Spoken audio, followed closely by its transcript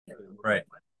Right.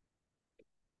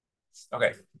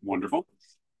 Okay. Wonderful.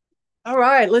 All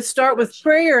right, let's start with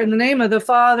prayer in the name of the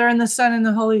Father and the Son and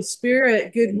the Holy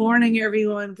Spirit. Good morning,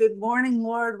 everyone. Good morning,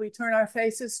 Lord. We turn our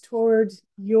faces toward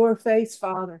your face,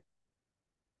 Father.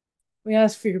 We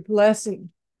ask for your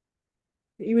blessing,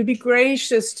 that you would be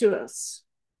gracious to us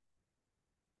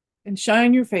and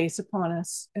shine your face upon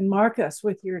us and mark us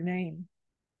with your name,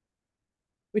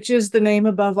 which is the name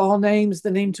above all names, the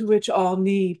name to which all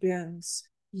knee bends.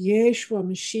 Yeshua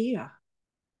Mashiach.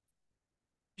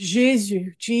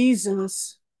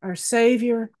 Jesus, our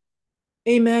Savior.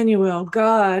 Emmanuel,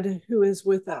 God who is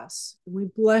with us. We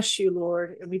bless you,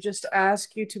 Lord, and we just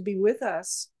ask you to be with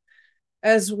us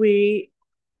as we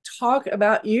talk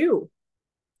about you.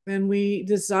 And we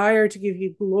desire to give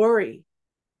you glory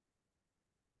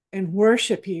and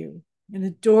worship you and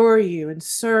adore you and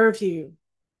serve you.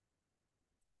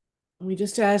 And we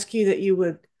just ask you that you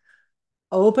would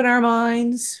open our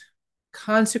minds,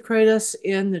 consecrate us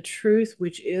in the truth,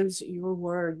 which is your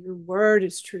word. Your word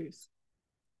is truth.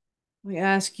 We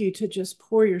ask you to just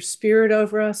pour your spirit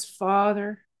over us,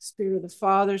 Father, Spirit of the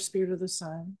Father, Spirit of the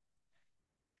Son.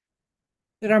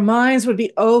 That our minds would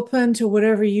be open to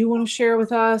whatever you want to share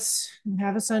with us and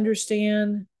have us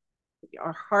understand.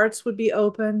 Our hearts would be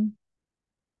open.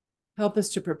 Help us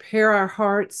to prepare our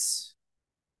hearts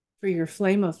for your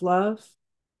flame of love.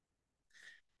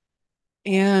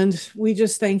 And we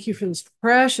just thank you for this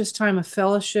precious time of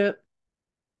fellowship,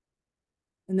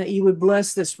 and that you would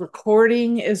bless this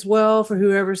recording as well for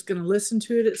whoever's going to listen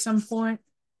to it at some point.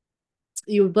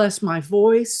 You would bless my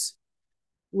voice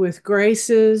with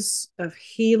graces of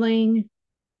healing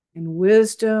and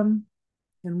wisdom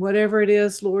and whatever it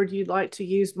is, Lord, you'd like to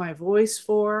use my voice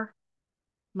for.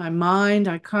 My mind,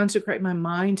 I consecrate my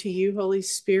mind to you, Holy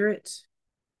Spirit,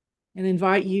 and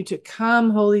invite you to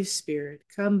come, Holy Spirit.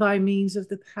 Come by means of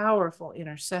the powerful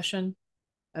intercession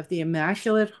of the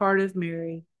Immaculate Heart of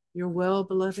Mary, your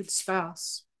well-beloved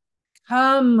spouse.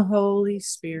 Come, Holy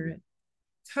Spirit.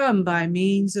 Come by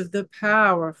means of the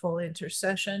powerful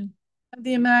intercession of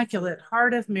the Immaculate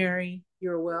Heart of Mary,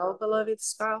 your well-beloved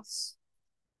spouse.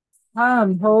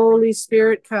 Come, Holy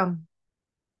Spirit, come.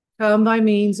 Come by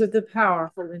means of the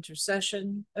powerful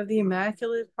intercession of the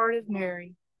Immaculate Heart of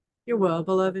Mary, your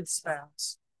well-beloved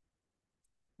spouse.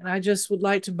 And I just would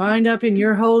like to bind up in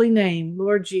your holy name,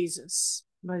 Lord Jesus,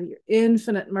 by your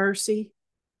infinite mercy,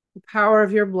 the power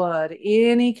of your blood,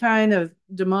 any kind of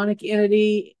demonic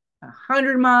entity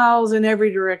 100 miles in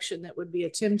every direction that would be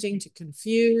attempting to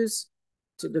confuse,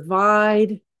 to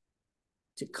divide,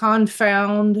 to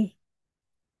confound,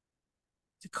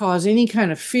 to cause any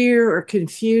kind of fear or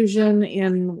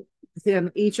confusion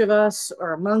within each of us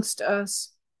or amongst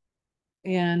us.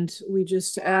 And we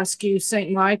just ask you,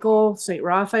 St. Michael, St.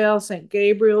 Raphael, St.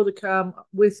 Gabriel, to come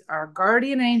with our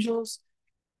guardian angels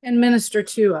and minister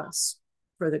to us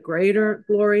for the greater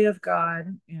glory of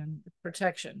God and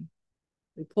protection.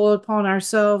 We pull upon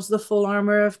ourselves the full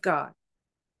armor of God,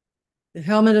 the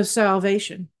helmet of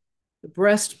salvation, the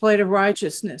breastplate of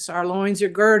righteousness. Our loins are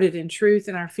girded in truth,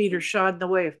 and our feet are shod in the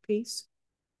way of peace.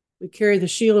 We carry the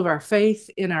shield of our faith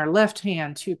in our left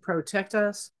hand to protect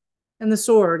us, and the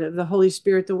sword of the Holy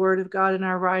Spirit, the word of God, in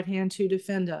our right hand to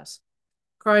defend us.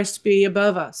 Christ be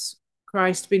above us,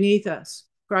 Christ beneath us,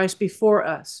 Christ before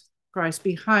us, Christ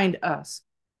behind us,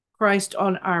 Christ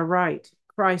on our right,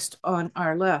 Christ on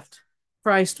our left,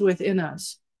 Christ within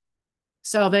us.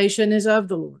 Salvation is of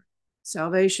the Lord.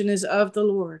 Salvation is of the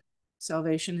Lord.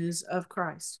 Salvation is of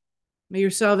Christ. May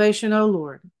your salvation, O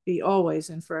Lord, be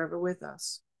always and forever with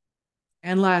us.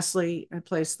 And lastly, I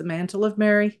place the mantle of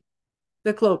Mary,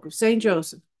 the cloak of St.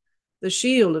 Joseph, the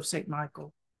shield of St.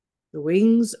 Michael, the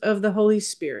wings of the Holy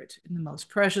Spirit, and the most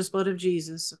precious blood of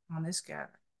Jesus upon this gathering.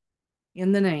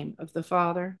 In the name of the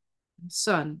Father, and the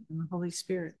Son, and the Holy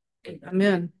Spirit.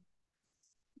 Amen.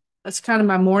 That's kind of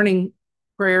my morning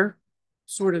prayer,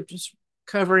 sort of just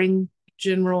covering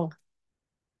general.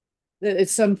 At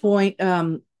some point,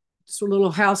 just a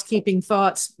little housekeeping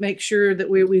thoughts. Make sure that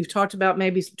we've talked about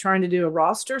maybe trying to do a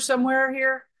roster somewhere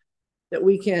here that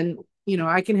we can,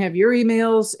 I can have your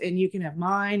emails and you can have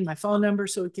mine, my phone number,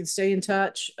 so we can stay in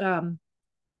touch.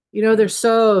 There's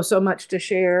so much to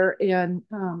share, and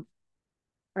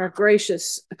our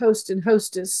gracious host and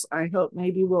hostess, I hope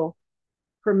maybe will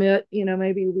permit,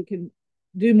 maybe we can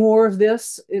do more of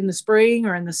this in the spring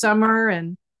or in the summer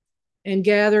and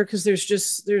gather, because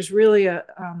there's really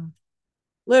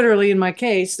literally in my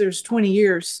case, there's 20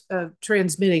 years of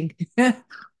transmitting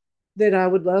that I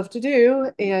would love to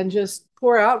do and just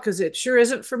pour out, because it sure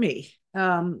isn't for me.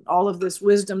 All of this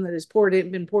wisdom that has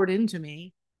been poured into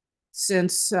me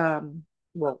since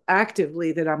well,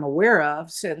 actively that I'm aware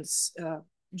of since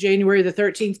January the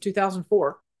 13th,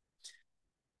 2004.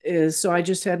 So I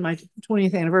just had my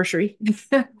 20th anniversary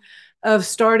of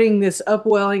starting this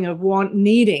upwelling of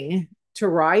needing to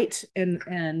write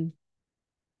and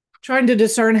trying to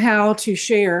discern how to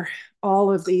share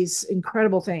all of these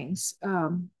incredible things.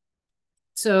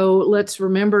 So let's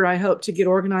remember, I hope to get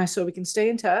organized so we can stay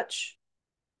in touch.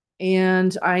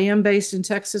 And I am based in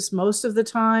Texas most of the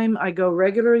time. I go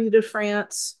regularly to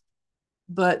France,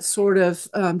 but sort of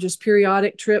just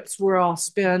periodic trips where I'll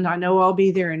spend. I know I'll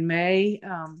be there in May.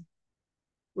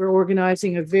 We're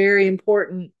organizing a very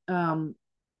important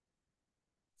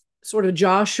sort of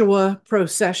Joshua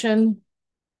procession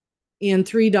in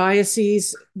 3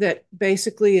 dioceses that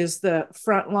basically is the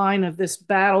front line of this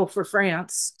battle for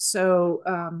France. So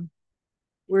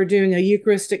we're doing a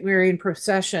Eucharistic Marian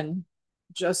procession,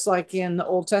 just like in the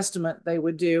Old Testament they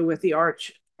would do with the Ark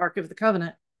of the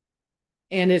Covenant.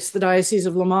 And it's the Diocese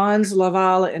of Le Mans,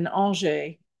 Laval, and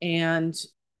Angers. And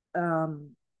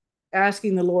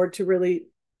asking the Lord to really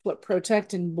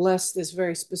protect and bless this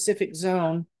very specific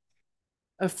zone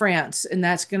of France. And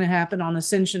that's going to happen on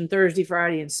Ascension Thursday,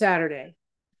 Friday, and Saturday.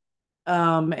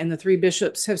 And the 3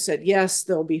 bishops have said yes.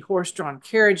 There'll be horse-drawn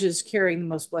carriages carrying the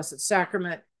Most Blessed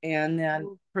Sacrament, and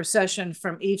then procession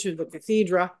from each of the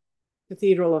Cathedral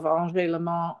of Angers, Le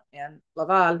Mans, and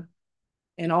Laval,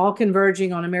 and all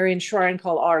converging on a Marian shrine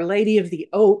called Our Lady of the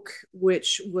Oak,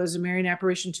 which was a Marian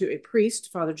apparition to a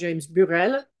priest, Father James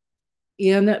Burel,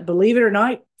 in, believe it or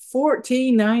not,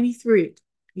 1493,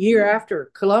 year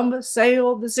after Columbus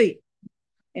sailed the sea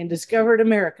and discovered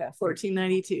America,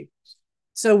 1492.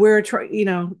 So we're,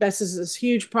 this is this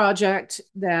huge project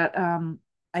that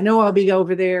I know I'll be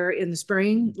over there in the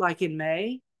spring, like in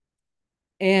May,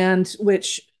 and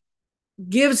which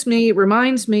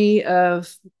reminds me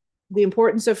of the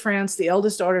importance of France, the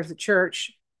eldest daughter of the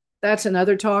church. That's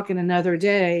another talk in another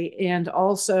day, and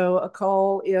also a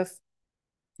call if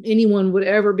anyone would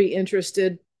ever be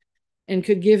interested and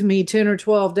could give me 10 or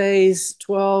 12 days,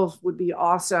 12 would be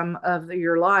awesome, of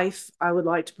your life. I would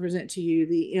like to present to you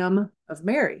the M of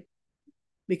Mary,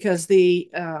 because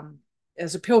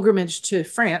as a pilgrimage to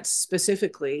France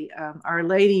specifically, Our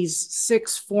Lady's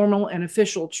 6 formal and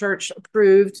official church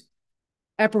approved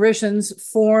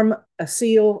apparitions form a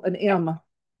seal, an M,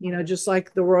 just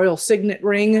like the royal signet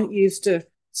ring used to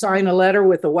sign a letter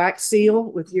with a wax seal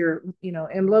with your,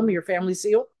 emblem, your family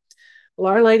seal.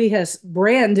 Well, Our Lady has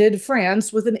branded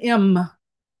France with an M.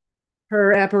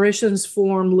 Her apparitions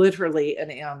form literally an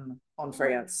M on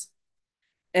France.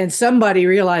 And somebody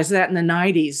realized that in the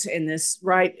 90s, in this,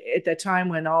 right at the time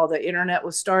when all the internet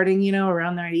was starting,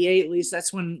 around 98, at least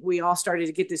that's when we all started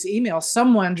to get this email.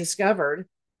 Someone discovered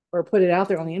or put it out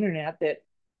there on the internet that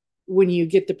when you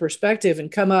get the perspective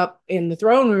and come up in the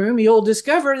throne room, you'll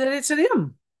discover that it's an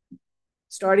M.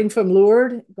 Starting from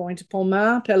Lourdes, going to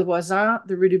Pontmain, Pelvoisin,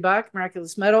 the Rue du Bac,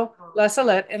 Miraculous Meadow, La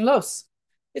Salette, and Los.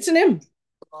 It's an M.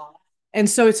 And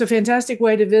so it's a fantastic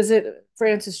way to visit.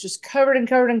 France is just covered and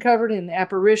covered and covered in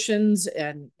apparitions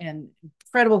and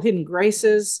incredible hidden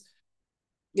graces.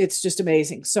 It's just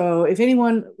amazing. So if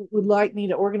anyone would like me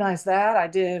to organize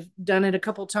that, done it a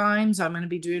couple times. I'm going to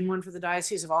be doing one for the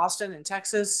Diocese of Austin in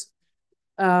Texas.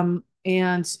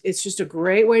 And it's just a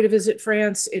great way to visit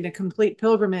France in a complete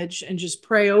pilgrimage and just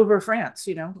pray over France,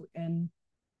 and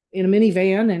in a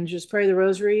minivan and just pray the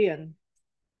rosary. And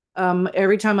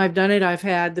every time I've done it, I've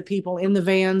had the people in the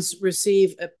vans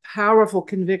receive a powerful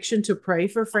conviction to pray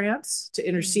for France, to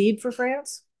intercede for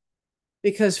France,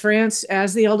 because France,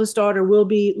 as the eldest daughter, will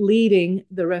be leading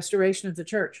the restoration of the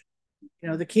church.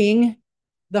 The king,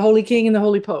 the Holy King, and the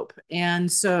Holy Pope.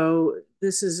 And so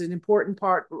this is an important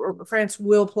part. France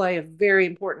will play a very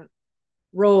important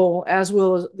role, as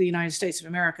will the United States of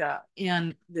America,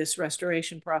 in this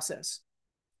restoration process.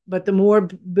 But the more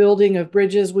building of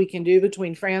bridges we can do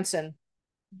between France and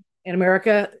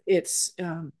America, it's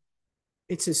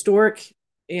historic,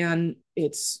 and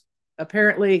it's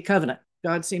apparently covenant.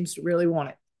 God seems to really want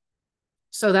it.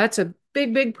 So that's a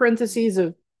big, big parentheses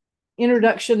of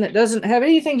introduction that doesn't have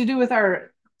anything to do with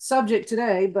our subject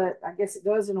today, but I guess it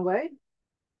does in a way.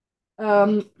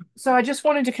 So I just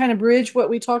wanted to kind of bridge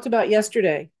what we talked about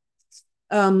yesterday.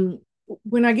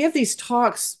 When I give these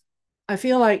talks, I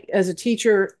feel like as a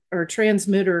teacher or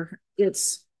transmitter,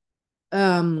 it's,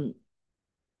 I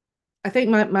think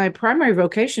my primary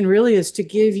vocation really is to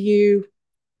give you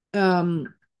sort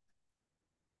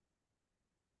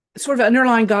of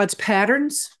underline God's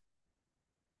patterns,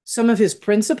 some of his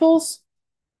principles,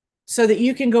 so that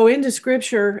you can go into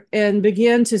scripture and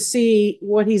begin to see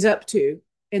what he's up to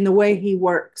and the way he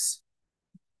works.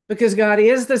 because God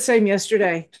is the same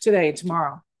yesterday, today,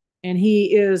 tomorrow. And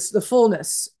he is the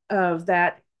fullness of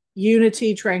that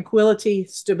unity, tranquility,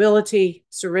 stability,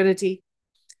 serenity,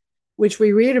 which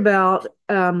we read about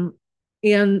in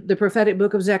the prophetic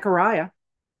book of Zechariah.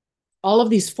 All of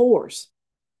these fours.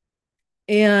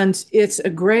 And it's a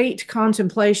great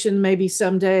contemplation, maybe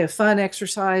someday, a fun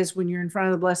exercise when you're in front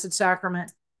of the Blessed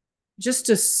Sacrament, just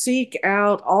to seek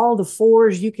out all the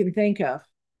fours you can think of.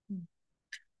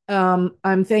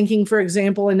 I'm thinking, for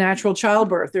example, in natural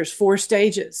childbirth, there's 4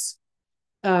 stages.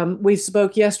 We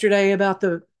spoke yesterday about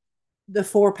the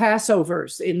 4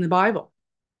 Passovers in the Bible.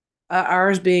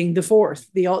 Ours being the 4th,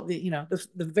 the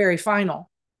very final.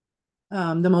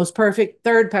 The most perfect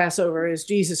 3rd Passover is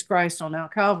Jesus Christ on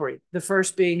Mount Calvary. The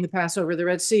first being the Passover of the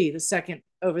Red Sea, the second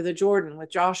over the Jordan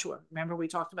with Joshua. Remember, we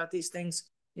talked about these things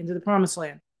into the Promised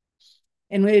Land.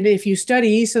 And if you study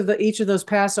each of those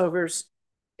Passovers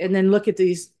and then look at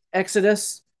these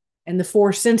Exodus and the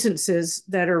 4 sentences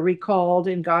that are recalled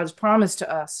in God's promise to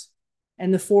us,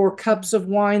 and the 4 cups of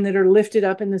wine that are lifted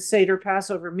up in the Seder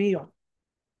Passover meal,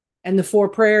 and the 4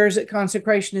 prayers at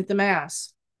consecration at the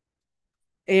Mass,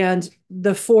 and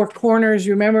the 4 corners,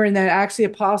 remember in that Acts of the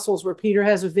Apostles where Peter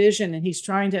has a vision and he's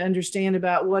trying to understand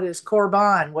about what is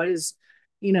korban, what is,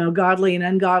 godly and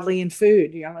ungodly in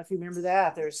food. I don't know if you remember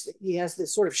that. He has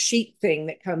this sort of sheet thing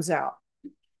that comes out.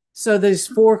 So there's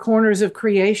 4 corners of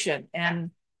creation and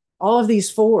all of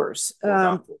these fours.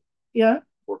 4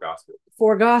 Gospels.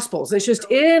 4 Gospels. It's just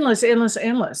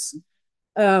endless.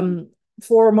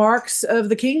 4 marks of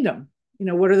the kingdom.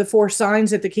 What are the 4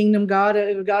 signs that the kingdom God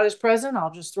is present?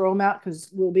 I'll just throw them out because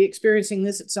we'll be experiencing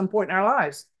this at some point in our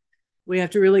lives. We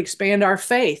have to really expand our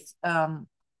faith to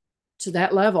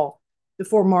that level. The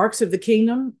 4 marks of the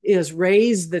kingdom is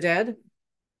raise the dead,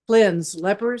 cleanse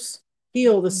lepers,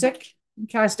 heal the sick, and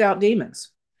cast out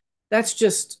demons. That's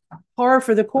just par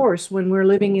for the course when we're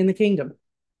living in the kingdom.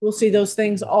 We'll see those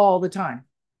things all the time.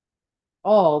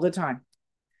 All the time.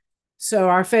 So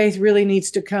our faith really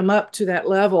needs to come up to that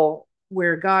level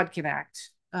where God can act.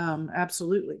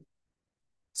 Absolutely.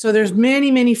 So there's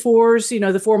many, many 4s,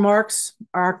 the 4 marks.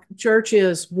 Our church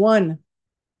is 1,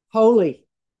 holy,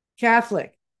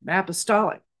 Catholic,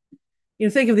 apostolic.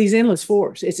 Think of these endless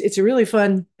 4s. It's a really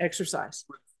fun exercise.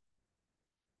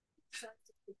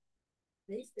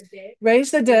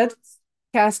 Raise the dead,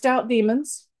 cast out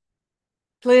demons,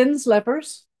 cleanse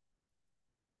lepers,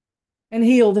 and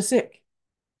heal the sick.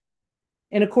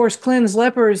 And of course, cleanse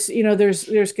lepers,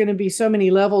 there's going to be so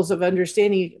many levels of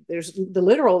understanding. There's the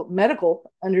literal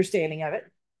medical understanding of it.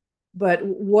 But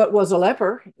what was a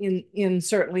leper in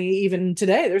certainly even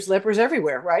today, there's lepers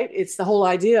everywhere, right? It's the whole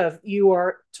idea of you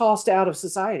are tossed out of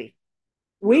society.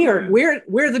 We're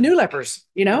the new lepers,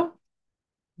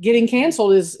 Getting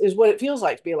canceled is what it feels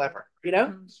like to be a leper,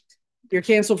 You're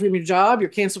canceled from your job, you're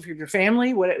canceled from your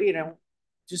family,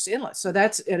 just endless. So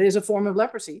it is a form of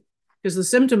leprosy. Because the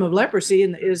symptom of leprosy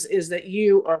is that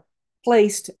you are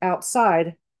placed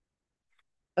outside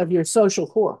of your social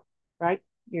core, right?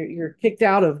 You're kicked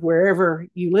out of wherever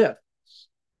you live.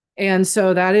 And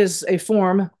so that is a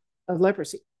form of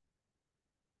leprosy.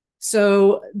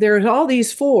 So there's all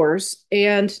these 4s.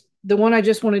 And the one I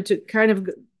just wanted to kind of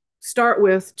start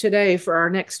with today for our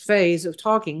next phase of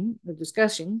talking, of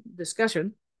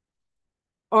discussion,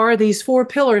 are these 4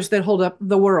 pillars that hold up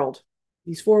the world.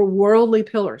 These 4 worldly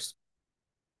pillars.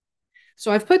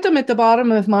 So I've put them at the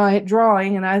bottom of my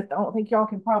drawing, and I don't think y'all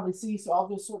can probably see, so I'll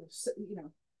just sort of,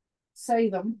 say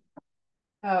them.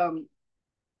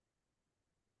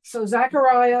 So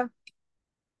Zechariah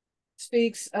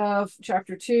speaks of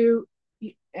chapter 2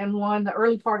 and 1, the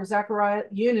early part of Zechariah,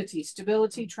 unity,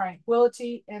 stability,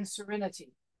 tranquility, and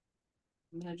serenity.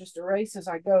 I'm going to just erase as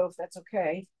I go, if that's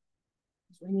okay.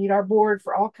 We need our board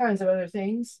for all kinds of other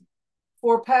things.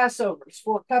 4 Passovers,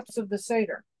 4 cups of the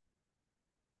Seder.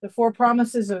 The 4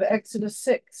 promises of Exodus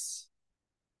 6,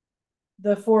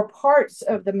 the 4 parts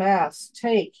of the Mass: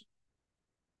 take,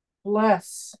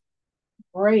 bless,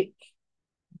 break,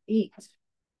 eat.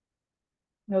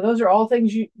 Those are all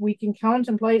things we can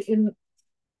contemplate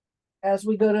as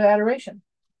we go to adoration.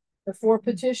 The 4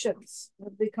 petitions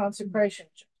of the consecration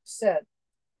said.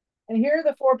 And here are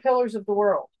the 4 pillars of the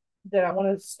world that I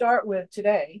want to start with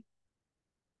today,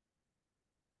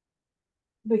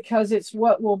 because it's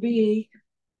what will be.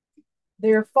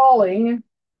 Their falling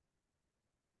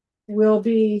will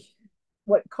be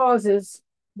what causes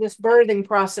this birthing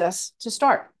process to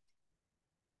start.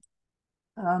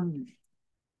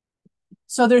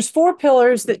 So there's 4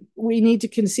 pillars that we need to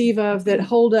conceive of that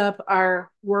hold up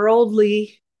our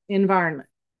worldly environment.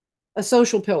 A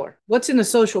social pillar. What's in a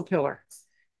social pillar?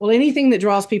 Well, anything that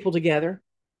draws people together.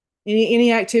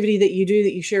 any activity that you do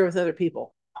that you share with other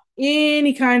people,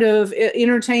 any kind of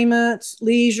entertainment,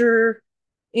 leisure,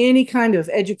 any kind of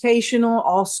educational.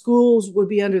 All schools would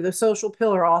be under the social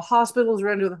pillar. All hospitals are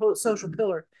under the social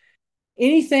pillar.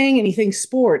 Anything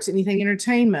sports, anything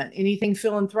entertainment, anything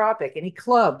philanthropic, any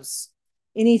clubs,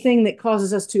 anything that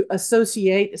causes us to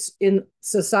associate in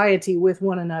society with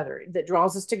one another, that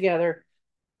draws us together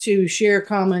to share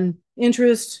common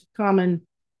interests, common.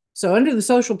 So under the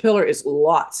social pillar is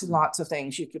lots and lots of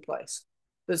things you could place.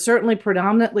 But certainly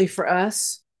predominantly for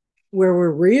us, where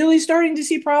we're really starting to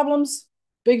see problems,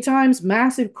 big times,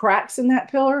 massive cracks in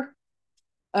that pillar,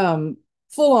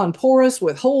 full on porous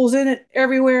with holes in it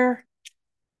everywhere.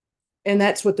 And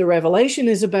that's what the revelation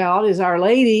is about, is Our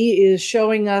Lady is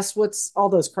showing us what's all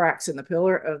those cracks in the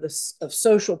pillar of this of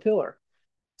social pillar.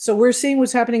 So we're seeing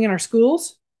what's happening in our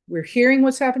schools. We're hearing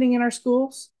what's happening in our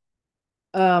schools.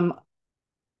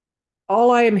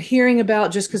 All I am hearing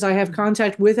about, just because I have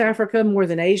contact with Africa more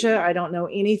than Asia, I don't know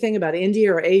anything about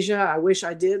India or Asia. I wish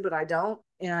I did, but I don't.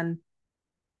 And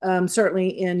certainly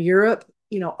in Europe,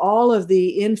 all of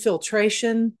the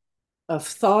infiltration of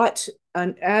thought,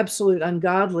 an absolute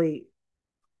ungodly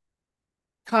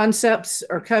concepts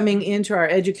are coming into our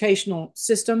educational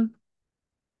system.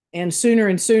 And sooner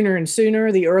and sooner and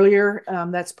sooner, the earlier,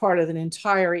 that's part of an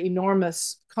entire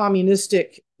enormous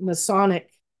communistic, Masonic,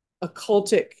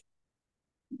 occultic.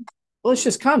 Well, it's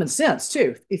just common sense,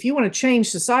 too. If you want to change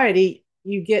society,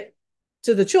 you get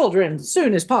to the children as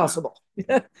soon as possible.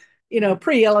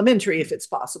 Pre-elementary, if it's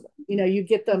possible. You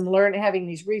get them having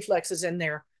these reflexes in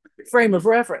their frame of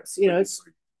reference. It's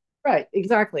right,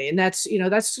 exactly. And that's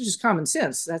just common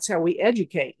sense. That's how we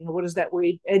educate. What is that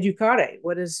word? Educare.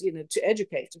 What is, to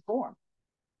educate, to form.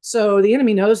 So the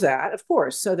enemy knows that, of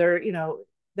course. So they're,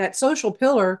 that social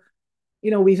pillar,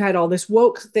 we've had all this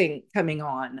woke thing coming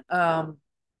on.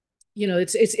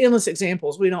 It's endless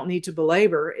examples. We don't need to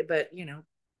belabor it, but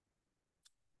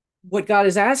what God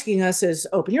is asking us is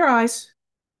open your eyes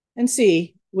and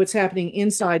see what's happening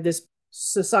inside this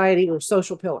society or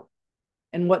social pillar.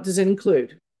 And what does it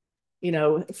include?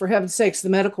 For heaven's sakes, the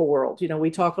medical world.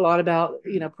 We talk a lot about,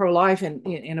 pro-life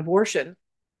and abortion.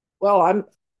 Well,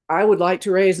 I would like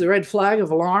to raise the red flag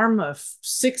of alarm, of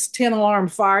 610 alarm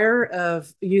fire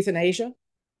of euthanasia.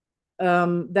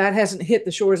 That hasn't hit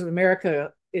the shores of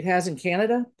America. It has in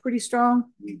Canada, pretty strong.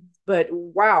 But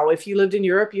wow, if you lived in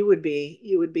Europe, you would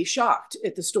be shocked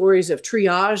at the stories of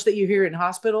triage that you hear in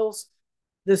hospitals,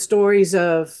 the stories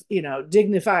of,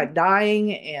 dignified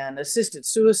dying and assisted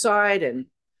suicide. And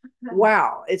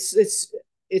wow,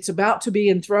 it's about to be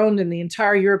enthroned in the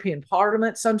entire European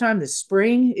Parliament sometime this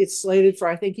spring. It's slated for,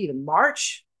 I think, even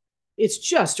March. It's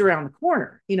just around the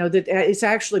corner. That it's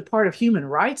actually part of human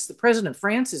rights. The president of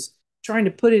France is trying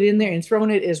to put it in there and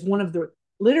thrown it as one of the,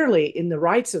 literally, in the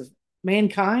rights of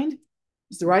mankind.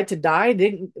 It's the right to die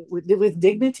with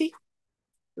dignity,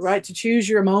 the right to choose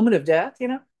your moment of death.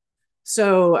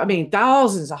 So I mean,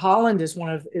 thousands of Holland is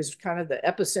kind of the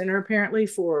epicenter apparently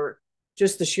for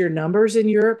just the sheer numbers in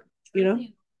Europe.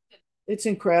 It's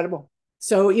incredible.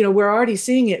 So we're already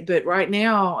seeing it, but right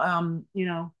now,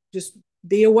 just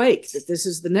be awake that this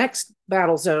is the next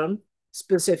battle zone,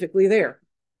 specifically there.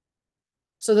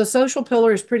 So the social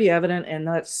pillar is pretty evident, and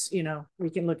that's, we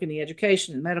can look in the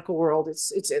education and medical world.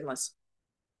 It's endless.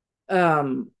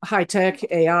 High tech,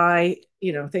 AI,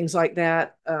 things like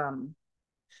that.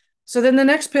 So then the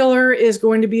next pillar is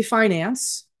going to be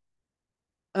finance.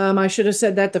 I should have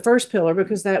said that the first pillar,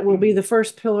 because that will be the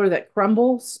first pillar that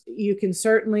crumbles. You can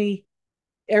certainly,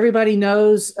 everybody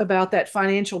knows about that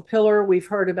financial pillar. We've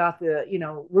heard about the,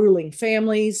 ruling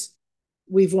families.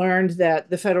 We've learned that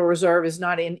the Federal Reserve is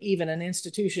not even an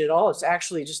institution at all. It's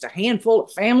actually just a handful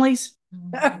of families.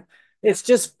 It's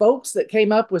just folks that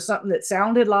came up with something that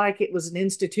sounded like it was an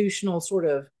institutional sort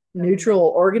of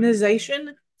neutral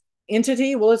organization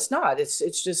entity. Well, it's not.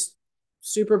 It's just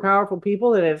super powerful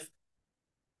people that have,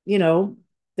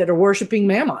 that are worshiping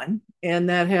Mammon and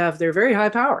that have, they're very high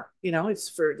power.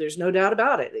 There's no doubt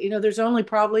about it. There's only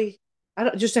probably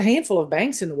just a handful of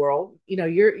banks in the world.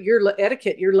 Your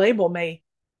etiquette, your label may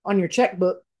on your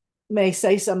checkbook may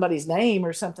say somebody's name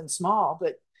or something small,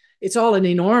 but it's all an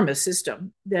enormous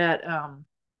system that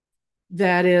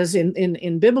that is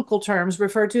in biblical terms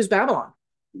referred to as Babylon.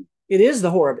 It is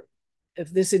the whore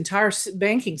of this entire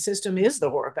banking system is the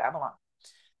whore of Babylon.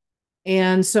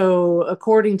 And so,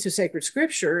 according to sacred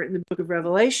scripture in the book of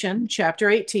Revelation,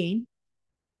 chapter 18,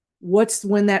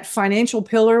 when that financial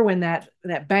pillar, when that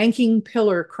banking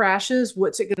pillar crashes,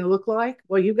 what's it going to look like?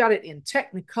 Well, you've got it in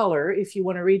technicolor if you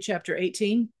want to read chapter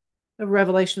 18 of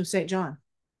Revelation of St. John.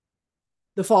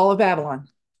 The fall of Babylon.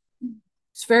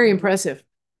 It's very impressive.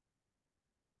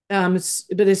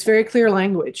 But it's very clear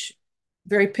language,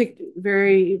 very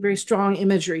very strong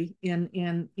imagery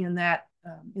in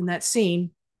that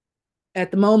scene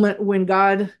at the moment when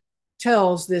God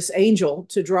tells this angel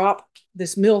to drop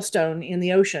this millstone in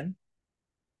the ocean,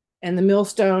 and the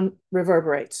millstone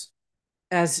reverberates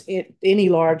as any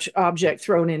large object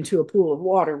thrown into a pool of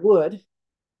water would.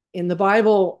 In the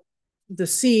Bible, the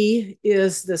sea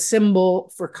is the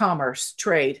symbol for commerce,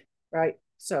 trade, right?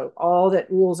 So all that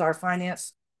rules our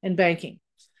finance and banking.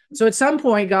 So at some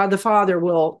point, God the Father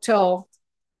will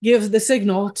give the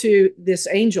signal to this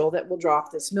angel that will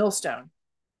drop this millstone.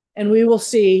 And we will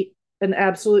see an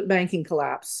absolute banking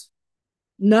collapse.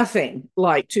 Nothing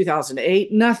like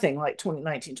 2008, nothing like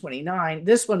 1929.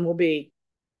 This one will be,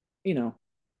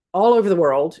 all over the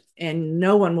world, and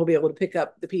no one will be able to pick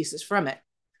up the pieces from it,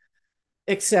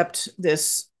 except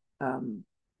this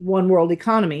one world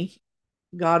economy.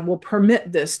 God will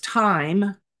permit this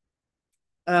time.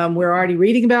 We're already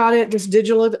reading about it, this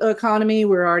digital economy.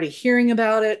 We're already hearing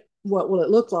about it. What will it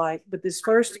look like? But this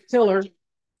first pillar,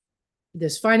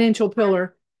 this financial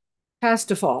pillar, has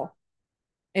to fall.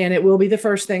 And it will be the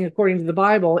first thing, according to the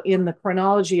Bible, in the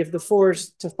chronology of the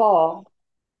fours to fall.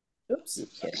 Oops.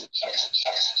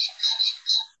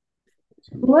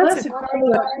 Blessed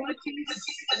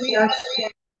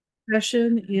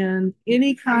session in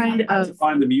any kind of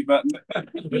find the mute button.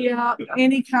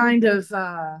 any kind of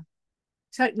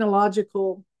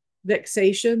technological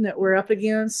vexation that we're up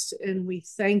against, and we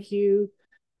thank you,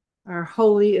 our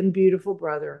holy and beautiful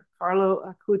brother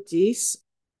Carlo Acutis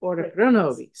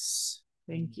Orgronovis.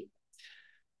 Thank you.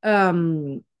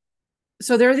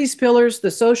 So there are these pillars: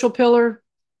 the social pillar,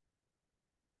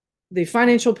 the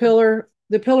financial pillar,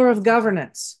 the pillar of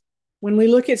governance. When we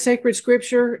look at sacred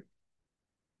scripture,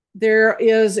 there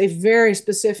is a very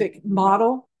specific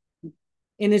model,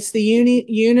 and it's the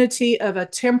unity of a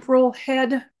temporal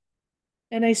head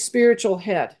and a spiritual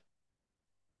head.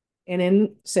 And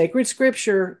in sacred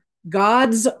scripture,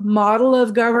 God's model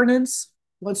of governance,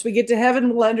 once we get to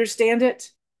heaven, we'll understand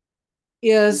it,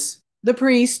 is the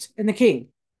priest and the king.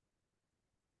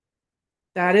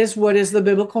 That is what is the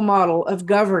biblical model of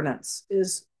governance.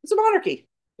 It's a monarchy.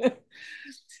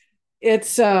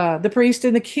 It's the priest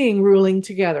and the king ruling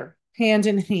together, hand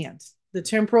in hand. The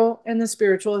temporal and the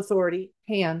spiritual authority,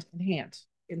 hand in hand,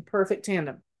 in perfect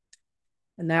tandem.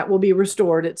 And that will be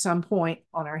restored at some point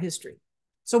on our history.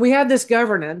 So we have this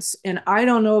governance, and I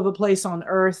don't know of a place on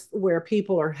earth where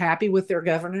people are happy with their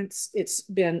governance. It's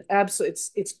been absolutely,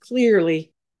 it's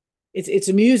clearly, it's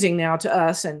amusing now to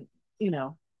us, and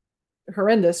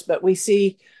horrendous, but we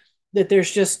see that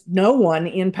there's just no one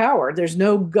in power. There's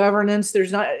no governance.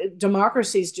 There's not,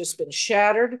 democracy's just been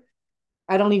shattered.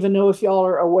 I don't even know if y'all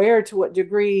are aware to what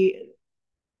degree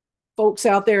folks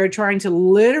out there are trying to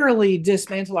literally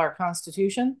dismantle our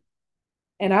Constitution.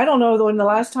 And I don't know when the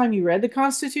last time you read the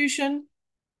Constitution,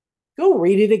 go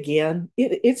read it again.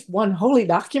 It's one holy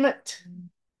document.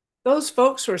 Those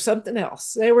folks were something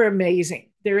else. They were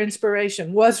amazing. Their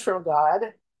inspiration was from God.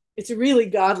 It's a really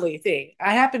godly thing.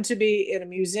 I happened to be in a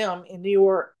museum in New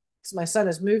York because my son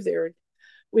has moved there.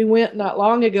 We went not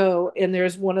long ago, and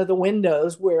there's one of the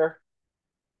windows where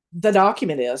the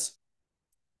document is.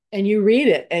 And you read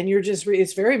it, and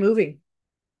it's very moving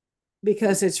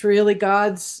because it's really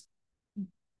God's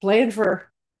plan for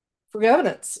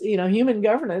governance, human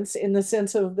governance, in the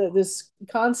sense of this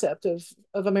concept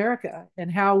of America and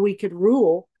how we could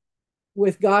rule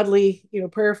with godly,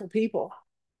 prayerful people.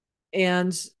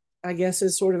 And I guess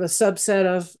is sort of a subset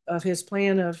of his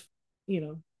plan of,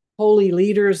 holy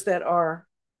leaders that are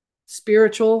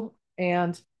spiritual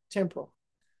and temporal.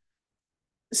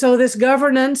 So this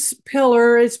governance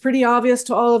pillar, it's pretty obvious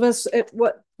to all of us at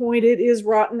what point it is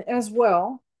rotten as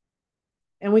well.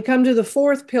 And we come to the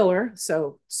fourth pillar,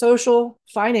 so social,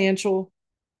 financial,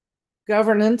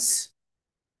 governance.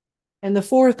 And the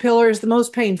fourth pillar is the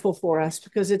most painful for us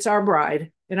because it's our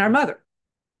bride and our mother,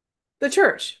 the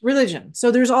church, religion.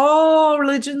 So there's all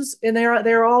religions, and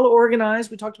they're all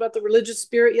organized. We talked about the religious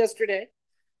spirit yesterday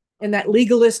and that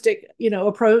legalistic,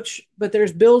 approach. But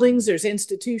there's buildings, there's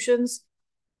institutions.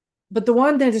 But the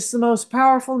one that is the most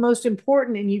powerful, most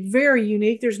important, and very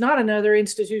unique, there's not another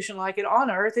institution like it on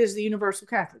earth, is the Universal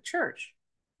Catholic Church,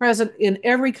 present in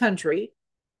every country.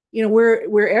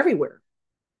 We're everywhere.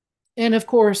 And of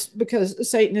course, because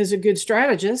Satan is a good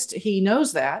strategist, he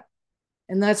knows that.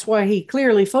 And that's why he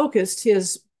clearly focused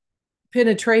his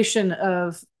penetration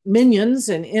of minions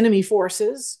and enemy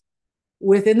forces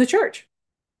within the church.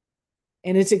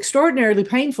 And it's extraordinarily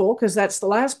painful because that's the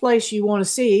last place you want to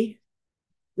see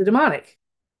the demonic.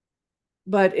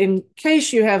 But in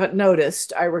case you haven't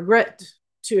noticed, I regret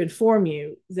to inform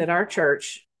you that our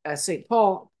church as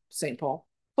Pope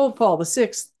Paul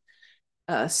VI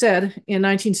said in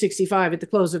 1965 at the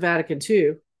close of Vatican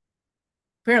II.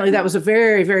 Apparently, that was a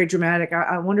very, very dramatic.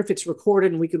 I wonder if it's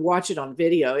recorded and we could watch it on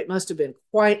video. It must have been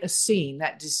quite a scene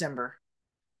that December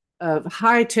of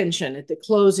high tension at the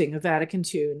closing of Vatican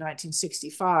II in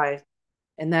 1965.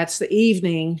 And that's the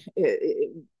evening.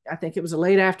 I think it was a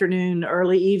late afternoon,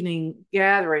 early evening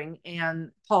gathering.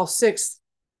 And Paul VI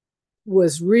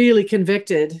was really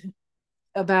convicted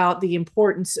about the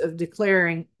importance of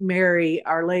declaring Mary,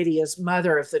 Our Lady, as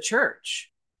mother of the church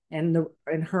and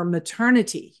her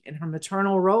maternity and her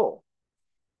maternal role.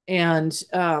 And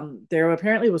there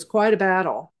apparently was quite a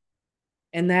battle.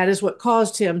 And that is what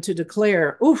caused him to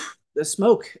declare, oof, the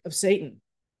smoke of Satan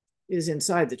is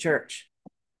inside the church.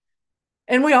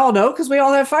 And we all know, because we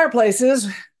all have fireplaces,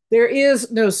 there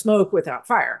is no smoke without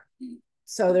fire.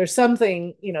 So there's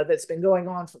something, that's been going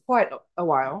on for quite a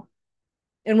while.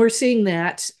 And we're seeing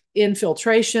that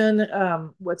infiltration.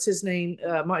 What's his name?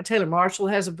 Taylor Marshall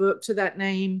has a book to that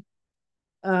name.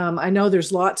 I know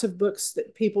there's lots of books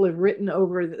that people have written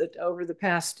over the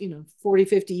past, 40,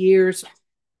 50 years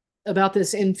about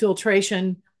this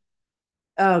infiltration.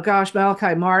 Oh gosh,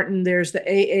 Malachi Martin. There's the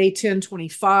AA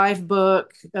 1025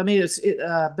 book. I mean, it's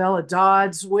Bella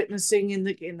Dodd's witnessing in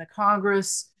the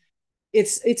Congress.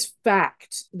 It's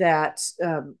fact that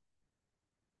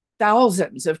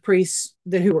thousands of priests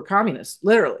who were communists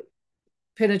literally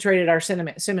penetrated our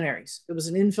seminaries. It was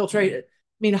an infiltrated,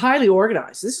 highly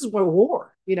organized. This is a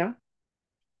war,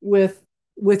 with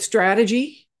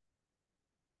strategy.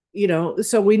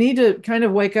 So we need to kind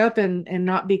of wake up and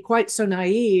not be quite so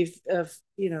naive of,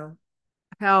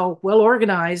 how well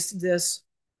organized this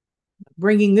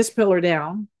bringing this pillar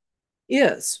down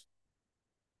is.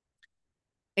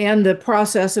 And the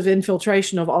process of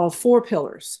infiltration of all four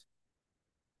pillars.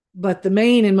 But the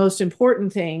main and most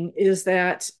important thing is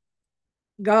that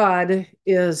God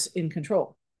is in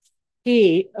control.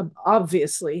 He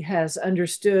obviously has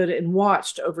understood and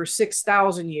watched over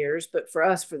 6,000 years, but for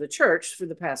us, for the church, for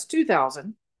the past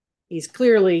 2,000, he's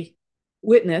clearly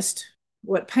witnessed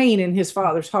what pain in his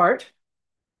Father's heart.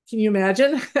 Can you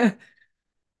imagine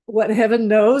what heaven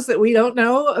knows that we don't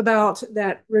know about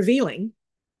that revealing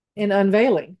and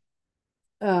unveiling?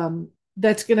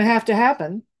 That's going to have to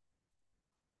happen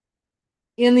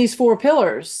in these four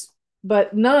pillars,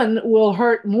 but none will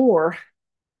hurt more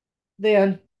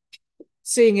than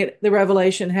seeing the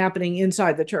revelation happening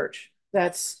inside the church.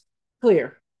 That's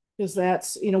clear, because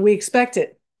that's, we expect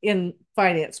it in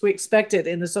finance. We expect it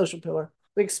in the social pillar.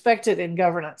 We expect it in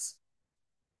governance,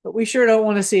 but we sure don't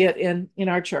want to see it in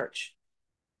our church.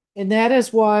 And that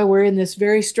is why we're in this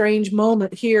very strange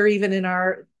moment here, even in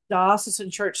our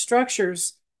diocesan church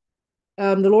structures.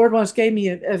 The Lord once gave me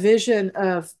a vision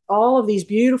of all of these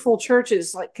beautiful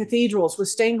churches, like cathedrals with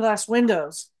stained glass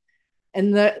windows,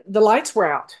 and the lights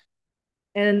were out,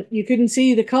 and you couldn't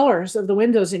see the colors of the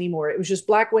windows anymore. It was just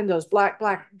black windows, black,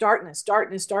 darkness,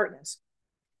 darkness, darkness.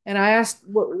 And I asked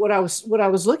what I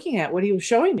was looking at, what he was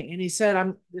showing me, and he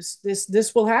said,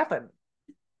 this will happen.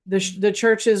 The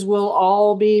churches will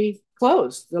all be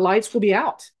closed. The lights will be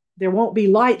out. There won't be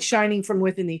light shining from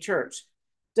within the church.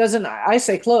 I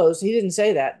say closed. He didn't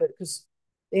say that, but because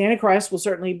the Antichrist will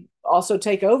certainly also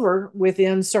take over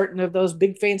within certain of those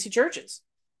big fancy churches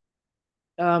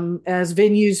as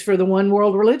venues for the one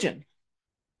world religion.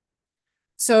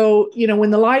 So,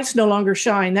 when the lights no longer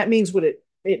shine, that means what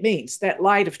it means, that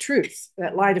light of truth,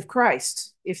 that light of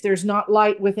Christ. If there's not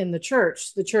light within the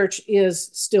church is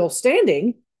still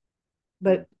standing,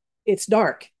 but it's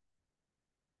dark.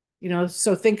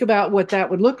 So think about what that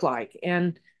would look like.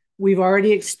 And we've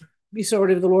already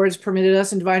the Lord's permitted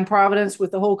us in divine providence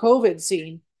with the whole COVID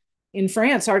scene. In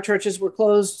France, our churches were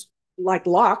closed, like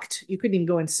locked. You couldn't even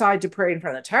go inside to pray in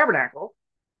front of the tabernacle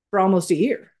for almost a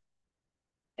year.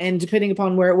 And depending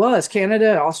upon where it was,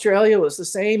 Canada, Australia was the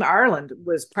same. Ireland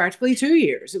was practically 2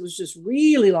 years. It was just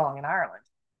really long in Ireland,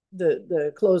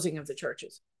 the closing of the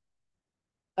churches.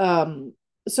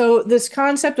 So this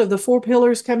concept of the four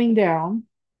pillars coming down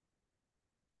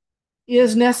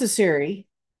is necessary.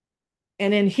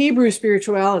 And in Hebrew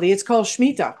spirituality, it's called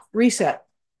Shemitah, reset.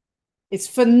 It's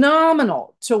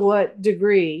phenomenal to what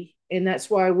degree, and that's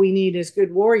why we need, as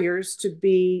good warriors, to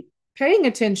be paying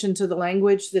attention to the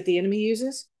language that the enemy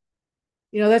uses.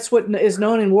 That's what is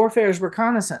known in warfare as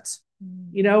reconnaissance.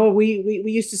 We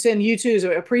used to send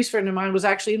U2s. A priest friend of mine was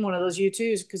actually in one of those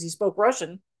U2s because he spoke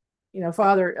Russian.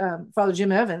 Father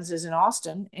Jim Evans is in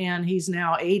Austin, and he's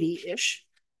now 80-ish.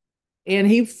 And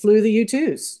he flew the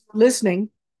U2s listening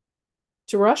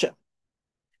to Russia.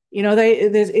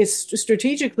 It's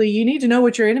strategically, you need to know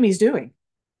what your enemy's doing.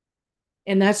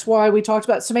 And that's why we talked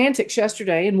about semantics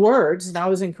yesterday and words. And I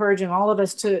was encouraging all of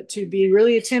us to be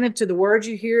really attentive to the words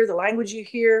you hear, the language you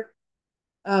hear,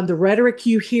 the rhetoric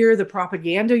you hear, the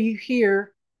propaganda you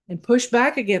hear, and push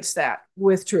back against that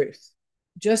with truth,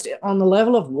 just on the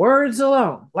level of words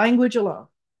alone, language alone.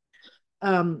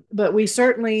 But we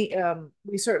certainly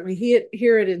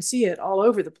hear it and see it all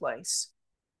over the place.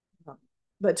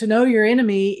 But to know your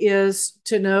enemy is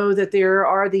to know that there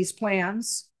are these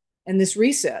plans and this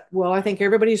reset. Well, I think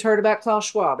everybody's heard about Klaus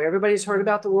Schwab. Everybody's heard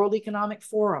about the World Economic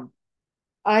Forum.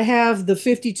 I have the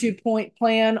 52-point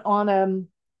plan on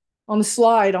the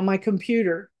slide on my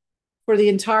computer for the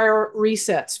entire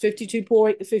resets,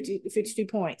 52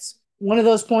 points. One of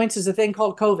those points is a thing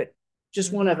called COVID,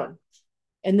 just one of them.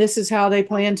 And this is how they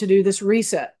plan to do this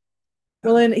reset.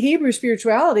 Well, in Hebrew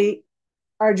spirituality,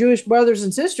 our Jewish brothers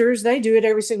and sisters, they do it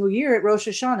every single year at Rosh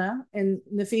Hashanah and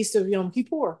the Feast of Yom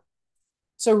Kippur.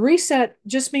 So reset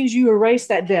just means you erase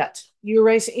that debt. You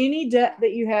erase any debt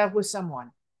that you have with someone.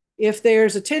 If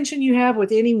there's a tension you have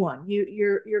with anyone,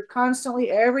 you're constantly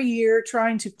every year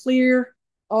trying to clear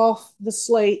off the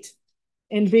slate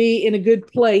and be in a good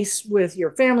place with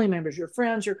your family members, your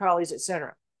friends, your colleagues,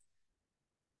 etc.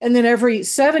 And then every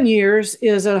 7 years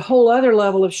is a whole other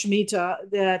level of Shemitah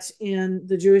that in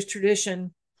the Jewish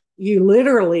tradition, you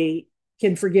literally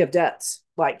can forgive debts,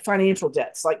 like financial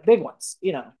debts, like big ones,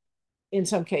 in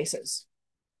some cases.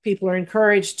 People are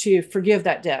encouraged to forgive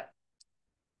that debt.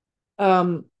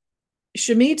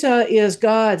 Shemitah is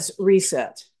God's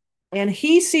reset, and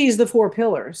he sees the 4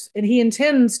 pillars, and he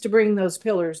intends to bring those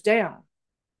pillars down.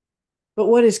 But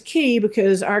what is key,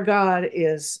 because our God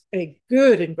is a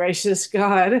good and gracious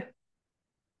God,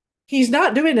 he's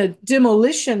not doing a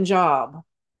demolition job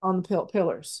on the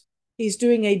pillars. He's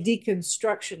doing a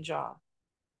deconstruction job.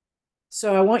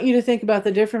 So I want you to think about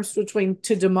the difference between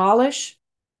to demolish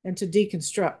and to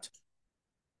deconstruct.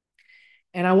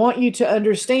 And I want you to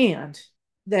understand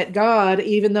that God,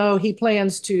 even though he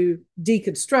plans to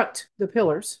deconstruct the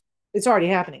pillars, it's already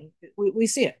happening. We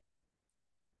see it.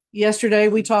 Yesterday,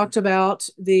 we talked about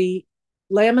the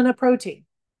lamina protein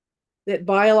that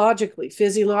biologically,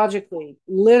 physiologically,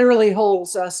 literally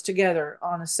holds us together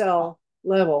on a cell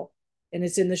level, and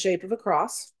it's in the shape of a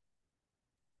cross.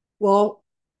 Well,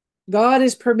 God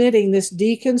is permitting this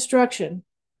deconstruction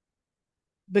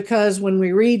because when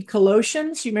we read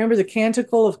Colossians, you remember the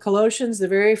canticle of Colossians, the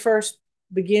very first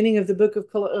beginning of the book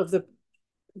of the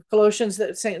Colossians,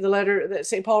 the letter that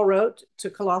St. Paul wrote to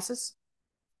Colossus.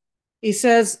 He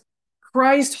says,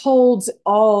 Christ holds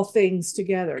all things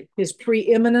together. His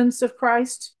preeminence of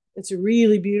Christ. It's a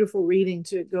really beautiful reading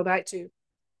to go back to.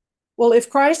 Well, if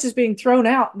Christ is being thrown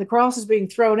out and the cross is being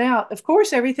thrown out, of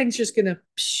course, everything's just going to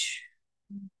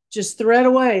just thread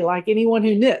away like anyone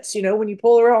who knits, when you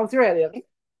pull the wrong thread,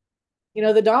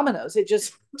 the dominoes, it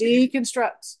just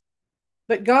deconstructs.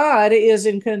 But God is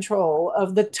in control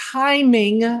of the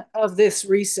timing of this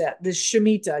reset, this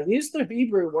Shemitah. Use the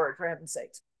Hebrew word, for heaven's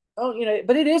sakes. Oh,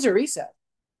 but it is a reset.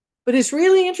 But it's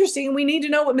really interesting. We need to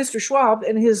know what Mr. Schwab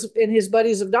and his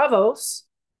buddies of Davos,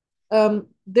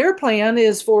 their plan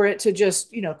is for it to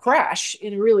just, crash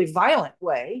in a really violent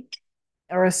way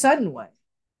or a sudden way.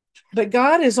 But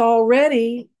God is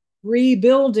already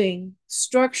rebuilding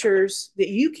structures that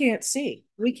you can't see.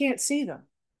 We can't see them.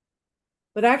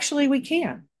 But actually we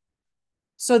can.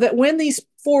 So that when these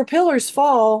 4 pillars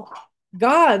fall,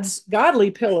 God's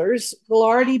godly pillars will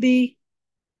already be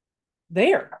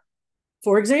there.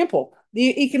 For example,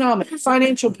 the economic,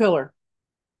 financial pillar.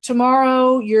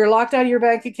 Tomorrow, you're locked out of your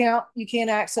bank account. You can't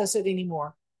access it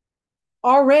anymore.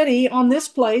 Already on this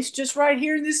place, just right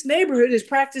here in this neighborhood, is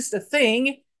practiced a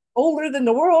thing older than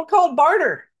the world called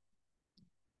barter.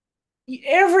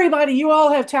 Everybody, you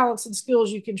all have talents and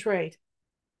skills you can trade.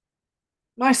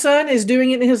 My son is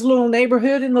doing it in his little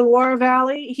neighborhood in the Loire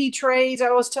Valley. He trades, I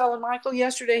was telling Michael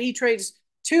yesterday, he trades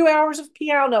 2 hours of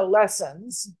piano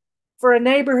lessons for a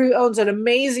neighbor who owns an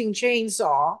amazing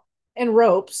chainsaw and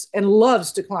ropes and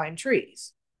loves to climb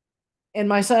trees. And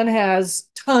my son has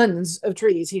tons of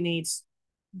trees he needs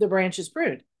the branches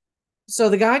pruned. So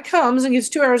the guy comes and gets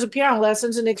 2 hours of piano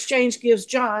lessons, and in exchange gives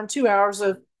John 2 hours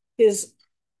of his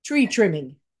tree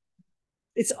trimming.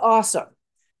 It's awesome.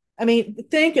 I mean,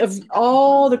 think of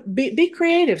all the, be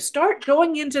creative. Start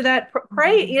going into that,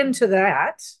 pray into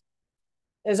that,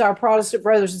 as our Protestant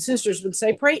brothers and sisters would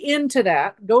say, pray into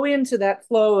that, go into that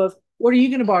flow of what are you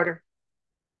going to barter?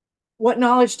 What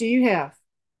knowledge do you have?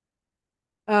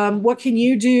 What can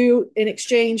you do in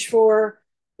exchange for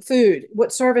food?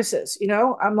 What services?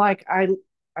 I'm like, I'm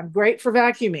great for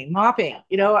vacuuming, mopping.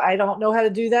 I don't know how to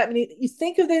do that many. You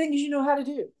think of the things you know how to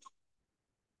do.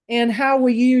 And how will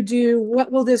you do,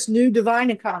 what will this new divine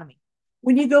economy?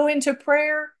 When you go into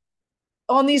prayer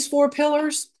on these four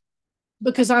pillars,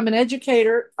 because I'm an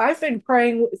educator, I've been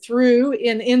praying through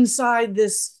and inside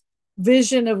this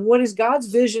vision of what is God's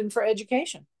vision for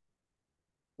education.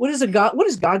 What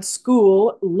does God's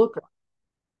school look like?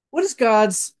 What is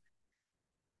God's,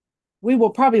 we will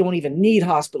probably won't even need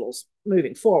hospitals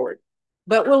moving forward,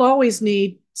 but we'll always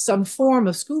need some form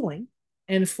of schooling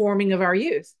and forming of our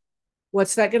youth.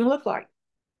 What's that going to look like?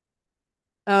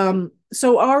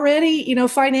 So already,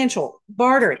 financial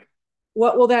bartering.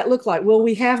 What will that look like? Will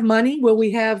we have money? Will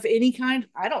we have any kind?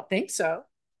 I don't think so.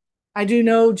 I do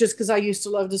know, just because I used to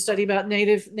love to study about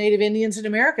native Indians in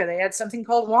America, they had something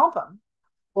called wampum.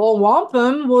 Well,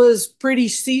 wampum was pretty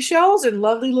seashells and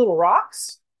lovely little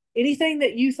rocks. Anything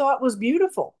that you thought was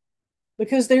beautiful,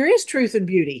 because there is truth and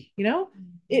beauty.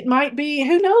 It might be,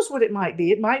 who knows what it might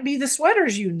be. It might be the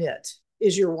sweaters you knit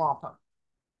is your wampum.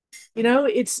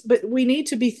 But we need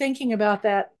to be thinking about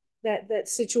that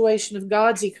situation of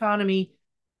God's economy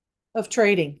of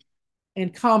trading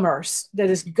and commerce that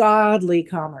is godly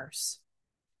commerce.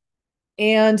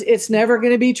 And it's never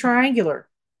going to be triangular.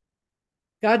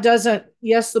 God doesn't,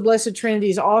 yes, the Blessed Trinity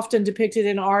is often depicted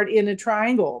in art in a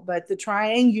triangle, but the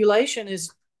triangulation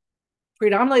is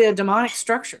predominantly a demonic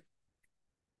structure,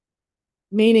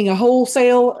 meaning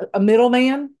a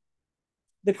middleman.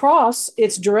 The cross,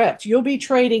 it's direct. You'll be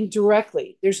trading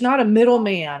directly. There's not a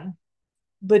middleman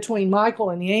between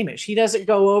Michael and the Amish. He doesn't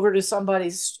go over to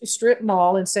somebody's strip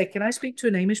mall and say, "Can I speak to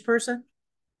an Amish person?"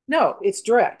 No, it's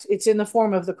direct. It's in the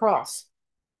form of the cross.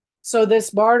 So this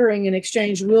bartering and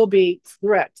exchange will be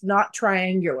direct, not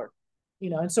triangular.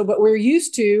 And so what we're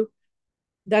used to,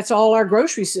 that's all our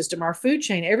grocery system, our food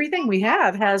chain, everything we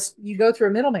have you go through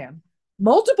a middleman,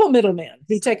 multiple middlemen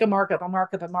who take a markup.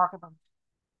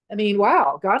 I mean,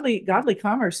 wow, godly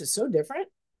commerce is so different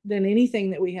than anything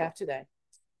that we have today.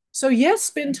 So yes,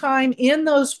 spend time in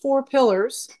those four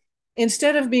pillars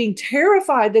instead of being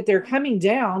terrified that they're coming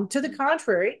down. To the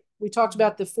contrary, we talked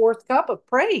about the fourth cup of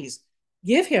praise.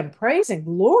 Give him praise and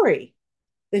glory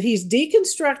that he's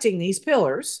deconstructing these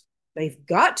pillars. They've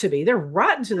got to be. They're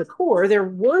rotten to the core. They're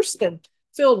worse than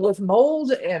filled with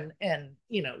mold and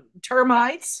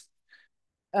termites.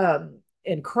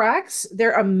 And cracks.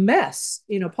 They're a mess.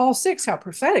 Paul 6, how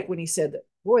prophetic when he said that,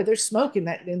 boy, there's smoke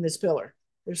in this pillar.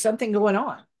 There's something going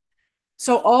on.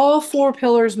 So all four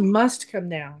pillars must come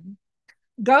down.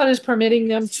 God is permitting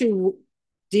them to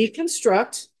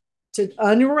deconstruct, to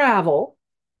unravel.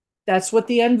 That's what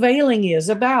the unveiling is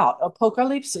about.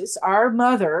 Apocalypsis, our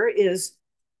mother is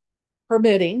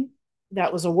permitting.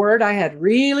 That was a word I had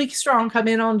really strong come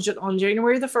in on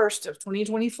January the 1st of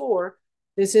 2024.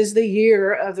 This is the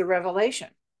year of the revelation.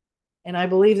 And I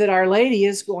believe that Our Lady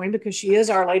is going, because she is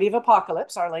Our Lady of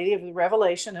Apocalypse, Our Lady of the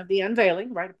revelation of the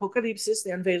unveiling, right? Apocalypsis,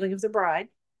 the unveiling of the bride.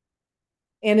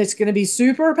 And it's going to be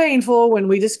super painful when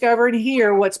we discover and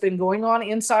hear what's been going on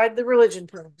inside the religion.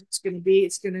 It's going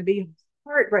to be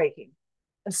heartbreaking,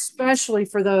 especially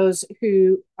for those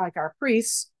who, like our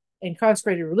priests and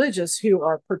consecrated religious, who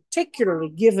are particularly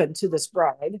given to this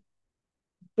bride.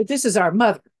 But this is our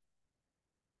mother.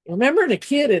 Remember the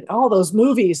kid in all those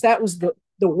movies, that was the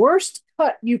worst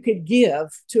cut you could give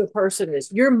to a person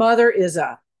is, your mother is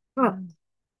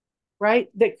right?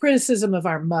 That criticism of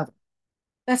our mother.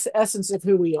 That's the essence of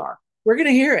who we are. We're going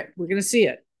to hear it. We're going to see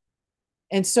it.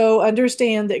 And so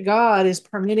understand that God is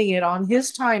permitting it on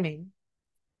his timing,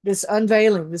 this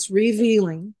unveiling, this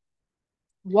revealing.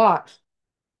 What?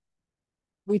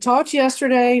 We talked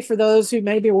yesterday, for those who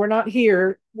maybe were not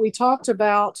here, we talked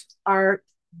about our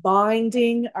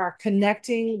binding, our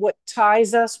connecting, what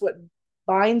ties us, what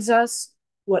binds us,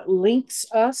 what links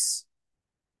us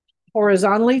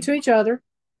horizontally to each other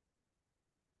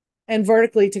and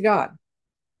vertically to God.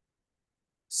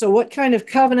 So what kind of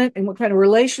covenant and what kind of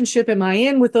relationship am I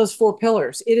in with those four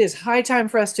pillars? It is high time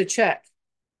for us to check.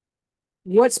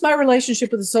 What's my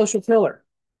relationship with the social pillar?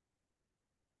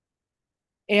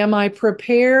 Am I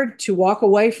prepared to walk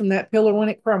away from that pillar when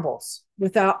it crumbles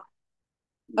without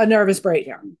a nervous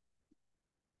breakdown?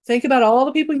 Think about all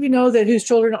the people you know that whose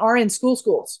children are in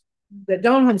schools that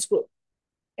don't homeschool,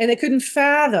 and they couldn't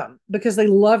fathom because they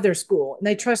love their school and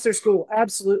they trust their school.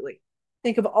 Absolutely.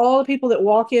 Think of all the people that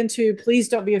walk into, please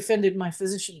don't be offended, my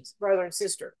physicians, brother and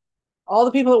sister. All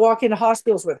the people that walk into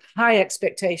hospitals with high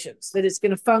expectations that it's going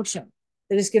to function,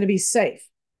 that it's going to be safe.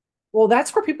 Well,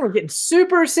 that's where people are getting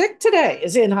super sick today,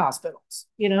 is in hospitals,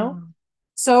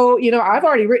 So, I've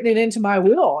already written it into my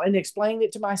will and explained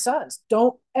it to my sons.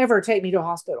 Don't ever take me to a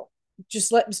hospital.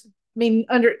 Just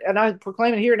and I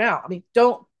proclaim it here now.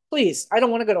 Don't, please, I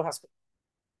don't want to go to a hospital.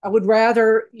 I would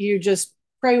rather you just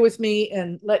pray with me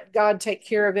and let God take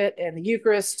care of it, and the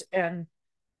Eucharist, and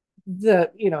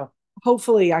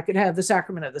hopefully I could have the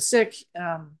sacrament of the sick.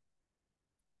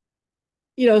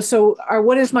 So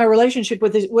what is my relationship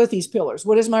with these pillars?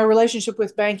 What is my relationship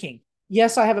with banking?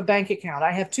 Yes, I have a bank account.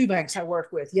 I have two banks I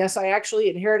work with. Yes, I actually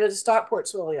inherited a stock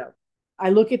portfolio. I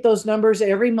look at those numbers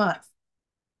every month.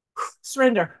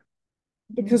 Surrender.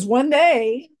 Because one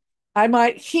day I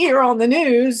might hear on the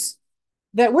news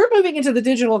that we're moving into the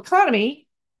digital economy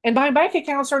and my bank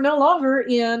accounts are no longer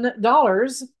in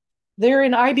dollars. They're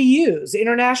in IBUs,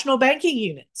 international banking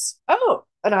units. Oh,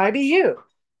 an IBU.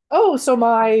 Oh, so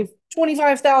my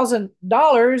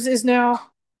 $25,000 is now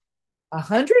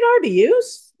 100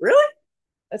 IBUs? Really?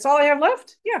 That's all I have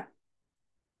left? Yeah.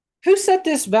 Who set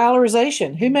this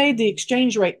valorization? Who made the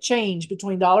exchange rate change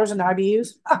between dollars and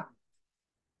IBUs?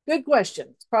 Good question.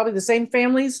 It's probably the same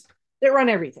families that run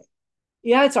everything.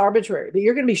 Yeah, it's arbitrary, but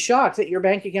you're going to be shocked that your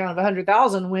bank account of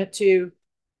 100,000 went to,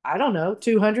 I don't know,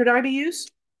 200 IBUs.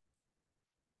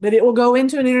 But it will go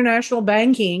into an international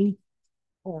banking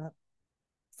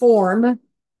form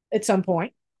at some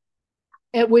point,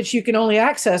 at which you can only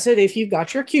access it if you've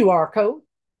got your QR code.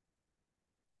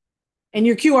 And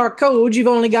your QR code you've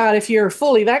only got if you're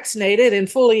fully vaccinated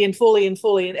and fully and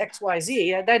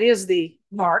XYZ. That is the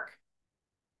mark.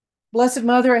 Blessed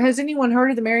Mother, has anyone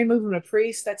heard of the Marian movement of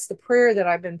priests? That's the prayer that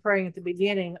I've been praying at the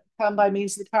beginning. Come by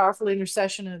means of the powerful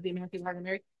intercession of the American Heart of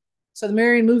Mary. So the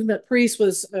Marian movement priest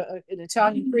was an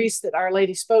Italian priest that Our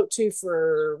Lady spoke to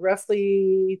for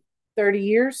roughly 30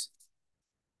 years.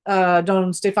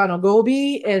 Don Stefano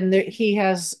Gobi, and he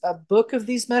has a book of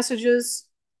these messages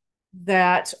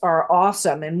that are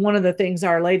awesome. And one of the things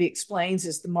Our Lady explains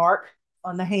is the mark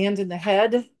on the hand and the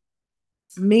head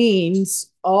means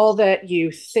all that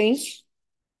you think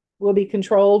will be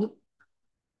controlled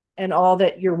and all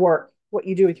that your work, what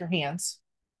you do with your hands.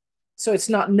 So it's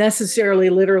not necessarily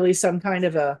literally some kind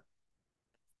of an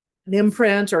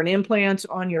imprint or an implant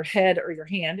on your head or your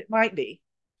hand. It might be.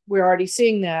 We're already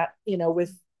seeing that,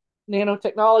 with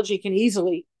nanotechnology can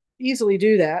easily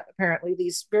do that. Apparently,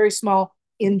 these very small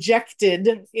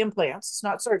injected implants. It's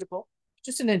not surgical,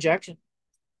 just an injection.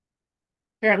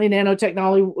 Apparently,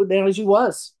 nanotechnology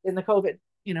was in the COVID.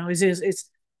 It's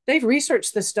they've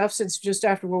researched this stuff since just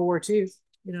after World War II.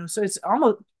 So it's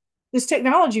almost this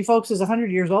technology, folks, is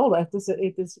 100 years old. At this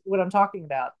what I'm talking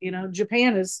about.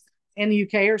 Japan is, and the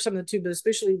UK are some of the two, but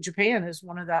especially Japan is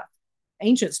one of the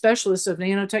ancient specialists of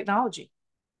nanotechnology.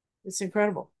 It's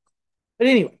incredible. But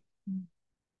anyway,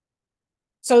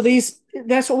 so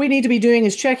that's what we need to be doing,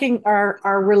 is checking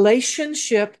our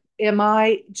relationship. Am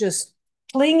I just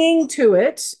clinging to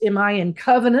it? Am I in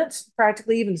covenant,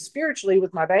 practically even spiritually,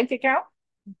 with my bank account?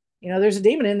 There's a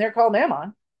demon in there called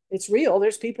Mammon. It's real.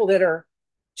 There's people that are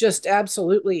just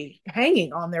absolutely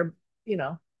hanging on their,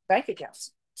 bank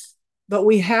accounts. But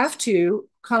we have to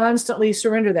constantly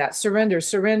surrender that.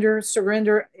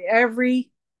 Surrender.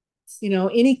 Every,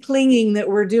 any clinging that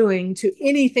we're doing to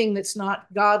anything that's not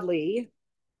godly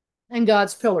and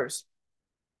God's pillars.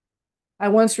 I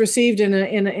once received in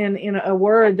a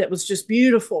word that was just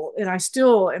beautiful, and I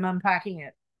still am unpacking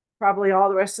it probably all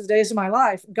the rest of the days of my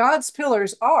life. God's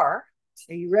pillars are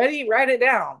you ready? Write it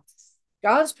down.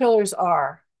 God's pillars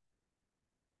are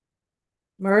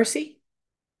mercy,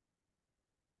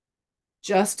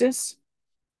 justice,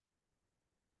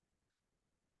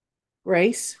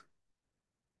 grace.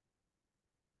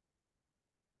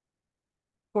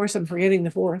 Of course, I'm forgetting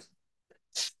the fourth.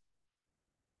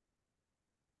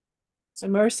 So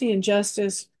mercy and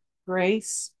justice,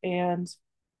 grace, and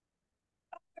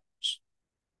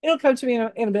it'll come to me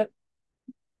in a bit.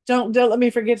 Don't let me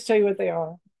forget to tell you what they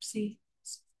are. Mercy,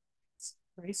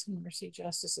 grace, and mercy,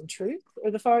 justice, and truth.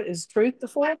 Or the fourth is truth. The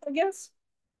fourth, I guess.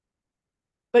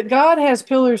 But God has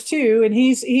pillars too, and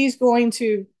He's going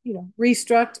to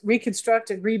reconstruct,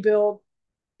 and rebuild,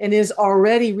 and is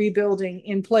already rebuilding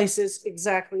in places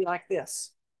exactly like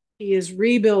this. He is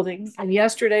rebuilding. And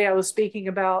yesterday I was speaking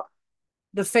about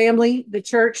the family, the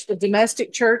church, the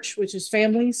domestic church, which is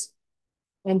families,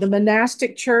 and the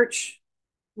monastic church,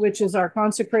 which is our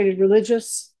consecrated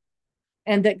religious,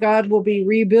 and that God will be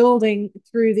rebuilding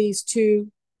through these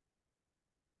two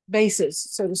bases,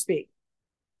 so to speak.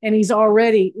 And He's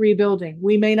already rebuilding.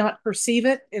 We may not perceive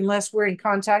it unless we're in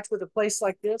contact with a place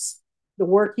like this, the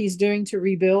work He's doing to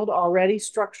rebuild already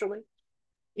structurally.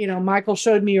 Michael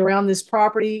showed me around this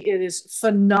property. It is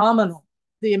phenomenal,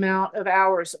 the amount of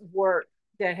hours of work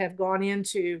that have gone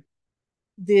into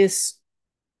this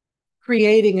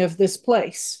creating of this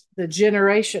place, the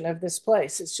generation of this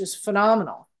place. It's just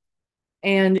phenomenal.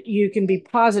 And you can be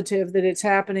positive that it's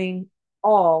happening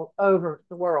all over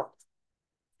the world.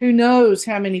 Who knows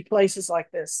how many places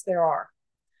like this there are?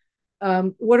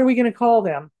 What are we going to call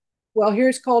them? Well,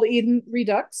 here's called Eden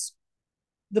Redux.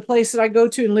 The place that I go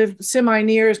to and live semi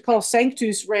near is called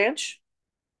Sanctus Ranch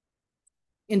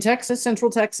in Texas,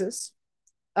 Central Texas.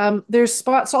 There's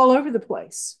spots all over the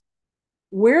place.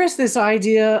 Where is this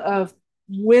idea of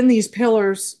when these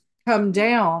pillars come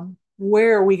down,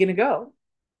 where are we going to go?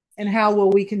 And how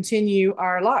will we continue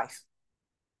our life?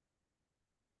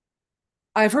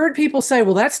 I've heard people say,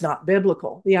 well, that's not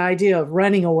biblical, the idea of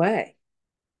running away.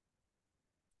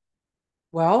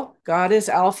 Well, God is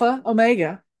Alpha,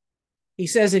 Omega. He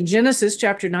says in Genesis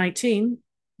chapter 19,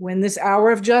 when this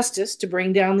hour of justice to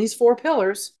bring down these four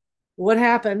pillars, what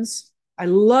happens? I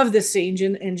love this scene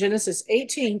in Genesis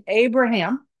 18.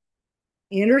 Abraham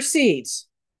intercedes.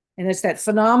 And it's that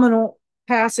phenomenal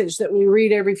passage that we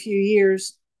read every few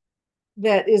years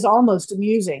that is almost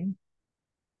amusing,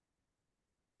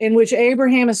 in which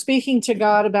Abraham is speaking to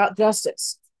God about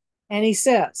justice. And he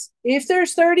says, if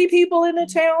there's 30 people in the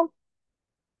town,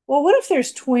 well, what if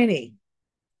there's 20?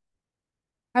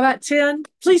 How about 10?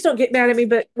 Please don't get mad at me,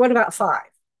 but what about 5?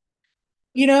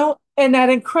 You know, and that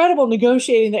incredible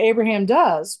negotiating that Abraham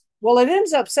does, well, it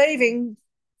ends up saving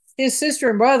his sister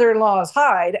and brother-in-law's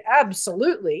hide.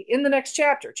 Absolutely. In the next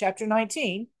chapter, chapter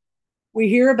 19, we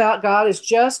hear about God is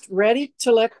just ready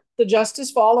to let the justice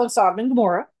fall on Sodom and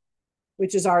Gomorrah,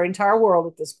 which is our entire world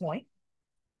at this point.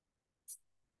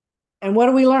 And what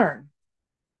do we learn?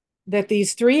 That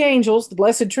these three angels, the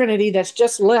Blessed Trinity that's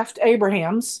just left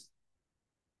Abraham's,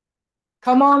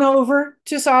 come on over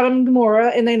to Sodom and Gomorrah,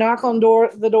 and they knock on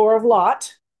the door of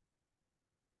Lot,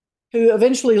 who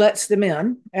eventually lets them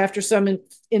in after some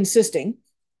insisting.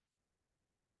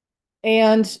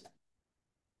 And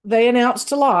they announce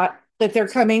to Lot that they're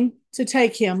coming to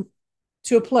take him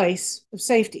to a place of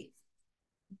safety.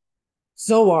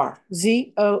 Zoar,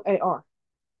 Zoar.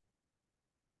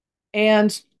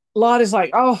 And Lot is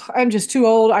like, oh, I'm just too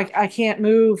old. I can't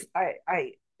move.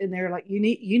 And they're like, you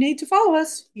need to follow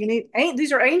us.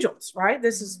 These are angels, right?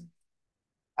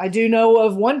 I do know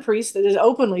of one priest that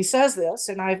openly says this,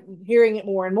 and I'm hearing it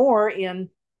more and more in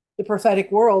the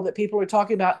prophetic world that people are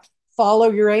talking about,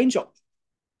 follow your angel.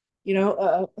 You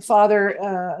know,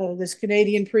 this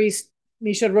Canadian priest,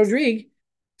 Michel Rodrigue,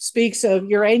 speaks of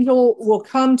your angel will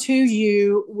come to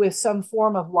you with some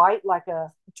form of light, like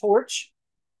a torch,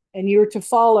 and you're to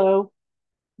follow.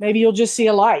 Maybe you'll just see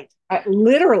a light.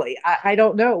 I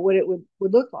don't know what it would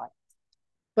look like.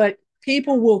 But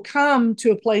people will come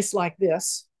to a place like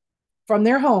this from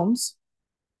their homes.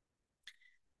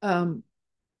 And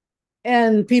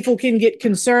people can get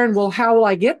concerned, well, how will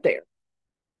I get there?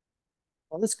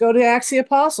 Well, let's go to Acts of the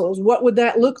Apostles. What would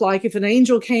that look like if an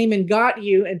angel came and got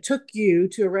you and took you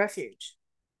to a refuge?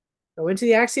 Go into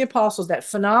the Acts of the Apostles, that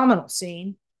phenomenal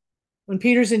scene when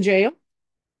Peter's in jail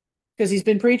because he's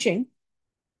been preaching.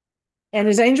 And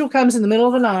his angel comes in the middle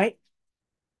of the night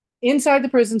inside the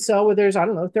prison cell where there's,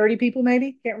 30 people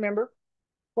maybe, can't remember,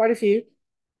 quite a few.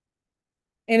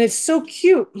 And it's so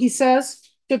cute. He says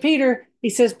to Peter, he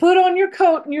says, put on your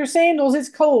coat and your sandals. It's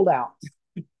cold out.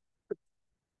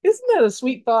 Isn't that a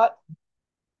sweet thought?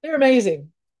 They're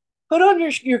amazing. Put on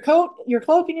your coat, your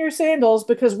cloak, and your sandals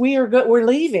because we're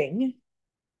leaving.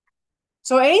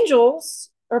 So angels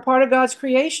are part of God's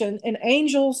creation, and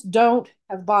angels don't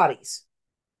have bodies.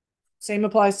 Same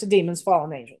applies to demons,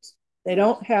 fallen angels. They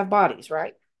don't have bodies,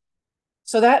 right?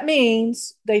 So that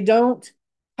means they're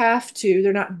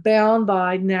not bound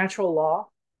by natural law.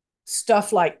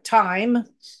 Stuff like time,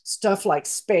 stuff like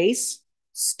space,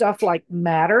 stuff like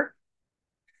matter.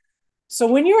 So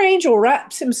when your angel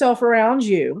wraps himself around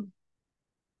you,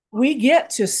 we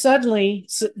get to suddenly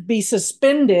be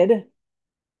suspended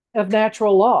of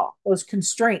natural law, those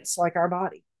constraints like our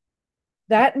body.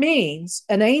 That means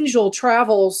an angel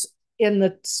travels in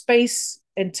the space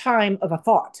and time of a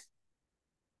thought.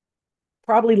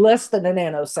 Probably less than a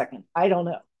nanosecond. I don't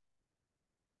know.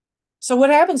 So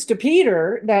what happens to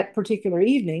Peter that particular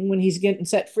evening when he's getting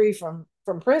set free from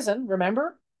prison,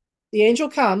 remember? The angel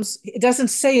comes. It doesn't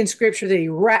say in scripture that he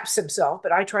wraps himself,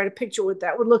 but I try to picture what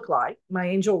that would look like. My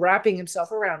angel wrapping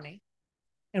himself around me.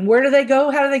 And where do they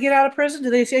go? How do they get out of prison? Do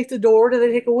they take the door? Do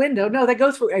they take a window? No, they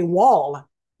go through a wall.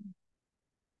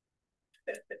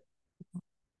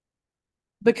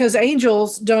 Because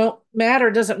doesn't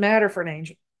matter for an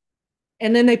angel.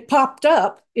 And then they popped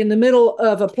up in the middle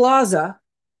of a plaza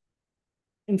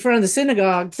in front of the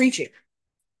synagogue preaching.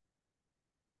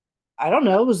 I don't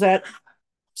know. Was that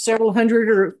several hundred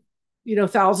or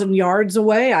 1,000 yards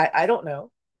away? I don't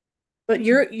know. But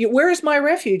where is my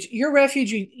refuge? Your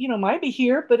refuge, might be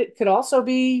here, but it could also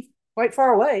be quite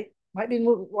far away. Might be in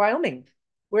Wyoming.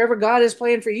 wherever God has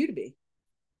planned for you to be.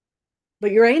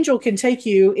 But your angel can take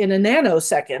you in a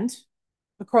nanosecond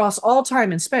across all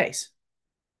time and space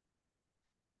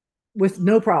with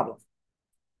no problem.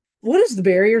 What is the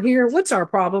barrier here? What's our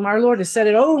problem? Our Lord has said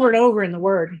it over and over in the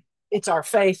word. It's our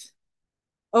faith.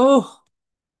 Oh,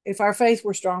 if our faith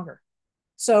were stronger.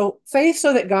 So faith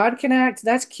so that God can act,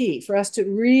 that's key for us to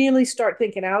really start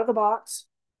thinking out of the box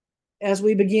as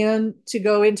we begin to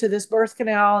go into this birth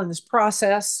canal and this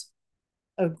process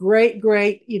of great,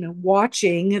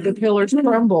 watching the pillars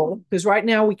crumble. Because right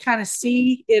now we kind of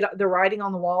see it, the writing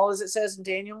on the wall, as it says in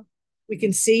Daniel. We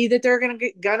can see that they're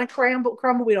gonna crumble.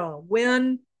 We don't know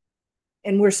when.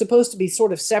 And we're supposed to be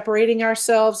sort of separating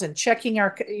ourselves and checking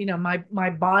our, my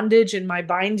bondage and my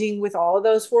binding with all of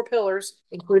those four pillars,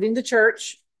 including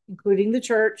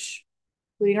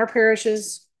our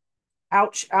parishes.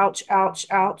 Ouch, ouch, ouch,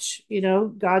 ouch.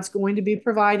 God's going to be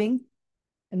providing.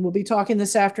 And we'll be talking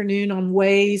this afternoon on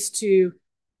ways to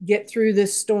get through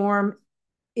this storm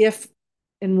if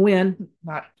and when,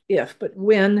 not if, but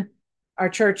when our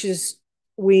churches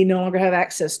we no longer have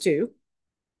access to,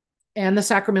 and the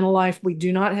sacramental life we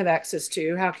do not have access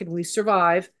to. How can we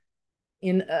survive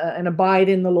and abide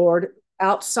in the Lord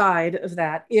outside of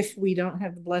that if we don't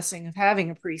have the blessing of having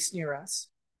a priest near us,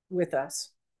 with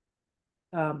us?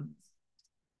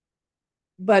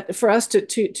 But for us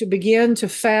to begin to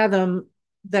fathom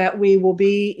that we will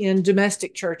be in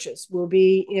domestic churches, we'll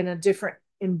be in a different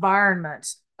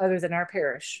environment other than our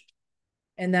parish.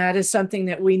 And that is something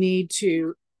that we need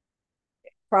to,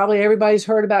 probably everybody's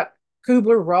heard about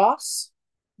Kubler-Ross,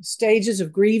 stages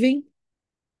of grieving.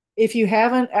 If you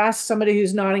haven't, ask somebody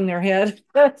who's nodding their head.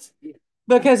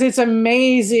 Because it's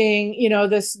amazing,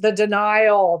 the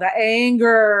denial, the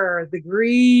anger, the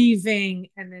grieving,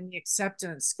 and then the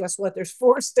acceptance. Guess what? There's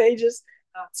 4 stages.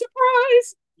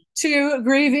 Surprise! To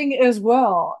grieving as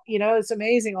well. It's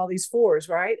amazing, all these 4s,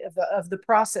 right? Of the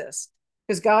process.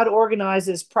 Because God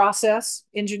organizes process.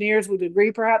 Engineers would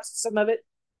agree, perhaps, some of it.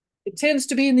 It tends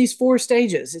to be in these 4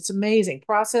 stages. It's amazing.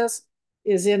 Process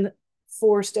is in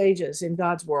 4 stages in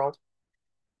God's world.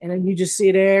 And then you just see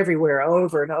it everywhere,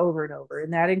 over and over and over.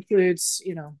 And that includes,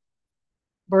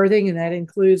 birthing, and that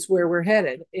includes where we're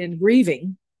headed. And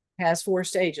grieving has 4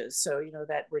 stages. So,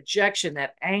 that rejection,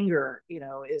 that anger,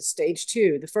 is stage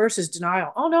 2. The first is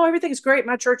denial. Oh, no, everything's great.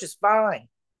 My church is fine.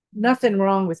 Nothing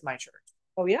wrong with my church.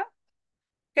 Oh, yeah?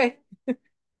 Okay.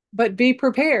 But be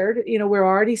prepared. We're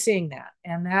already seeing that.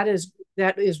 And that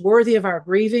is worthy of our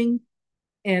grieving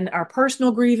and our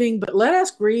personal grieving, but let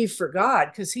us grieve for God,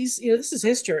 because he's, this is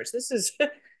his church.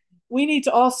 We need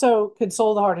to also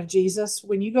console the heart of Jesus.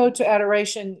 When you go to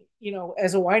adoration,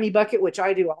 as a whiny bucket, which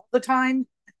I do all the time,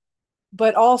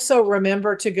 but also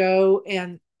remember to go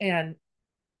and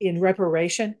in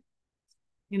reparation,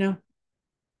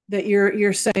 that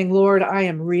you're saying, Lord, I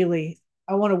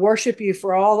want to worship you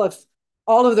for all of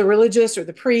the religious or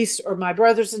the priests or my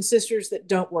brothers and sisters that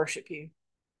don't worship you.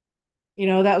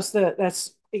 That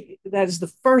is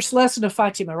the first lesson of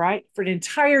Fatima, right? For an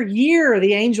entire year,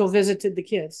 the angel visited the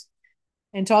kids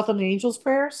and taught them the angel's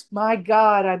prayers. My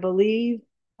God, I believe,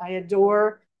 I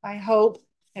adore, I hope,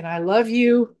 and I love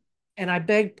you, and I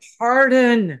beg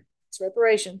pardon. It's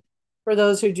reparation for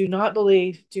those who do not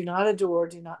believe, do not adore,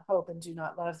 do not hope, and do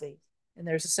not love thee. And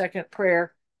there's a second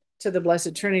prayer to the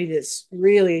Blessed Trinity that's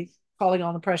really calling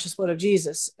on the precious blood of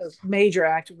Jesus, a major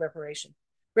act of reparation.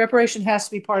 Reparation has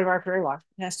to be part of our prayer life.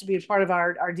 It has to be a part of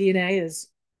our DNA as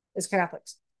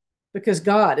Catholics, because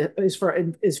God is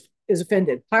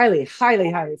offended, highly,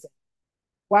 highly, highly offended.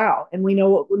 Wow. And we know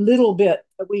what little bit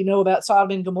that we know about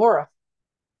Sodom and Gomorrah.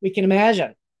 We can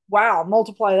imagine. Wow.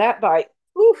 Multiply that by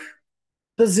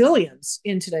bazillions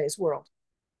in today's world.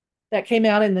 That came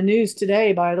out in the news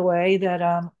today, by the way,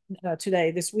 that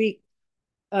this week,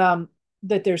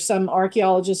 that there's some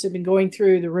archaeologists have been going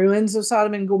through the ruins of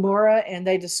Sodom and Gomorrah, and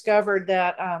they discovered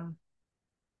that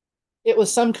it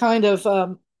was some kind of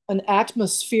an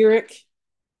atmospheric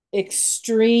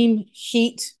extreme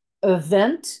heat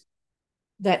event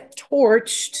that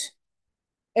torched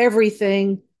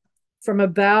everything from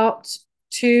about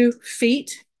 2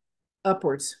 feet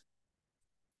upwards.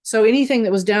 So anything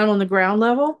that was down on the ground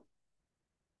level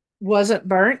wasn't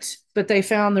burnt, but they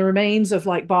found the remains of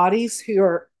bodies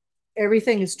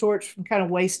everything is torched from kind of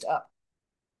waist up.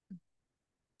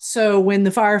 So when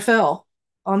the fire fell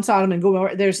on Sodom and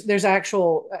Gomorrah, there's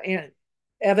actual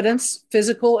evidence,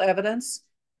 physical evidence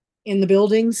in the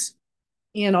buildings,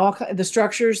 in all the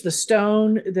structures, the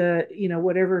stone, the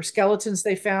whatever skeletons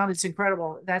they found. It's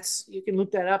incredible. You can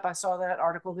look that up. I saw that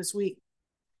article this week.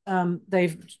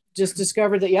 They've just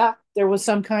discovered that there was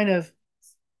some kind of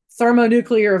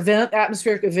thermonuclear event,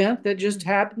 atmospheric event that just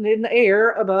happened in the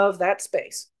air above that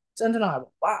space. It's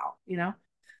undeniable. Wow, you know?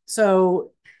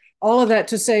 So, all of that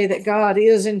to say that God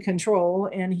is in control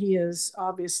and he is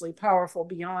obviously powerful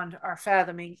beyond our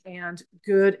fathoming and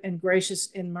good and gracious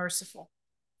and merciful,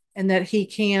 and that he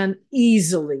can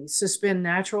easily suspend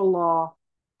natural law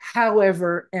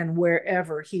however and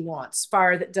wherever he wants.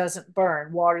 Fire that doesn't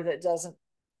burn, water that doesn't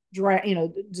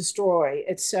destroy,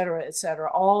 et cetera, et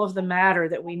cetera. All of the matter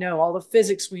that we know, all the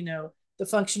physics we know, the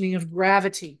functioning of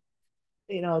gravity,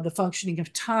 the functioning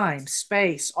of time,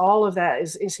 space, all of that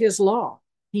is his law.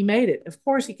 He made it. Of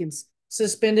course, he can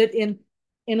suspend it in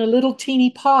a little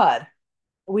teeny pod.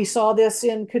 We saw this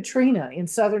in Katrina in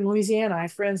southern Louisiana. I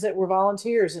have friends that were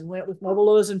volunteers and went with mobile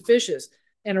loaves and fishes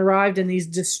and arrived in these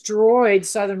destroyed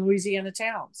southern Louisiana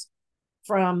towns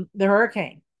from the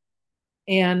hurricane.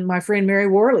 And my friend Mary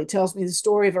Worley tells me the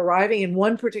story of arriving in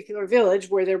one particular village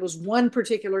where there was one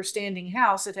particular standing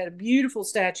house that had a beautiful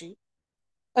statue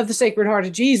of the Sacred Heart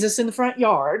of Jesus in the front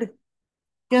yard.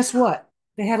 Guess what?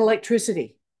 They had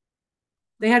electricity.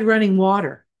 They had running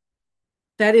water.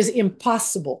 That is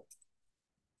impossible.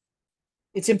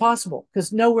 It's impossible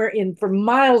because nowhere for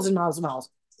miles and miles and miles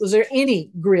was there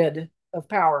any grid of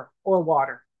power or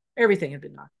water. Everything had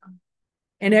been knocked down.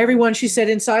 And everyone, she said,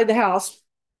 inside the house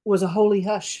was a holy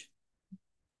hush.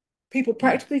 People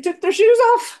practically took their shoes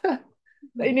off.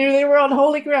 They knew they were on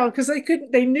holy ground because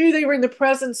they knew they were in the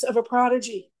presence of a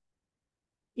prodigy.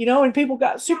 And people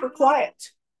got super quiet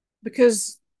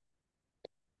because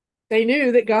they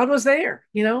knew that God was there,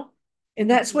 And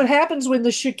that's what happens when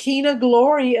the Shekinah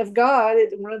glory of God,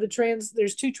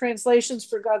 there's two translations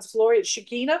for God's glory. It's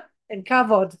Shekinah and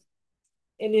Kavod.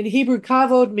 And in Hebrew,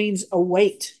 Kavod means a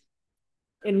weight.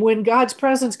 And when God's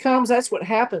presence comes, that's what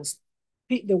happens.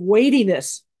 The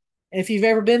weightiness. And if you've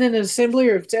ever been in an assembly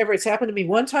or it's happened to me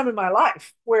one time in my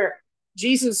life where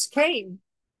Jesus came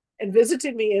and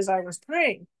visited me as I was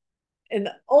praying. And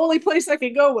the only place I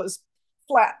could go was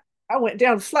flat. I went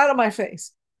down flat on my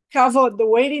face. Kavod, the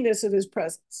weightiness of his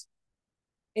presence.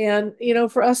 And,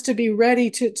 for us to be ready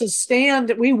to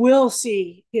stand, we will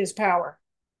see his power.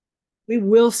 We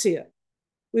will see it.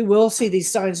 We will see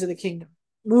these signs of the kingdom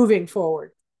moving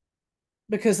forward.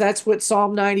 Because that's what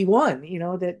Psalm 91,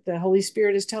 that the Holy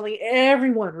Spirit is telling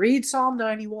everyone. Read Psalm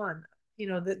 91,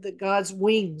 that God's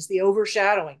wings, the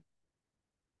overshadowing.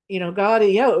 God,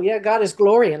 God is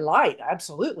glory and light,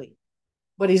 absolutely.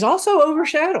 But he's also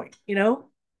overshadowing,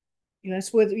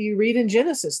 that's what you read in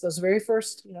Genesis, those very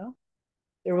first,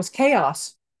 there was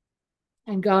chaos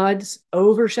and God's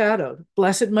overshadowed.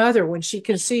 Blessed Mother, when she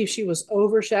conceived, she was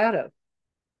overshadowed,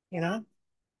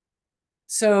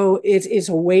 So it's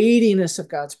a weightiness of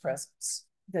God's presence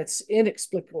that's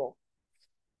inexplicable.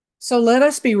 So let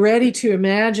us be ready to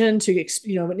imagine,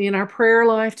 in our prayer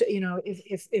life,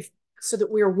 if so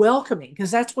that we're welcoming, because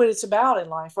that's what it's about in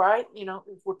life, right?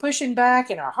 If we're pushing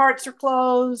back and our hearts are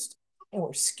closed and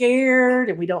we're scared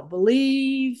and we don't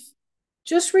believe,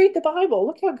 just read the Bible.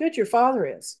 Look how good your Father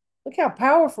is. Look how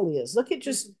powerful he is.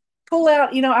 Just pull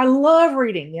out, I love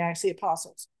reading the Acts of the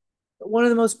Apostles. But one of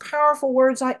the most powerful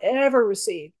words I ever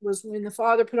received was when the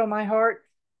Father put on my heart,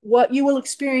 what you will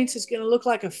experience is going to look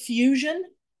like a fusion,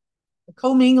 a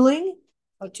commingling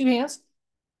of two hands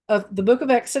of the book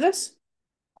of Exodus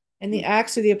and the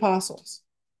Acts of the Apostles.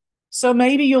 So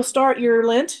maybe you'll start your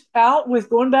Lent out with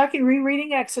going back and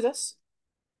rereading Exodus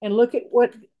and look at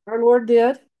what our Lord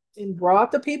did and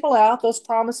brought the people out, those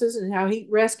promises and how he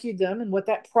rescued them and what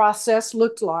that process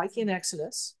looked like in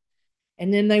Exodus.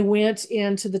 And then they went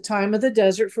into the time of the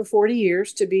desert for 40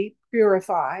 years to be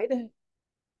purified.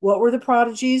 What were the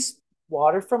prodigies?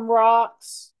 Water from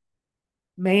rocks,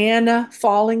 manna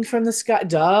falling from the sky,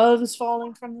 doves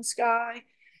falling from the sky,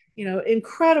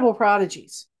 incredible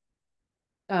prodigies.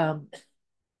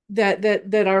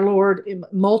 That our Lord,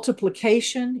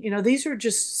 multiplication, these are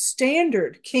just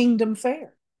standard kingdom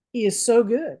fare. He is so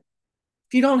good.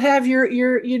 If you don't have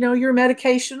your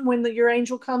medication when your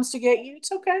angel comes to get you,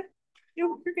 it's okay. You're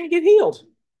going to get healed.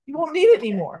 You won't need it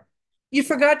anymore. You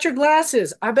forgot your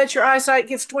glasses. I bet your eyesight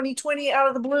gets 20/20 out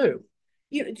of the blue.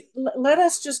 Let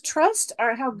us just trust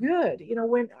how good,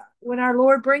 when our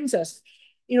Lord brings us,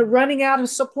 running out of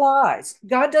supplies.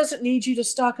 God doesn't need you to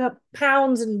stock up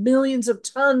pounds and millions of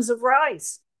tons of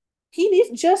rice. He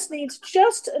needs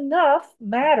just enough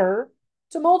matter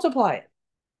to multiply it.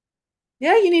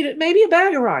 Yeah, you need maybe a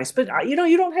bag of rice, but you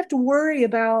don't have to worry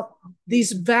about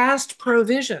these vast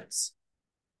provisions.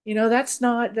 That's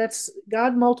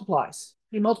God multiplies.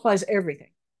 He multiplies everything.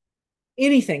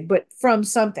 Anything but from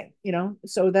something,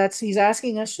 so he's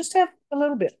asking us just have a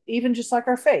little bit, even just like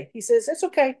our faith. He says, it's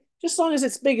okay. just as long as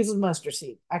it's big as a mustard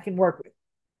seed, I can work with.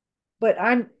 But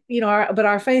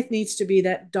our faith needs to be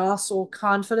that docile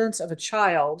confidence of a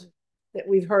child that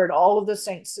we've heard all of the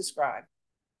saints describe.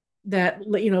 That,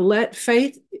 let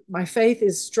faith, my faith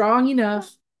is strong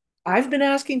enough. I've been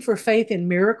asking for faith in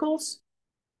miracles,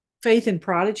 faith in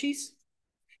prodigies.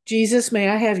 Jesus, may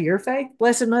I have your faith?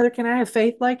 Blessed Mother, can I have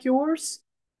faith like yours?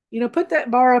 Put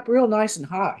that bar up real nice and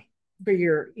high for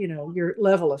your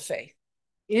level of faith.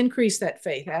 Increase that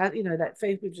faith. That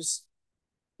faith would just,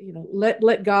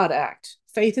 let God act.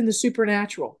 Faith in the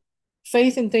supernatural.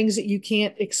 Faith in things that you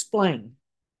can't explain,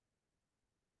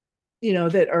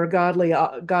 that are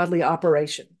godly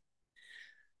operation.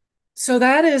 So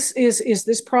that is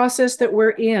this process that we're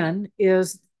in,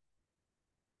 is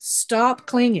stop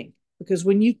clinging, because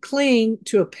when you cling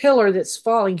to a pillar that's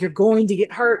falling, you're going to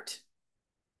get hurt.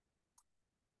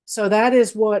 So that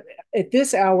is what at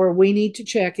this hour we need to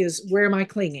check is, where am I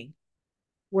clinging?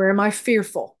 Where am I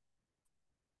fearful?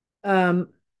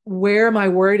 Where am I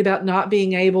worried about not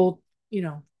being able,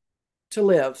 to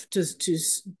live,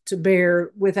 to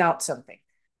bear without something?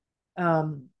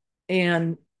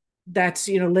 And that's,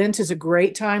 Lent is a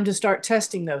great time to start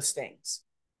testing those things.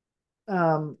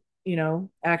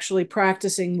 Actually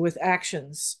practicing with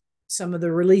actions, some of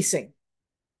the releasing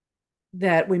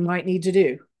that we might need to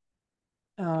do,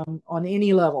 on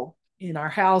any level, in our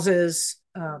houses,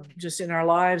 just in our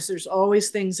lives. There's always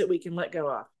things that we can let go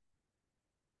of.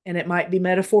 And it might be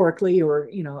metaphorically or,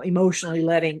 emotionally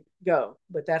letting go,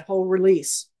 but that whole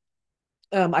release.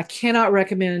 I cannot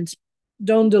recommend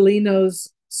Don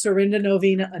DeLino's Surrender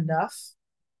Novena enough.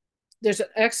 There's an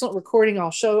excellent recording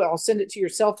I'll send it to your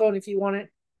cell phone if you want it.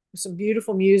 Some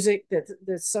beautiful music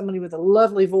that's somebody with a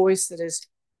lovely voice that is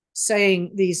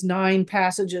saying these 9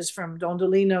 passages from Don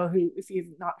DeLino, who, if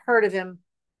you've not heard of him,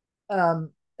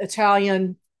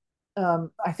 Italian,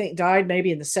 I think died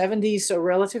maybe in the 70s, so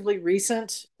relatively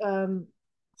recent,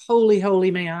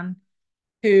 holy man,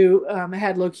 who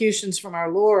had locutions from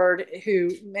our Lord,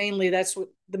 who mainly, that's what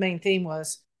the main theme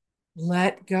was: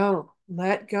 let go,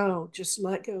 just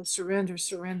let go,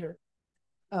 surrender.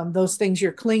 Those things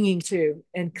you're clinging to,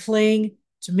 and cling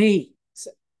to me,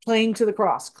 cling to the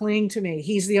cross, cling to me.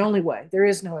 He's the only way. There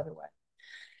is no other way.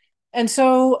 And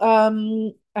so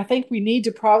I think we need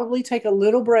to probably take a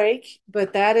little break,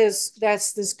 but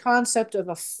that's this concept of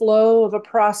a flow of a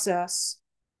process.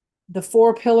 The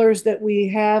 4 pillars that we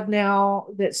have now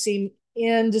that seem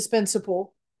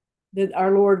indispensable, that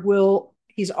our Lord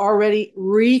He's already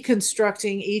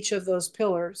reconstructing each of those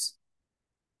pillars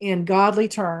in godly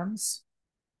terms.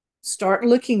 Start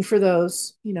looking for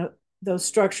those, those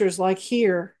structures like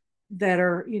here that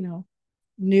are,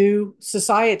 new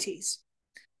societies.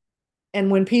 And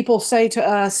when people say to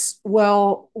us,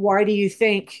 well, why do you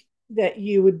think that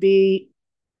you would be,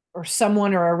 or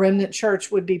someone or a remnant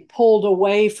church would be pulled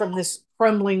away from this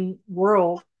crumbling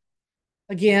world?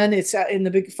 Again, it's in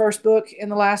the first book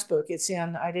and the last book. It's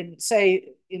in, I didn't say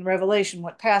in Revelation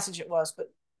what passage it was,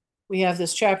 but we have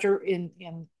this chapter in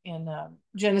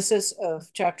Genesis of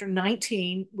chapter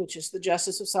 19, which is the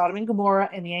justice of Sodom and Gomorrah,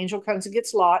 and the angel comes and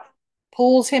gets Lot,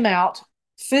 pulls him out,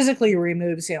 physically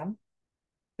removes him,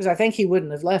 because I think he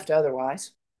wouldn't have left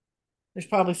otherwise. There's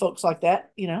probably folks like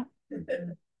that,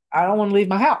 I don't want to leave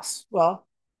my house. Well,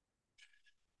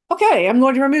 okay, I'm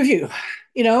going to remove you,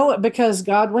 because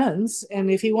God wins. And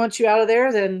if he wants you out of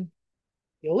there, then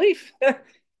you'll leave.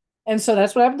 And so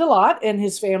that's what happened to Lot and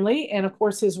his family. And of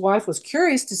course, his wife was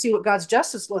curious to see what God's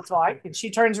justice looked like. And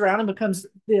she turns around and becomes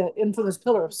the infamous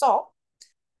pillar of salt.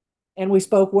 And we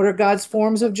spoke, what are God's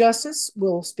forms of justice?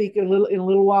 We'll speak in a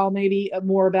little while, maybe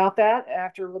more about that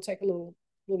after we'll take a little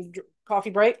coffee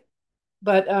break.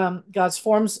 But God's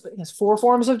forms has 4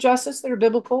 forms of justice that are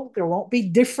biblical. There won't be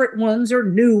different ones or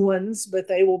new ones, but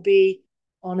they will be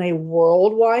on a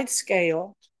worldwide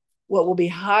scale. What will be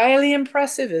highly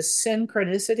impressive is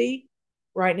synchronicity.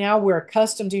 Right now, we're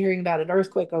accustomed to hearing about an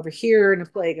earthquake over here and a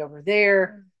plague over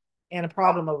there and a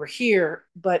problem over here.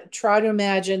 But try to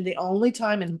imagine the only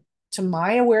time, to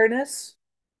my awareness,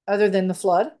 other than the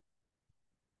flood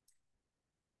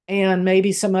and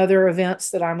maybe some other events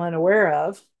that I'm unaware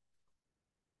of.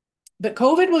 But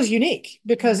COVID was unique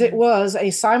because it was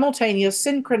a simultaneous,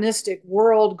 synchronistic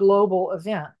world global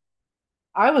event.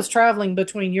 I was traveling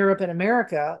between Europe and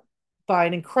America by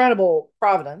an incredible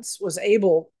providence, was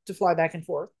able to fly back and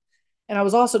forth. And I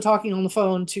was also talking on the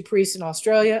phone to priests in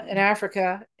Australia and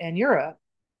Africa and Europe.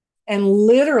 And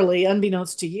literally,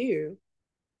 unbeknownst to you,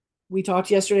 we talked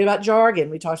yesterday about jargon.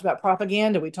 We talked about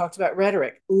propaganda. We talked about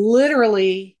rhetoric.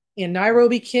 Literally in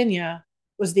Nairobi, Kenya,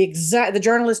 was the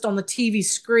journalist on the TV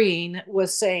screen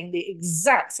was saying the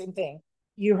exact same thing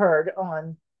you heard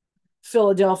on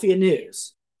Philadelphia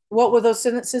News. What were those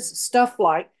sentences? Stuff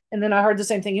like, and then I heard the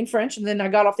same thing in French, and then I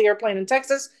got off the airplane in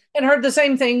Texas and heard the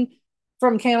same thing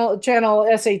from channel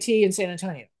SAT in San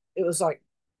Antonio. It was like,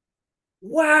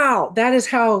 wow, that is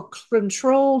how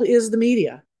controlled is the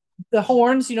media. The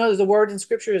horns, the word in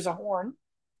scripture is a horn,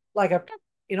 like a,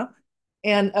 you know,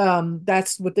 and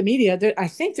that's what the media. I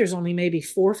think there's only maybe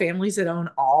 4 families that own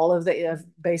all of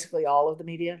basically all of the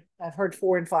media. I've heard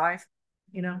 4 and 5,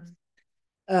 you know.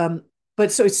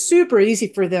 But so it's super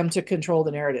easy for them to control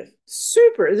the narrative.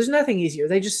 Super. There's nothing easier.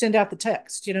 They just send out the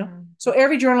text, So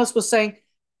every journalist was saying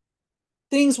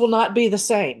things will not be the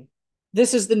same.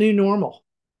 This is the new normal.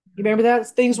 You remember that?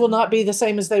 Things will not be the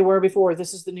same as they were before.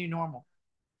 This is the new normal.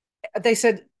 They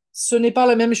said, ce n'est pas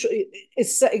la même chose.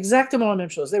 It's exactement la même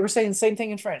chose. They were saying the same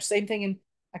thing in French, same thing in,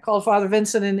 I called Father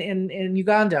Vincent in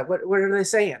Uganda. What are they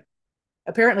saying?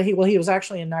 Apparently he was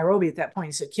actually in Nairobi at that point.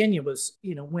 He said Kenya was,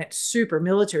 went super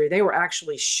military. They were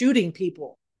actually shooting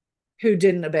people who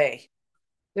didn't obey.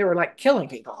 They were like killing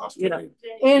people,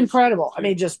 incredible. I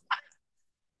mean, just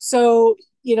so,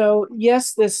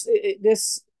 yes,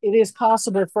 it is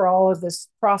possible for all of this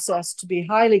process to be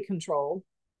highly controlled.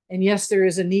 And yes, there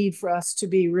is a need for us to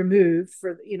be removed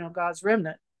for, God's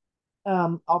remnant.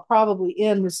 I'll probably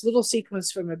end this little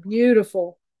sequence from a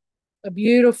beautiful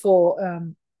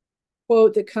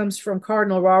quote that comes from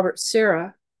Cardinal Robert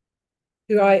Serra,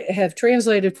 who I have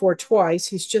translated for twice.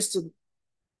 He's just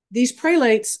these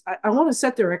prelates. I want to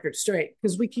set the record straight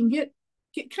because we can get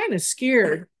kind of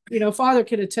scared. Father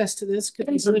could attest to this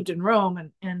because he's lived in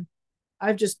Rome and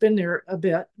I've just been there a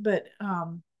bit. But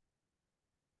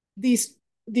these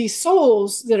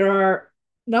souls that are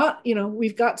not,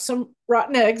 we've got some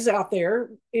rotten eggs out there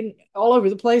in all over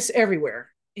the place,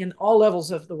 everywhere, in all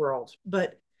levels of the world.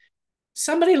 But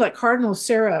somebody like Cardinal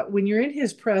Serra, when you're in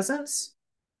his presence,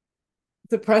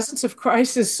 the presence of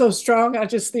Christ is so strong.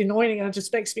 The anointing,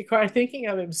 just makes me cry thinking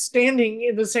of him standing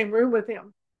in the same room with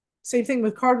him. Same thing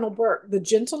with Cardinal Burke. The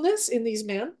gentleness in these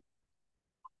men,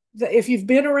 if you've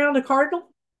been around a cardinal,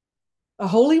 a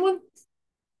holy one,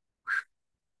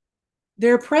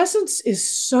 their presence is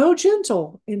so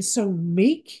gentle and so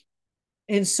meek.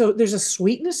 And so there's a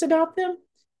sweetness about them.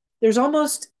 There's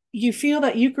almost, you feel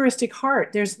that Eucharistic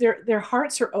heart. Their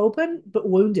hearts are open, but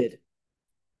wounded.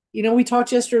 We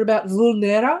talked yesterday about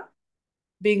vulnera,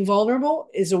 being vulnerable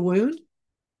is a wound,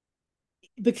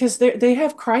 because they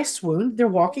have Christ's wound. They're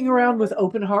walking around with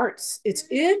open hearts. It's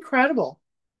incredible.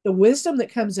 The wisdom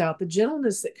that comes out, the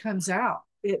gentleness that comes out.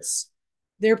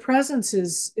 Their presence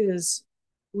is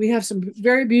we have some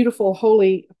very beautiful,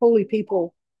 holy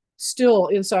people still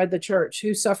inside the church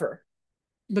who suffer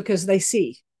because they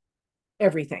see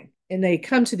everything and they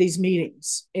come to these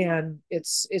meetings and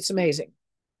it's amazing.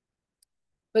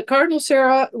 But Cardinal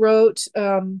Serra wrote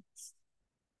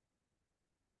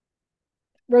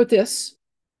this.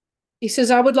 He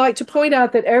says, I would like to point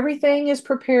out that everything is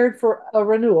prepared for a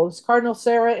renewal. It's Cardinal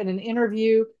Serra in an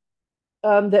interview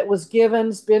that was given,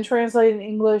 it's been translated in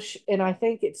English, and I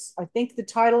think the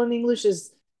title in English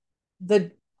is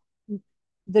the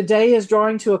day is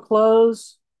drawing to a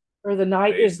close, or the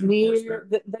night is near.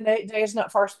 The day is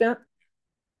not far spent.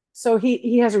 So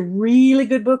he has a really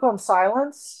good book on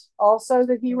silence also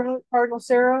that he wrote, Cardinal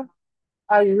Serra.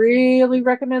 I really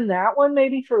recommend that one,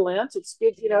 maybe for Lent. It's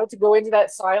good, to go into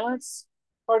that silence.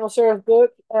 Cardinal Serra's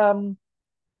book.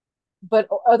 But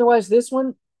otherwise, this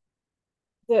one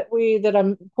that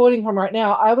I'm quoting from right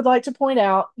now, I would like to point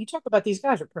out. You talk about these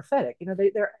guys are prophetic.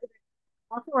 They're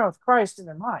walking around with Christ in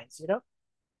their minds.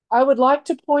 I would like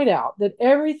to point out that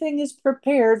everything is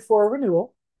prepared for a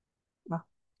renewal.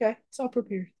 Okay, it's all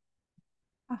prepared.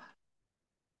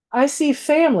 I see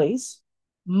families,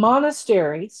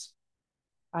 monasteries,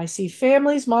 and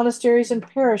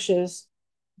parishes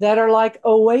that are like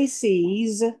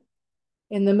oases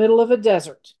in the middle of a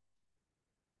desert.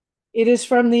 It is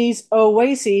from these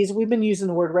oases, we've been using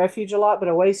the word refuge a lot, but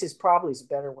oasis probably is a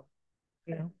better one,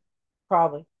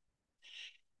 probably.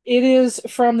 It is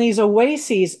from these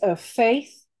oases of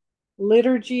faith,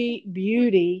 liturgy,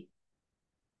 beauty,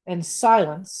 and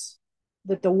silence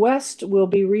that the West will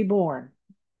be reborn.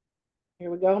 Here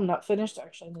we go. I'm not finished.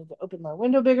 Actually, I need to open my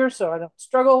window bigger so I don't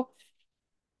struggle.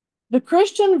 The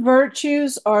Christian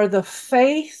virtues are the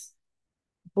faith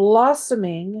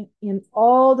blossoming in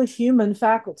all the human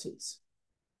faculties.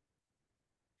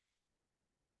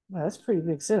 Well, that's a pretty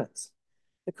big sentence.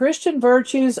 The Christian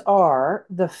virtues are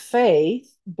the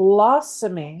faith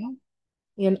blossoming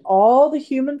in all the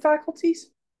human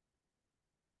faculties.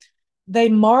 They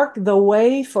mark the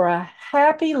way for a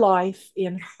happy life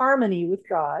in harmony with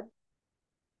God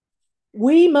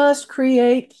We must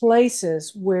create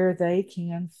places where they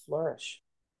can flourish.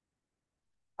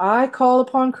 I call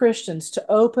upon Christians to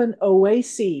open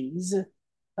oases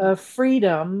of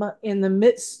freedom in the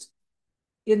midst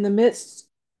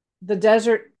the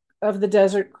desert of the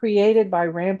desert created by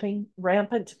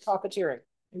rampant profiteering.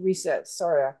 Reset.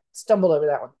 Sorry, I stumbled over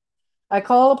that one. I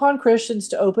call upon Christians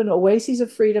to open oases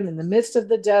of freedom in the midst of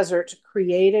the desert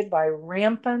created by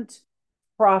rampant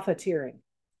profiteering.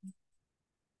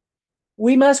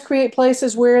 We must create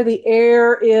places where the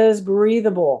air is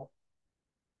breathable,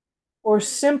 or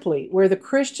simply where the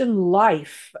Christian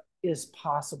life is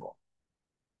possible.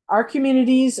 Our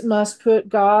communities must put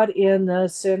God in the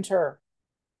center.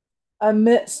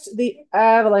 Amidst the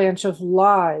avalanche of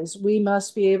lies, we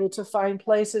must be able to find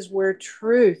places where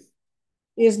truth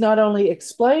is not only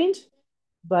explained,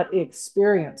 but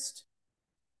experienced.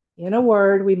 In a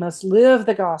word, we must live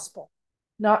the gospel,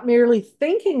 not merely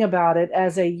thinking about it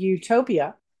as a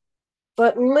utopia,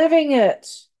 but living it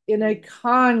in a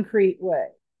concrete way.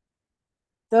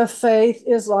 The faith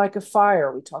is like a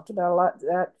fire. We talked about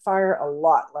that fire a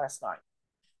lot last night.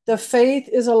 The faith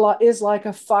is like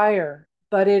a fire,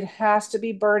 but it has to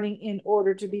be burning in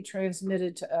order to be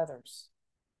transmitted to others.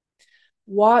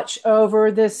 Watch over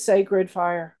this sacred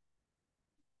fire.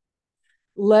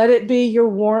 Let it be your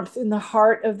warmth in the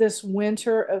heart of this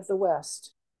winter of the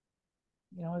West.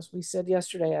 As we said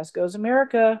yesterday, as goes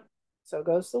America, so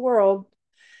goes the world.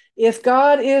 If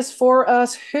God is for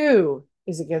us, who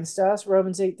is against us?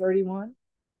 Romans 8:31.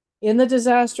 In the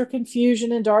disaster,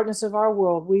 confusion, and darkness of our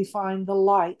world, we find the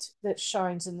light that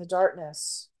shines in the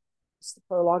darkness. It's the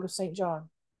prologue of St. John.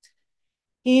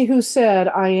 He who said,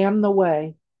 I am the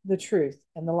way, the truth,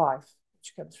 and the life,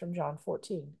 which comes from John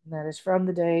 14. And that is from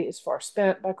The Day is Far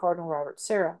Spent by Cardinal Robert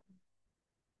Sarah.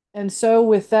 And so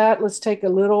with that, let's take a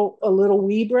little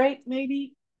wee break,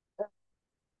 maybe.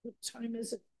 What time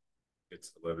is it?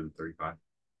 It's 11:35.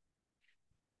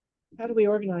 How do we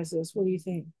organize this? What do you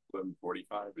think?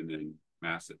 11:45 and then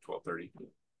mass at 12:30.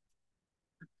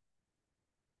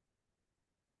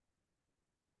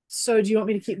 So do you want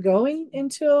me to keep going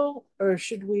until, or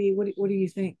should we, what do you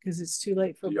think? Because it's too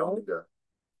late for both. Do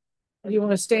you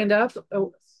want to stand up?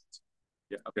 Oh,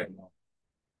 Yeah, okay.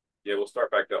 Yeah, we'll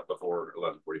start back up before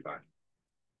 11:45.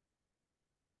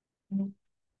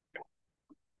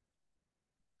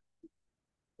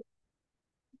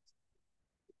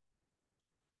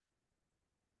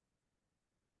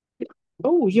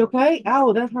 Oh, you okay?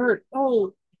 Ow, that hurt.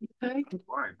 Oh, okay.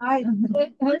 I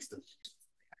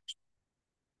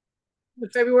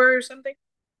February or something.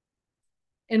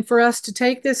 And for us to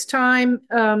take this time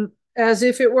as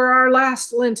if it were our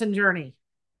last Lenten journey.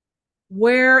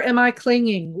 Where am I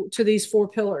clinging to these four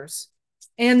pillars?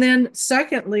 And then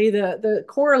secondly, the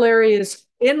corollary is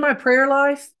in my prayer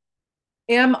life,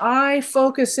 am I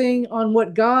focusing on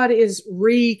what God is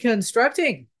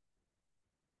reconstructing?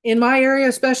 In my area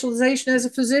of specialization as a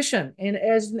physician and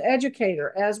as an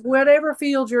educator, as whatever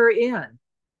field you're in,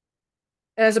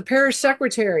 as a parish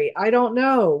secretary, I don't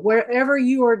know, wherever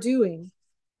you are doing,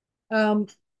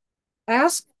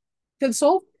 ask,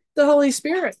 consult the Holy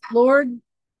Spirit. Lord,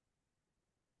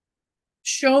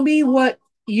 show me what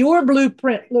your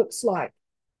blueprint looks like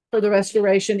for the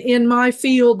restoration in my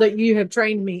field that you have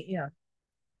trained me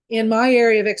in my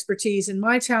area of expertise, in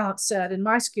my talent set, in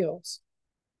my skills.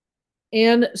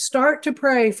 And start to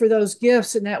pray for those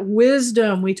gifts and that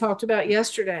wisdom we talked about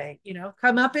yesterday.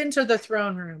 Come up into the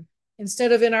throne room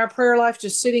instead of in our prayer life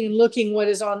just sitting and looking what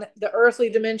is on the earthly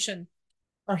dimension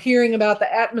or hearing about the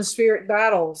atmospheric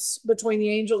battles between the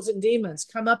angels and demons.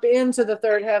 Come up into the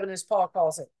third heaven, as Paul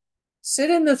calls it. Sit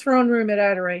in the throne room at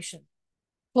adoration.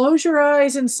 Close your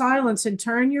eyes in silence and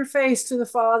turn your face to the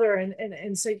Father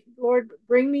and say, Lord,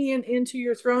 bring me into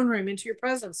your throne room, into your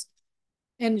presence,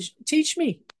 and teach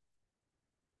me.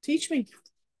 Teach me.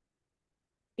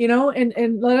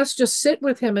 And let us just sit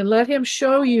with him and let him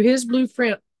show you his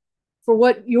blueprint for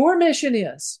what your mission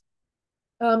is.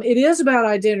 It is about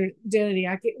identity.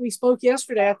 We spoke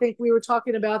yesterday. I think we were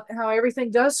talking about how everything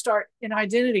does start in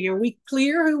identity. Are we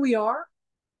clear who we are?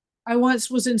 I once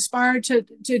was inspired to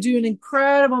do an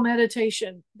incredible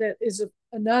meditation that is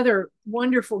another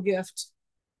wonderful gift.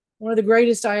 One of the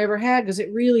greatest I ever had, because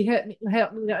it really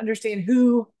helped me to understand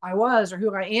who I was or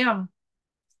who I am.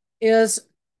 Is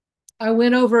I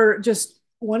went over just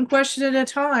one question at a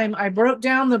time. I broke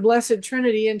down the Blessed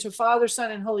Trinity into Father, Son,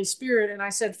 and Holy Spirit. And I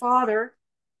said, Father,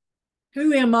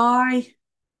 who am I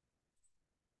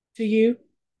to you?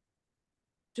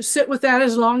 Just sit with that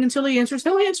as long until he answers.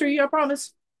 He'll answer you, I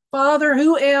promise. Father,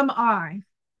 who am I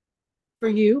for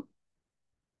you?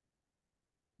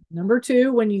 Number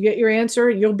two, when you get your answer,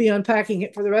 you'll be unpacking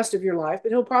it for the rest of your life,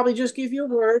 but he'll probably just give you a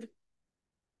word,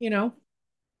 you know.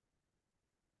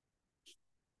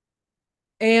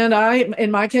 And in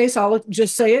my case, I'll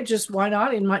just say it, just why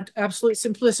not? In my absolute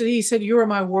simplicity, he said, "You are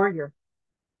my warrior."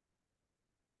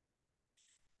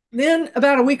 Then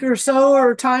about a week or so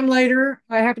or time later,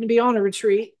 I happened to be on a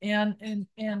retreat, and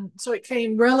so it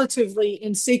came relatively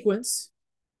in sequence.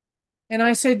 And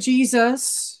I said,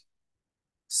 "Jesus,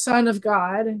 Son of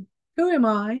God, who am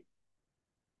I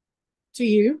to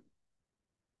you?"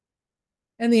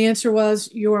 And the answer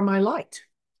was, "You are my light."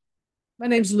 My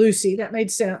name's Lucy. That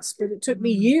made sense, but it took me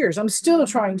years. I'm still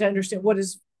trying to understand what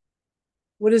is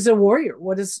a warrior?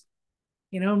 What is,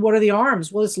 and what are the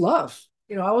arms? Well, it's love.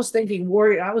 I was thinking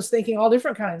warrior, I was thinking all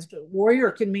different kinds, but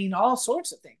warrior can mean all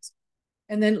sorts of things.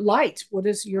 And then light, what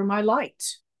is, you're my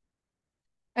light.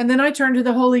 And then I turned to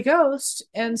the Holy Ghost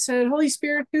and said, Holy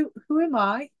Spirit, who am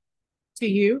I to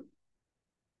you?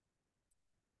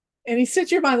 And he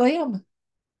said, you're my lamb.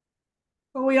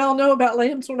 Well, we all know about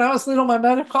lambs. When I was little, my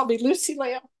mother called me Lucy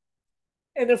Lamb.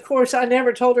 And of course, I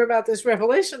never told her about this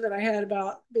revelation that I had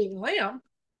about being a lamb.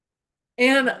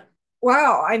 And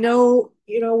wow, I know,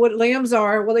 what lambs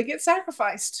are. Well, they get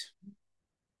sacrificed.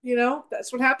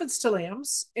 That's what happens to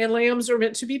lambs. And lambs are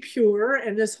meant to be pure.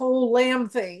 And this whole lamb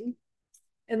thing,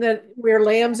 and that we're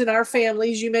lambs in our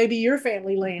families. You may be your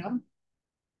family lamb.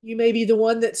 You may be the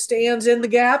one that stands in the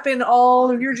gap in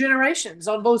all of your generations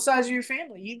on both sides of your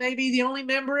family. You may be the only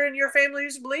member in your family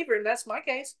who's a believer, and that's my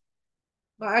case.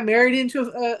 I married into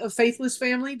a faithless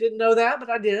family. Didn't know that, but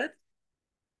I did.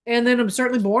 And then I'm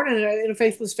certainly born in a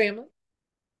faithless family.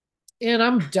 And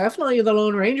I'm definitely the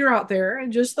Lone Ranger out there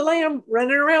and just the lamb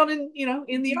running around in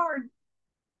the yard.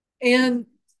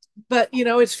 But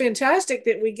it's fantastic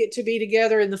that we get to be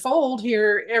together in the fold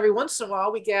here every once in a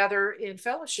while. We gather in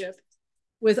fellowship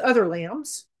with other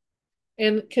lambs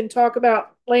and can talk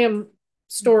about lamb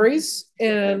stories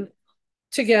and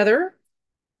together.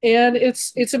 And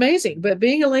it's amazing. But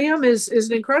being a lamb is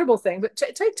an incredible thing. But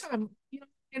take time,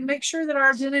 and make sure that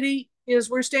our identity is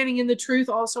we're standing in the truth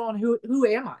also on who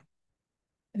am I?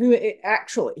 Who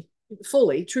actually,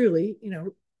 fully, truly,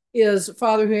 is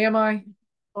Father, who am I?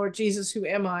 Or Jesus, who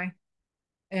am I?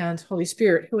 And Holy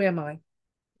Spirit, who am I?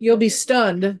 You'll be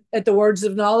stunned at the words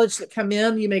of knowledge that come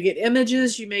in. You may get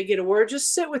images, you may get a word.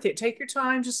 Just sit with it. Take your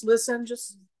time. Just listen.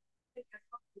 Just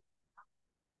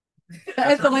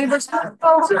at the labor's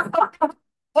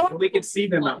we can see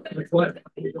them out in the clip.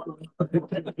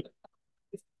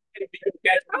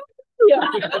 Yeah.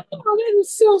 Oh, that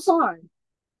is so fun.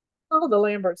 Oh, the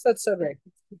Lamberts. That's so great.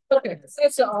 Okay,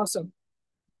 that's awesome.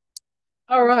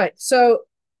 All right. So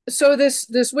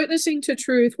this witnessing to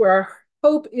truth where our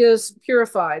hope is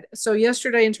purified. So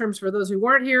yesterday, in terms for those who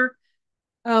weren't here,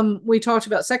 we talked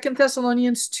about 2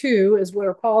 Thessalonians 2 is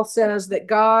where Paul says that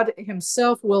God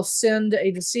himself will send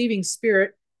a deceiving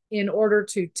spirit in order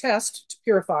to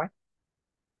purify,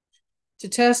 to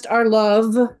test our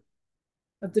love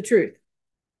of the truth.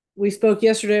 We spoke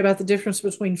yesterday about the difference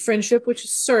between friendship, which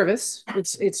is service.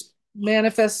 It's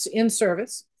manifests in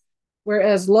service,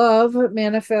 whereas love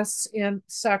manifests in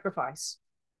sacrifice.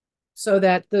 So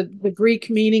that the Greek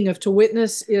meaning of to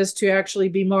witness is to actually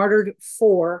be martyred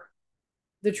for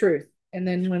the truth. And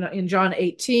then when in John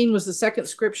 18 was the second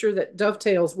scripture that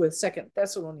dovetails with 2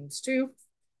 Thessalonians 2,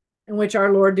 in which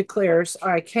our Lord declares,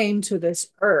 I came to this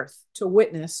earth to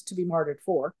witness, to be martyred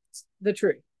for the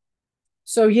truth.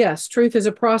 So yes, truth is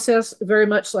a process very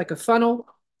much like a funnel.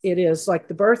 It is like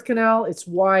the birth canal. It's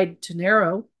wide to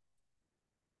narrow.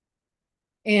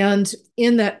 And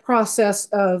in that process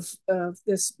of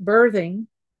this birthing,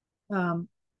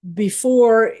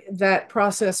 before that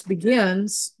process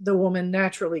begins, the woman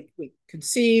naturally we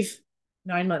conceive,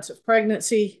 9 months of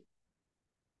pregnancy.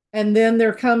 And then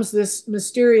there comes this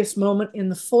mysterious moment in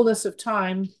the fullness of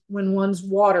time when one's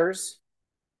waters,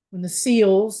 when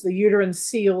the uterine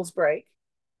seals break,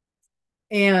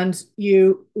 and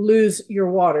you lose your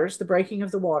waters, the breaking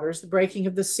of the waters, the breaking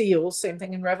of the seals, same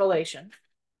thing in Revelation,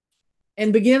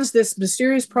 and begins this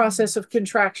mysterious process of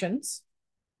contractions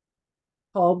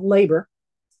called labor.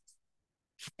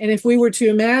 And if we were to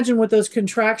imagine what those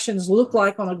contractions look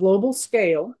like on a global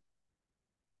scale,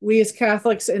 we as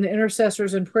Catholics and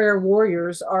intercessors and prayer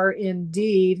warriors are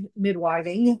indeed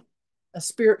midwiving a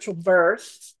spiritual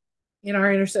birth in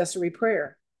our intercessory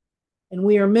prayer. And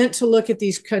we are meant to look at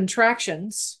these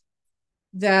contractions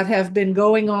that have been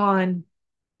going on.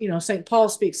 St. Paul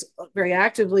speaks very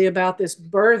actively about this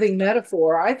birthing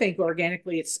metaphor. I think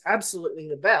organically it's absolutely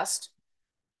the best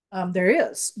there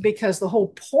is, because the whole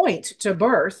point to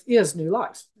birth is new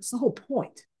life. It's the whole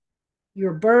point.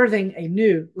 You're birthing a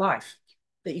new life.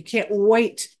 that you can't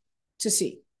wait to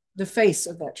see the face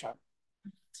of that child.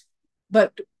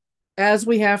 But as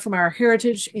we have from our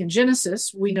heritage in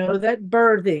Genesis, we know that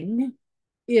birthing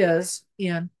is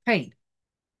in pain.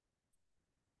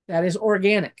 That is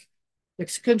organic. The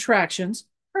contractions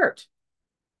hurt.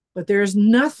 But there's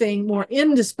nothing more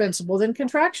indispensable than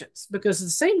contractions, because the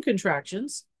same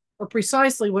contractions are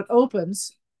precisely what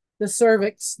opens the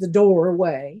cervix, the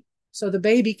doorway, so the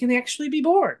baby can actually be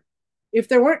born. If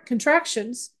there weren't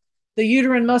contractions, the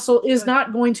uterine muscle is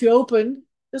not going to open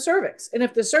the cervix. And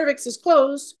if the cervix is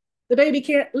closed, the baby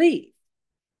can't leave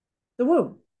the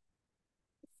womb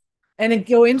and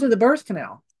go into the birth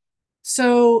canal.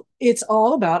 So it's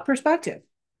all about perspective.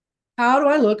 How do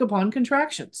I look upon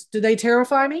contractions? Do they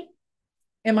terrify me?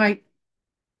 Am I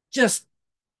just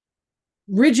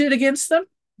rigid against them?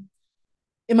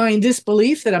 Am I in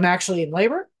disbelief that I'm actually in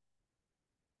labor?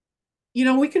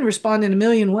 We can respond in a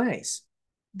million ways.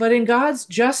 But in God's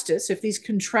justice, if these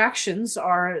contractions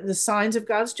are the signs of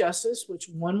God's justice, which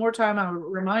one more time I'll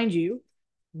remind you,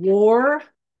 war,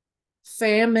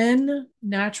 famine,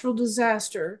 natural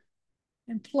disaster,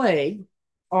 and plague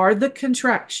are the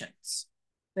contractions.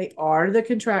 They are the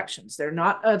contractions. They're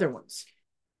not other ones.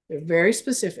 They're very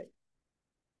specific.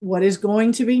 What is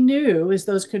going to be new is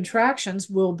those contractions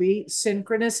will be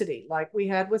synchronicity, like we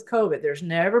had with COVID. There's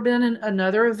never been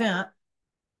another event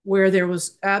where there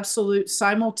was absolute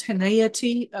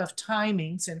simultaneity of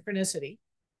timing, synchronicity,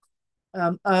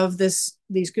 of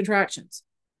these contractions.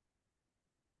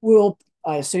 We'll,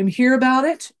 I assume, hear about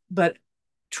it, but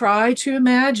try to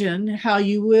imagine how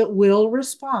you will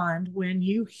respond when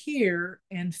you hear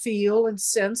and feel and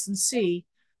sense and see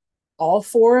all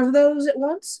four of those at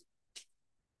once,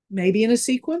 maybe in a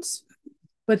sequence,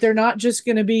 but they're not just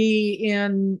going to be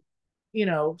in,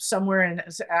 somewhere in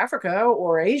Africa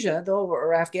or Asia,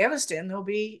 or Afghanistan. They'll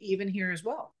be even here as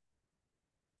well.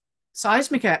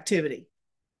 Seismic activity,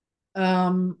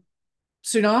 tsunamis.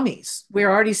 We're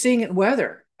already seeing it in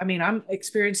weather. I mean, I'm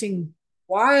experiencing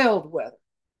wild weather.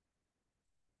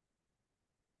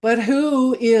 But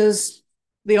who is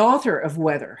the author of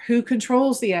weather? Who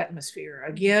controls the atmosphere?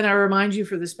 Again, I remind you,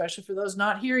 especially for those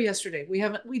not here yesterday,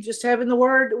 we just have in the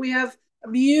Word, we have a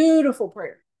beautiful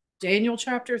prayer. Daniel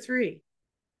chapter 3,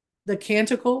 the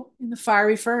canticle in the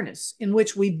fiery furnace, in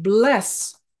which we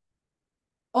bless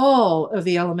all of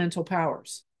the elemental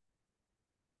powers.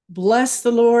 Bless the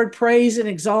Lord, praise and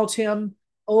exalt him,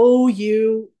 O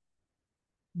you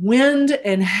wind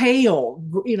and hail,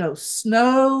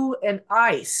 snow and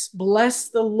ice, bless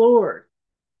the Lord.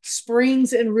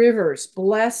 Springs and rivers,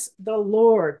 bless the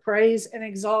Lord. Praise and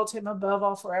exalt him above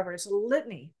all forever. It's a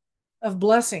litany of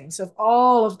blessings of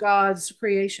all of God's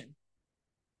creation.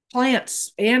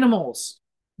 Plants, animals,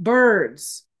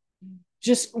 birds.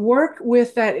 Just work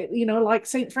with that, like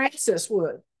St. Francis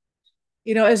would.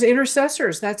 As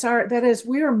intercessors, we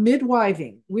are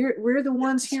midwiving. We're the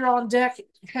ones here on deck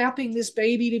helping this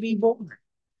baby to be born.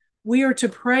 We are to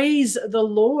praise the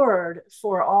Lord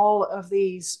for all of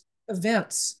these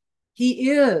events.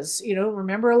 He is,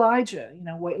 remember Elijah,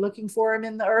 looking for him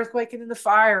in the earthquake and in the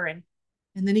fire, and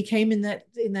then he came in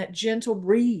that gentle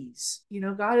breeze.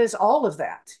 God is all of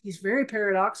that. He's very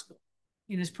paradoxical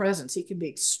in his presence. He can be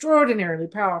extraordinarily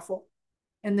powerful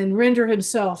and then render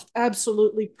himself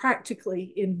absolutely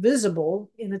practically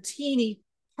invisible in a teeny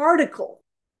particle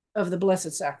of the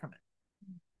Blessed Sacrament.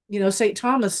 St.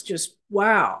 Thomas, just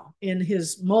wow, in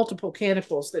his multiple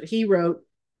canticles that he wrote,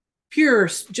 pure,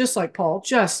 just like Paul,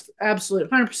 just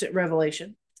absolute 100%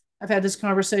 revelation. I've had this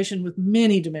conversation with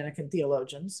many Dominican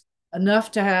theologians,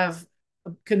 enough to have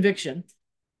a conviction.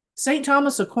 St.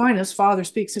 Thomas Aquinas, Father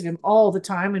speaks of him all the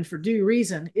time, and for due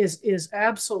reason, is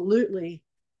absolutely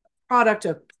product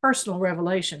of personal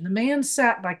revelation. The man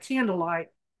sat by candlelight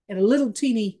in a little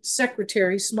teeny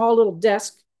secretary, small little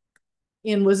desk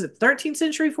in, was it 13th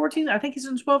century, 14th? I think he's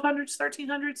in 1200s,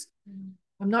 1300s.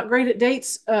 I'm not great at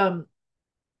dates.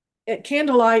 At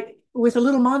candlelight with a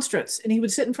little monstrance, and he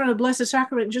would sit in front of the Blessed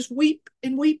Sacrament and just weep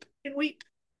and weep and weep.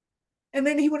 And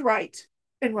then he would write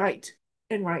and write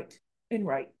and write and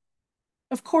write.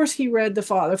 Of course he read the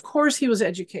Father. Of course he was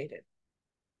educated.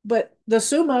 But the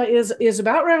Summa is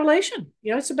about revelation.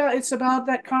 It's about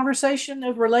that conversation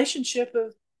of relationship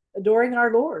of adoring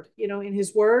our Lord, in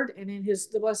his word and in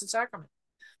the Blessed Sacrament.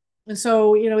 And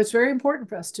so, it's very important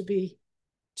for us to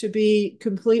be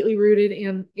completely rooted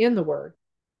in the word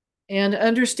and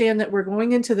understand that we're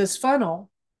going into this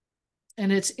funnel,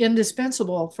 and it's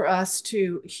indispensable for us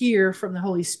to hear from the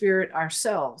Holy Spirit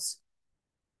ourselves.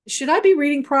 Should I be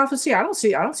reading prophecy? I don't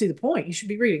see the point. You should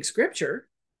be reading scripture.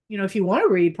 If you want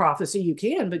to read prophecy, you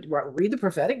can, but read the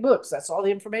prophetic books. That's all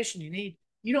the information you need.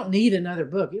 You don't need another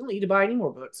book. You don't need to buy any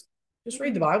more books. Just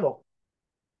read the Bible.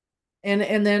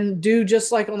 And then do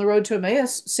just like on the road to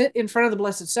Emmaus, sit in front of the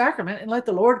Blessed Sacrament and let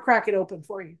the Lord crack it open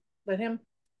for you. Let him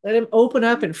open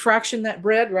up and fraction that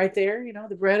bread right there.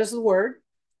 The bread is the word.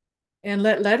 And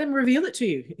let him reveal it to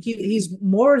you. He's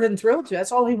more than thrilled to.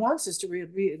 That's all he wants, is to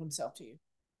reveal himself to you.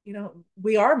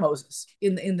 We are Moses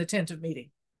in the tent of meeting.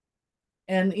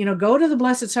 And go to the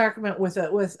Blessed Sacrament with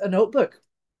a notebook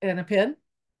and a pen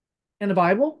and a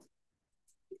Bible.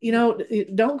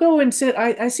 Don't go and sit.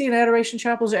 I see in adoration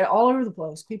chapels all over the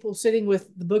place, people sitting with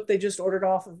the book they just ordered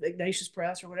off of Ignatius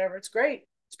Press or whatever. It's great.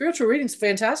 Spiritual reading's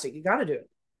fantastic. You got to do it,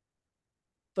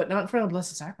 but not in front of the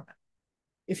Blessed Sacrament.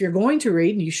 If you're going to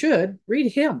read, and you should,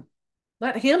 read him.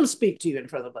 Let him speak to you in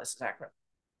front of the Blessed Sacrament.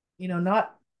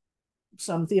 Not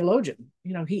some theologian.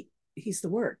 He's the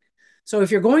Word. So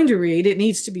if you're going to read, it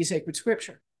needs to be sacred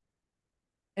scripture.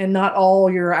 And not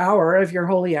all your hour of your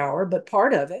holy hour, but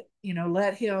part of it.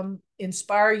 Let him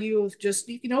inspire you.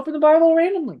 You can open the Bible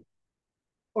randomly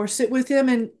or sit with him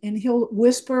and he'll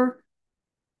whisper.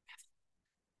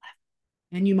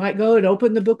 And you might go and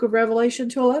open the book of Revelation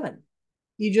to 11.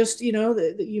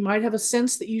 You might have a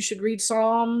sense that you should read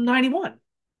Psalm 91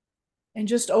 and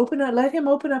just let him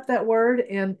open up that word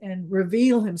and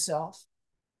reveal himself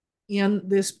in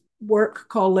this work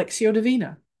called Lectio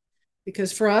Divina.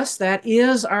 Because for us, that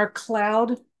is our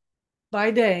cloud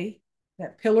by day.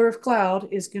 That pillar of cloud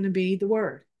is going to be the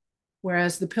word,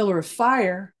 whereas the pillar of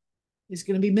fire is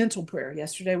going to be mental prayer.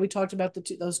 Yesterday, we talked about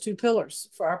those two pillars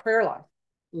for our prayer life,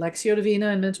 Lectio Divina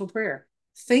and mental prayer.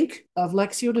 Think of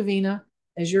Lectio Divina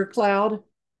as your cloud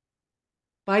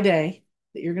by day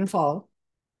that you're going to follow.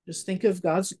 Just think of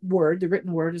God's word, the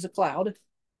written word, as a cloud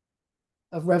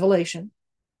of revelation,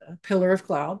 a pillar of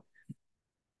cloud.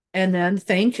 And then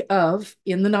think of,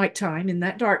 in the nighttime, in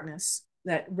that darkness,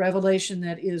 that revelation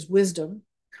that is wisdom,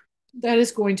 that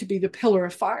is going to be the pillar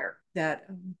of fire that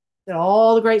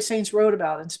all the great saints wrote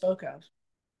about and spoke of.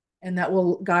 And that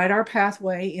will guide our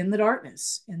pathway in the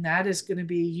darkness. And that is going to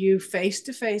be you face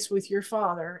to face with your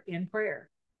Father in prayer.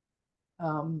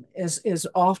 As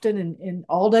often and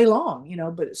all day long,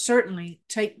 but certainly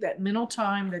take that mental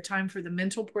time, the time for the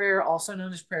mental prayer, also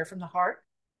known as prayer from the heart.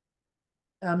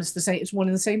 It's the same. It's one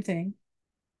and the same thing.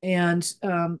 And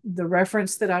the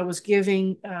reference that I was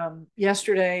giving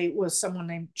yesterday was someone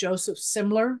named Joseph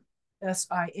Simler,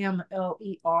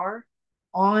 Simler,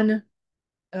 on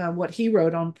what he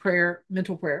wrote on prayer,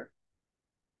 mental prayer.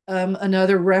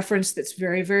 Another reference that's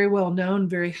very, very well known,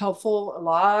 very helpful. A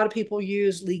lot of people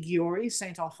use Liguori,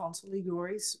 Saint Alfonso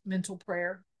Liguori's mental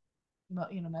prayer,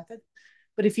 method.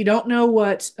 But if you don't know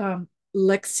what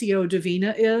Lectio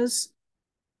Divina is,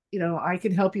 I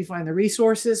can help you find the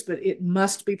resources, but it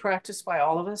must be practiced by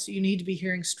all of us. You need to be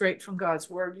hearing straight from God's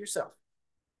word yourself.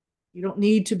 You don't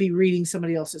need to be reading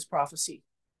somebody else's prophecy.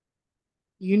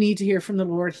 You need to hear from the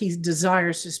Lord. He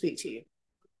desires to speak to you.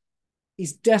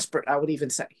 He's desperate, I would even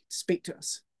say, to speak to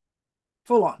us.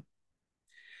 Full on.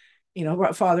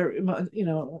 Father,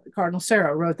 Cardinal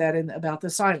Sarah wrote that about the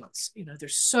silence.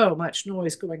 There's so much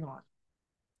noise going on.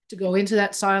 To go into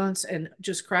that silence and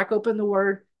just crack open the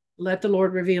word, let the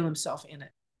Lord reveal himself in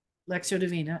it. Lectio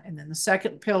Divina. And then the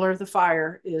second pillar, the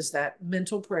fire, is that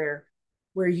mental prayer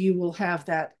where you will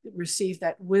receive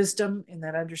that wisdom and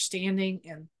that understanding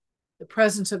and the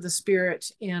presence of the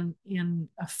Spirit in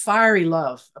a fiery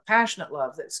love, a passionate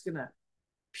love that's going to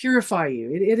purify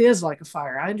you. It is like a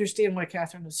fire. I understand why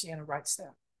Catherine of Siena writes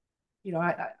that.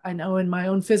 I know in my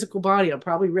own physical body, I'm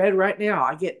probably red right now.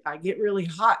 I get really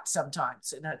hot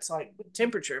sometimes, and that's like, what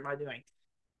temperature am I doing?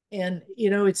 And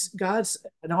it's God's,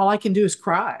 and all I can do is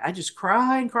cry. I just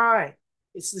cry and cry.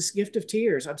 It's this gift of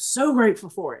tears. I'm so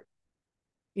grateful for it.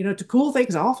 To cool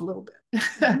things off a little bit,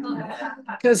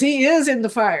 because he is in the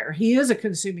fire. He is a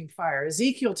consuming fire.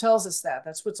 Ezekiel tells us that.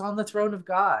 That's what's on the throne of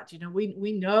God.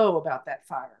 We know about that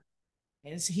fire.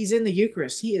 And he's in the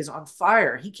Eucharist. He is on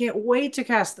fire. He can't wait to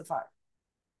cast the fire.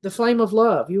 The flame of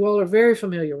love. You all are very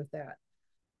familiar with that.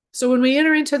 So when we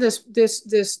enter into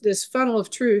this funnel of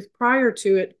truth, prior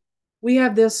to it, we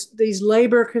have these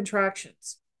labor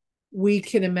contractions. We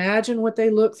can imagine what they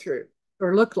look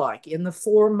like in the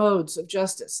four modes of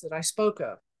justice that I spoke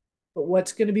of. But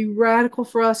what's going to be radical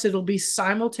for us, it'll be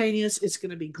simultaneous. It's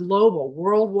going to be global,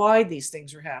 worldwide. These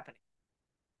things are happening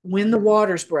when the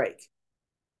waters break.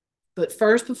 But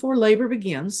first, before labor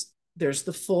begins, there's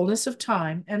the fullness of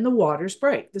time and the waters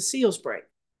break, the seals break.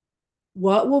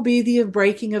 What will be the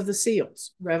breaking of the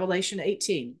seals? Revelation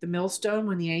 18, the millstone,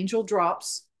 when the angel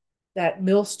drops that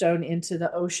millstone into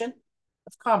the ocean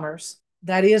of commerce,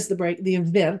 that is the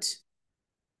event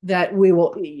that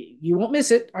you won't miss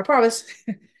it, I promise.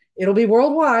 It'll be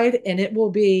worldwide, and it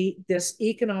will be this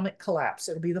economic collapse.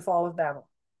 It'll be the fall of Babylon.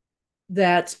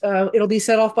 That it'll be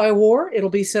set off by a war. It'll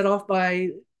be set off by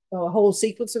a whole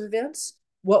sequence of events.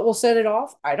 What will set it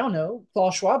off? I don't know.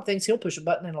 Klaus Schwab thinks he'll push a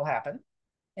button and it'll happen,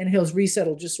 and his reset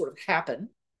will just sort of happen.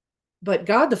 But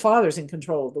God the Father's in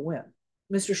control of the when.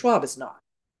 Mr. Schwab is not.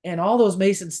 And all those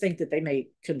Masons think that they may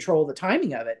control the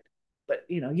timing of it, but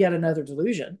yet another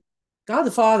delusion. God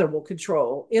the Father will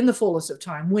control in the fullness of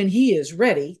time when he is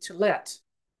ready to let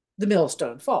the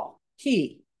millstone fall.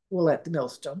 He will let the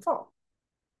millstone fall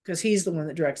because he's the one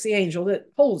that directs the angel that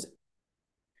holds it.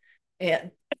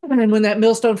 And when that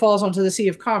millstone falls onto the sea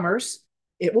of commerce,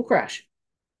 it will crash.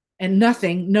 And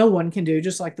no one can do,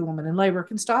 just like the woman in labor,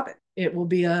 can stop it. It will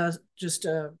be just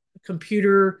a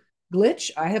computer glitch.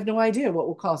 I have no idea what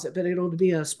will cause it, but it'll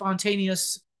be a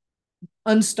spontaneous,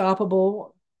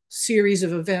 unstoppable series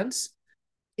of events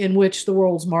in which the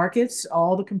world's markets,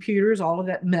 all the computers, all of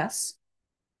that mess,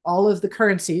 all of the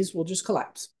currencies will just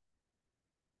collapse.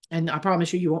 And I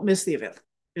promise you won't miss the event.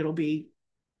 It'll be,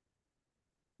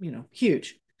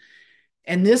 huge.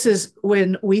 And this is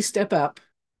when we step up.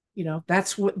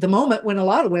 That's the moment when a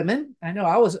lot of women, I know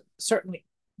I was certainly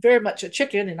very much a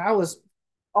chicken, and I was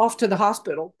off to the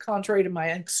hospital, contrary to my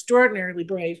extraordinarily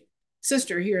brave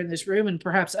sister here in this room and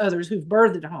perhaps others who've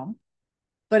birthed at home.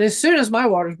 But as soon as my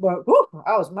waters broke,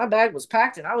 my bag was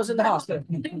packed and I was in the hospital.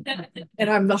 And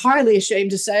I'm highly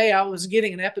ashamed to say I was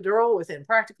getting an epidural within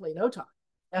practically no time.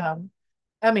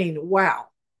 Wow.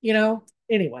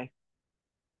 Anyway.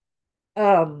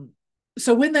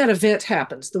 So when that event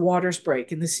happens, the waters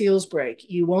break and the seals break,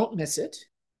 you won't miss it.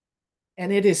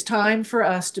 And it is time for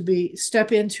us to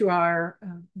step into our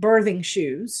birthing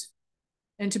shoes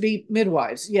and to be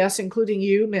midwives. Yes, including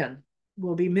you, men,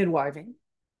 will be midwiving.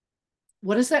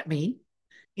 What does that mean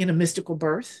in a mystical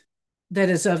birth that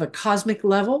is of a cosmic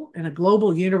level and a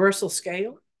global universal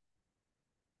scale?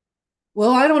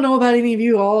 Well, I don't know about any of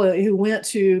you all who went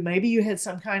to, maybe you had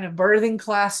some kind of birthing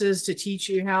classes to teach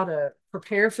you how to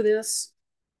prepare for this.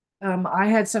 I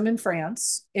had some in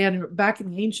France, and back in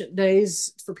the ancient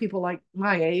days, for people like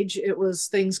my age, it was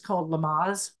things called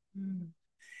Lamaze.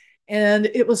 And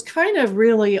it was kind of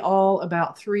really all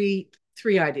about three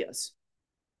ideas: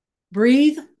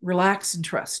 breathe, relax, and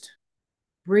trust.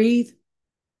 Breathe,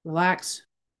 relax,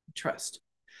 and trust.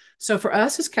 So for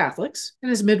us as Catholics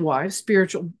and as midwives,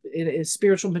 it is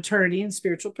spiritual maternity and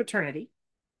spiritual paternity,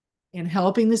 in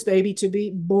helping this baby to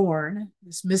be born,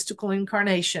 this mystical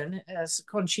incarnation, as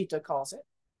Conchita calls it.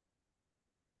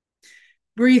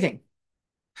 Breathing.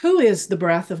 Who is the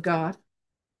breath of God?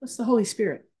 What's the Holy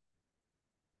Spirit?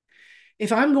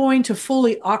 If I'm going to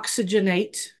fully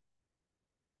oxygenate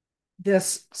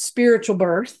this spiritual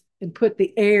birth and put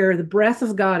the air, the breath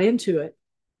of God into it,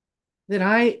 then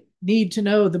I need to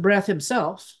know the breath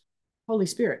himself, Holy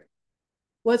Spirit.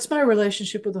 What's my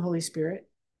relationship with the Holy Spirit?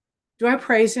 Do I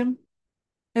praise him?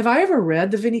 Have I ever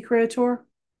read the Veni Creator?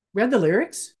 Read the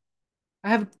lyrics?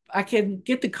 I can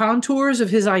get the contours of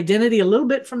his identity a little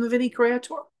bit from the Veni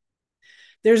Creator.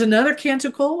 There's another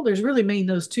canticle. There's really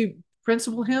those two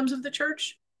principal hymns of the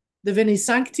church. The Veni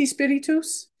Sancti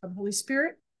Spiritus, of the Holy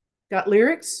Spirit. Got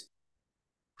lyrics.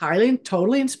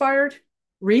 Totally inspired.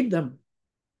 Read them.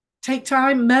 Take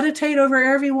time, meditate over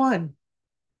every one.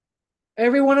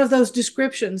 Every one of those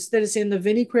descriptions that is in the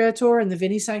Veni Creator and the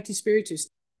Veni Sancti Spiritus.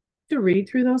 To read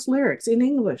through those lyrics in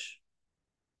English.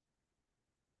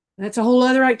 That's a whole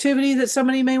other activity that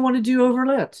somebody may want to do over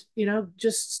Lent.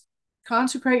 Just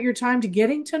consecrate your time to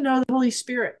getting to know the Holy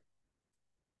Spirit.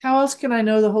 How else can I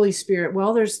know the Holy Spirit?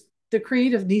 Well, there's the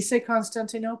Creed of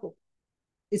Nice-Constantinople.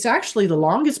 It's actually the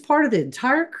longest part of the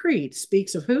entire creed.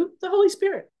 Speaks of who? The Holy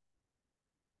Spirit,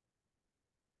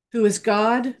 who is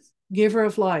God, giver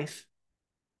of life,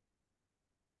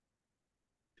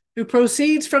 who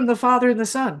proceeds from the Father and the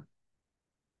Son,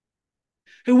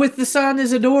 who with the Son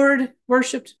is adored,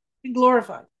 worshipped, and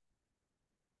glorified,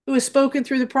 who is spoken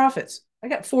through the prophets. I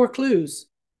got 4 clues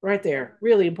right there,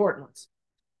 really important ones.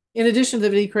 In addition to the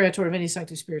Veni Creator and Veni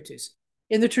Sancti Spiritus.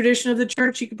 In the tradition of the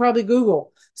church, you could probably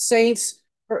Google saints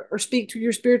or speak to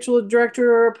your spiritual director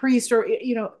or a priest, or,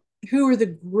 who are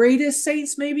the greatest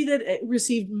saints maybe that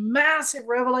received massive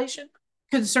revelation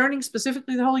concerning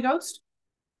specifically the Holy Ghost.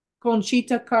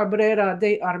 Conchita Cabrera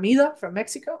de Armida from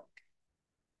Mexico.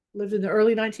 Lived in the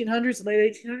early 1900s,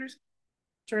 late 1800s,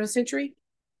 turn of the century.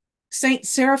 Saint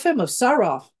Seraphim of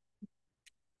Sarov.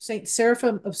 Saint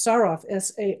Seraphim of Sarov,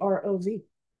 Sarov.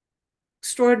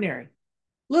 Extraordinary.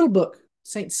 Little book.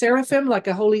 Saint Seraphim, like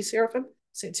a holy seraphim.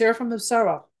 Saint Seraphim of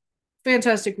Sarov.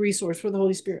 Fantastic resource for the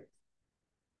Holy Spirit.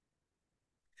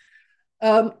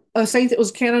 A saint that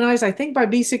was canonized, I think, by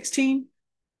B16.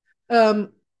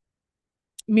 Um,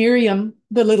 Miriam,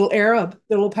 the little Arab,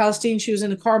 the little Palestinian, she was in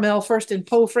the Carmel first in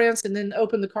Pau, France, and then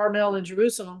opened the Carmel in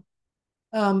Jerusalem.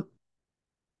 Um,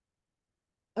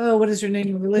 oh, what is her name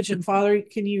in religion? Father,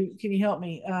 can you help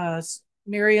me?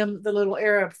 Miriam, the little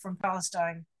Arab from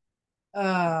Palestine.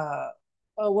 Uh,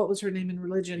 oh, what was her name in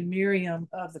religion? Miriam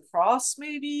of the Cross,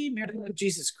 maybe Miriam of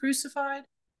Jesus crucified.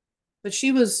 But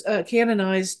she was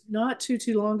canonized not too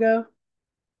long ago,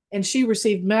 and she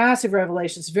received massive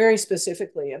revelations, very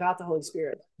specifically about the Holy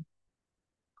Spirit.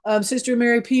 Sister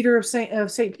Mary Peter of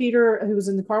Saint Peter, who was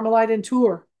in the Carmelite in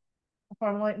Tours.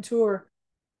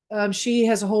 She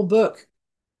has a whole book,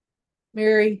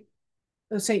 Mary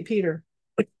of Saint Peter.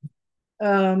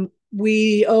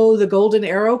 We owe the Golden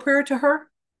Arrow prayer to her.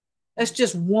 That's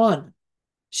just one.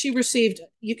 She received.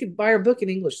 You could buy her book in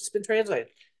English. It's been translated.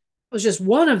 It was just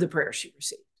one of the prayers she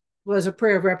received. It was a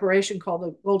prayer of reparation called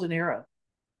the Golden Arrow.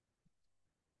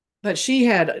 But she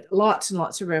had lots and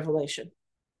lots of revelation.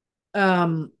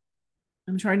 Um,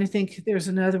 I'm trying to think. There's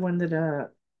another one that I'm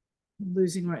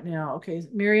losing right now. Okay,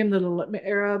 Miriam, the little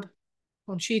Arab,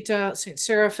 Conchita, Saint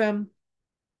Seraphim,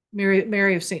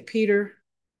 Mary of Saint Peter.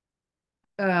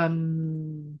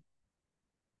 Um,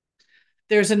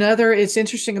 there's another. It's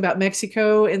interesting about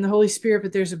Mexico and the Holy Spirit,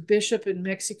 but there's a bishop in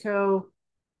Mexico.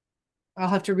 I'll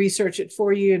have to research it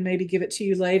for you and maybe give it to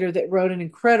you later, that wrote an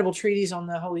incredible treatise on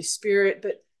the Holy Spirit.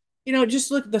 But just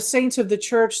look at the saints of the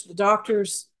church, the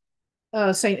doctors,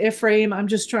 Saint Ephraim. I'm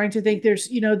just trying to think.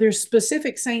 There's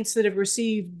specific saints that have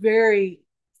received very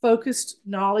focused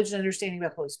knowledge and understanding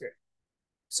about the Holy Spirit.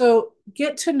 So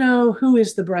get to know who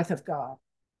is the breath of God.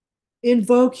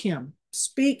 Invoke him.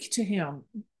 Speak to him.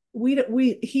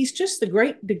 He's just the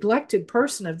great neglected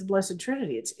person of the Blessed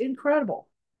Trinity. It's incredible.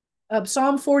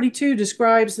 Psalm 42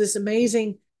 describes this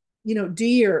amazing,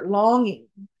 deer longing,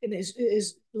 and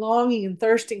is longing and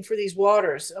thirsting for these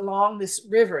waters along this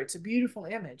river. It's a beautiful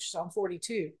image, Psalm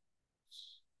 42.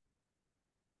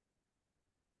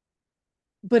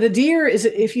 But a deer is,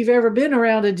 if you've ever been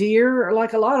around a deer, or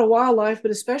like a lot of wildlife,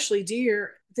 but especially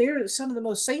deer, they're some of the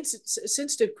most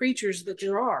sensitive creatures that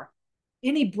there are.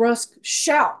 Any brusque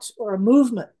shout or a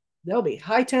movement, they'll be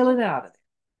hightailing out of there.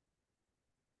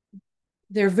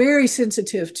 They're very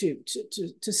sensitive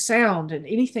to sound and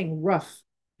anything rough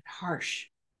and harsh.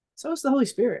 So is the Holy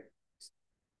Spirit.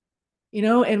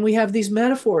 And we have these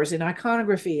metaphors in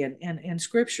iconography and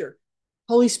scripture.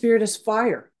 Holy Spirit as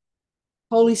fire,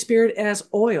 Holy Spirit as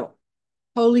oil,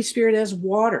 Holy Spirit as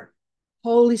water,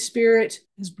 Holy Spirit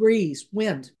as breeze,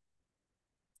 wind.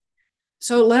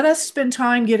 So let us spend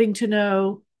time getting to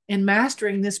know and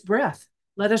mastering this breath.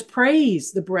 Let us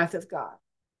praise the breath of God.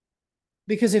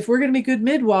 Because if we're going to be good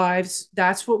midwives,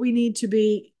 that's what we need to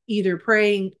be, either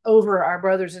praying over our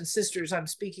brothers and sisters. I'm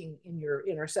speaking in your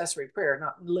intercessory prayer,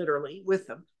 not literally with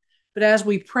them. But as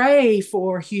we pray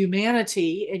for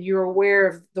humanity, and you're aware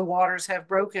of the waters have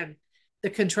broken, the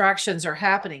contractions are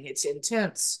happening, it's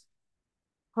intense.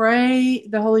 Pray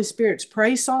the Holy Spirit.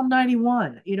 Pray Psalm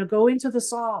 91. Go into the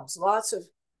Psalms.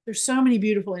 There's so many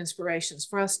beautiful inspirations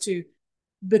for us to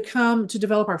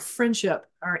develop our friendship,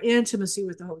 our intimacy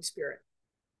with the Holy Spirit.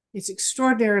 It's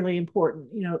extraordinarily important.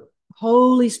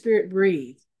 Holy Spirit,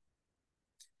 breathe.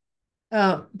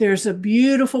 There's a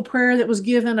beautiful prayer that was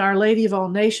given Our Lady of All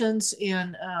Nations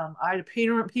in Ida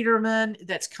Peterman,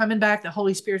 that's coming back. The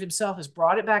Holy Spirit himself has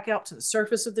brought it back out to the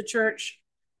surface of the church.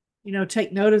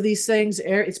 Take note of these things.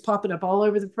 It's popping up all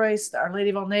over the place. Our Lady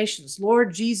of All Nations,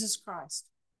 Lord Jesus Christ,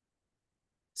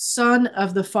 Son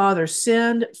of the Father,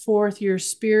 send forth your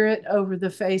Spirit over the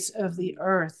face of the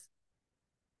earth.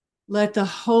 Let the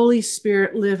Holy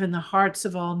Spirit live in the hearts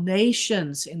of all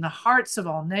nations,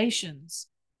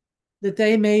 that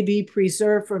they may be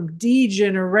preserved from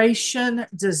degeneration,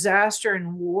 disaster,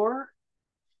 and war.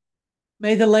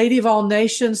 May the Lady of all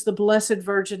nations, the Blessed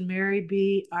Virgin Mary,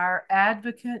 be our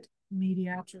advocate,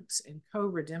 mediatrix, and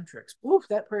co-redemptrix. Ooh,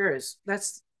 that prayer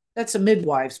that's a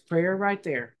midwife's prayer right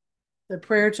there. The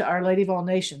prayer to Our Lady of all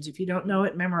Nations. If you don't know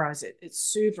it, memorize it. It's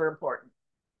super important.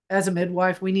 As a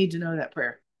midwife, we need to know that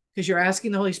prayer, because you're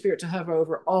asking the Holy Spirit to hover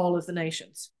over all of the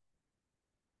nations.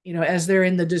 As they're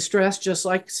in the distress, just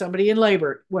like somebody in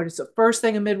labor, what is the first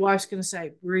thing a midwife's going to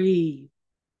say? Breathe.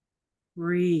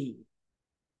 Breathe.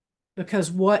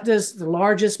 Because what does the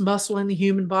largest muscle in the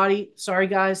human body? Sorry,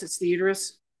 guys, it's the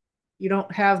uterus. You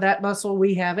don't have that muscle.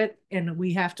 We have it. And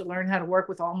we have to learn how to work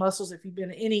with all muscles. If you've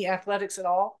been in any athletics at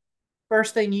all,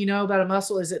 first thing you know about a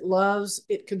muscle is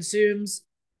it consumes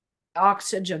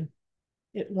oxygen.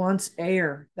 It wants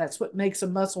air. That's what makes a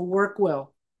muscle work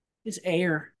well. It's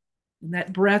air. And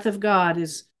that breath of God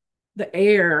is the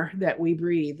air that we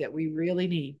breathe, that we really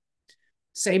need.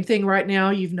 Same thing right now.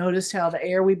 You've noticed how the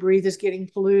air we breathe is getting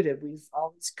polluted. We've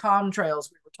all these contrails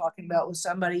we were talking about with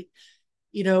somebody.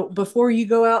 Before you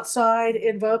go outside,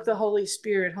 invoke the Holy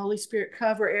Spirit. Holy Spirit,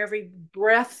 cover every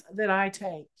breath that I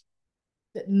take,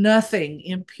 that nothing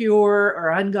impure or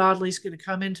ungodly is going to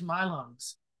come into my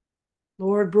lungs.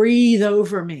 Lord, breathe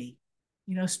over me.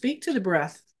 Speak to the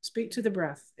breath, speak to the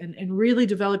breath, and really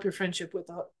develop your friendship with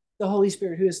the Holy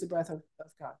Spirit, who is the breath of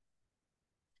God.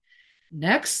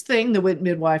 Next thing the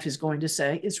midwife is going to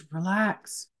say is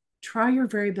relax. Try your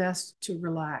very best to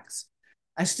relax.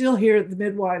 I still hear the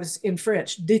midwives in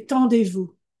French,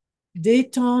 détendez-vous,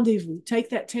 détendez-vous. Take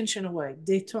that tension away,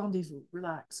 détendez-vous,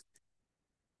 relax.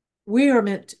 We are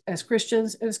meant as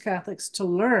Christians, as Catholics, to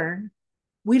learn.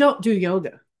 We don't do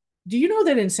yoga. Do you know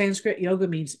that in Sanskrit, yoga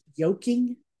means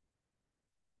yoking?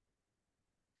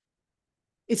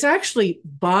 It's actually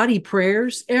body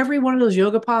prayers. Every one of those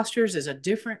yoga postures is a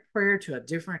different prayer to a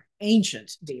different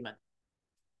ancient demon.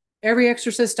 Every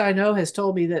exorcist I know has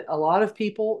told me that a lot of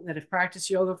people that have practiced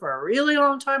yoga for a really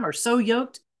long time are so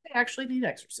yoked, they actually need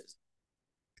exorcism.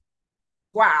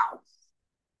 Wow.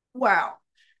 Wow.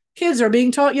 Kids are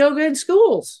being taught yoga in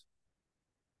schools.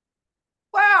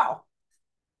 Wow.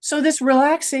 So, this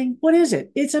relaxing, what is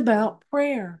it? It's about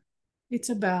prayer. It's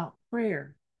about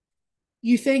prayer.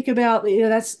 You think about,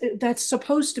 that's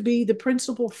supposed to be the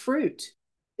principal fruit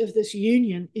of this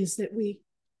union, is that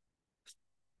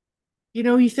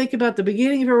you think about the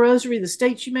beginning of a rosary, the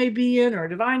state you may be in, or a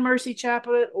Divine Mercy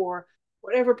chaplet, or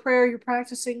whatever prayer you're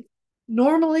practicing.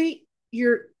 Normally,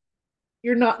 you're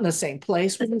not in the same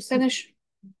place when you finish.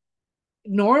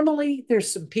 Normally,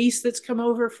 there's some peace that's come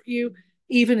over for you,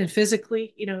 even in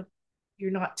physically.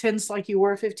 You're not tense like you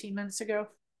were 15 minutes ago.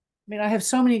 I mean, I have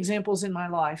so many examples in my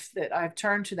life that I've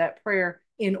turned to that prayer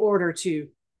in order to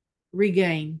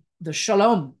regain the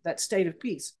shalom, that state of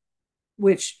peace,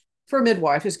 which for a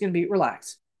midwife is going to be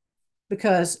relaxed,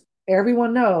 because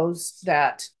everyone knows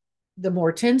that the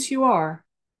more tense you are,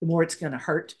 the more it's going to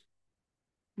hurt.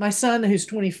 My son, who's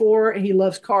 24, and he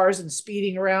loves cars and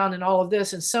speeding around and all of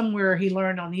this, and somewhere he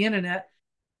learned on the internet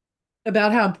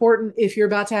about how important, if you're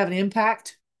about to have an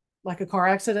impact, like a car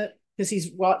accident, because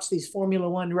he's watched these Formula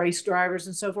One race drivers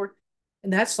and so forth.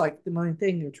 And that's like the main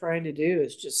thing they're trying to do,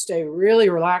 is just stay really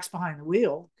relaxed behind the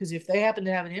wheel. Because if they happen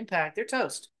to have an impact, they're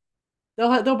toast.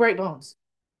 They'll break bones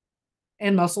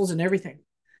and muscles and everything.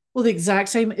 Well, the exact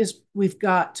same is, we've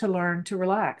got to learn to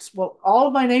relax. Well, all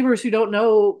of my neighbors who don't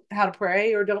know how to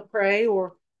pray or don't pray,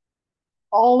 or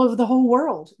all of the whole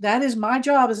world, that is my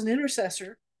job as an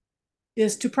intercessor,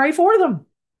 is to pray for them.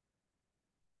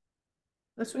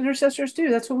 That's what intercessors do.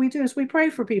 That's what we do, is we pray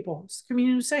for people. It's the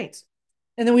communion of saints.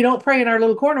 And then we don't pray in our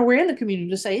little corner. We're in the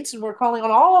communion of saints, and we're calling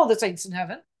on all the saints in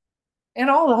heaven and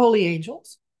all the holy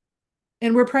angels.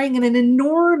 And we're praying in an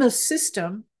enormous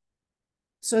system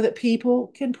so that people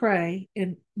can pray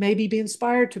and maybe be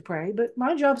inspired to pray. But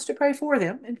my job is to pray for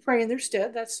them and pray in their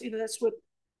stead. That's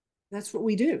what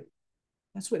we do.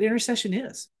 That's what intercession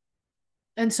is.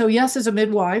 And so, yes, as a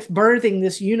midwife, birthing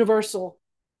this universal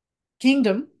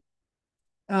kingdom,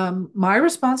 my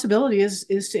responsibility is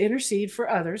to intercede for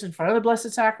others in front of the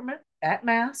Blessed Sacrament, at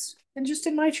Mass, and just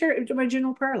in my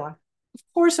general prayer life. Of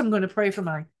course, I'm going to pray for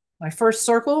my first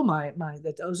circle,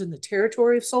 those in the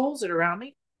territory of souls that are around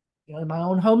me, in my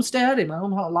own homestead, in my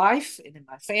own life, and in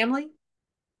my family,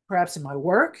 perhaps in my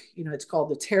work. It's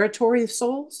called the territory of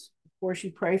souls. Of course,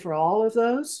 you pray for all of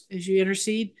those as you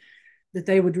intercede, that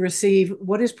they would receive.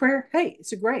 What is prayer? Hey,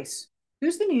 it's a grace.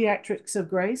 Who's the mediatrix of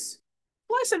grace?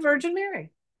 Blessed Virgin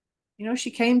Mary.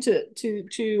 She came to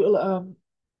the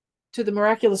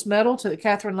miraculous medal, to the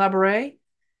Catherine Labouré,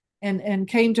 and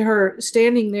came to her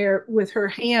standing there with her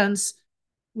hands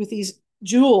with these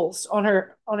jewels on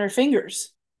her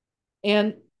fingers,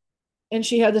 and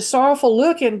she had the sorrowful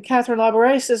look, and Catherine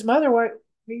Labouré says, "Mother, why are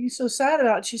you so sad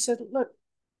about it?" She said,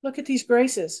 look at these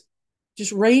graces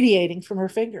just radiating from her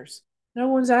fingers. No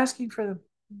one's asking for them.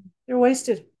 They're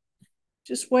wasted,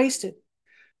 just wasted.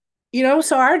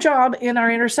 So our job in our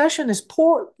intercession is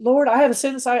pour. Lord, I have a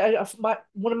sentence.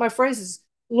 One of my phrases,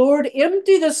 Lord,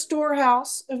 empty the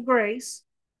storehouse of grace.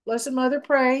 Blessed Mother,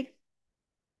 pray.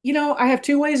 I have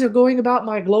two ways of going about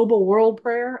my global world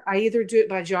prayer. I either do it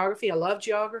by geography. I love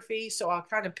geography. So I'll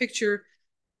kind of picture,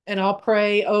 and I'll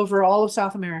pray over all of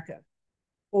South America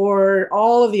or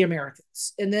all of the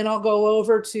Americas. And then I'll go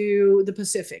over to the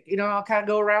Pacific. I'll kind of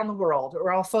go around the world,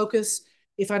 or I'll focus.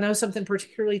 If I know something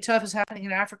particularly tough is happening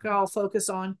in Africa, I'll focus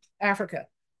on Africa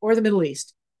or the Middle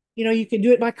East. You can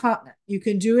do it by continent. You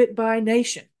can do it by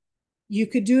nation. You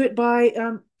could do it by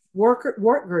work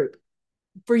group.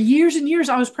 For years and years,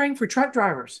 I was praying for truck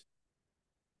drivers.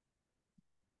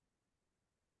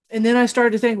 And then I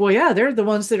started to think, well, yeah, they're the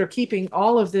ones that are keeping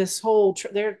all of this whole,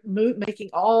 they're making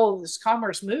all this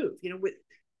commerce move,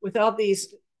 with all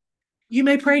these. You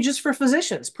may pray just for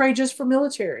physicians, pray just for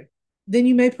military. Then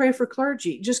you may pray for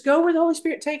clergy. Just go where the Holy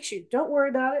Spirit takes you. Don't worry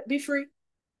about it. Be free.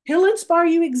 He'll inspire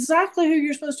you exactly who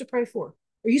you're supposed to pray for.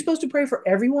 Are you supposed to pray for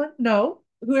everyone? No.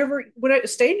 Whoever, whatever,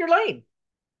 stay in your lane.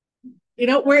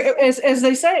 Where, as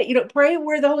they say, pray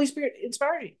where the Holy Spirit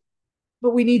inspired you.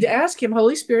 But we need to ask Him,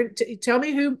 Holy Spirit, tell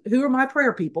me who are my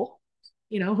prayer people.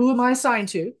 Who am I assigned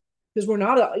to? Because we're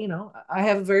not, I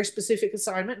have a very specific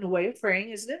assignment and a way of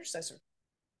praying as an intercessor.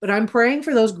 But I'm praying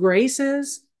for those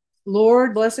graces.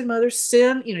 Lord, Blessed Mother,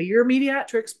 send, your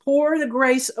mediatrix, pour the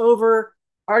grace over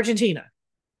Argentina.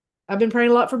 I've been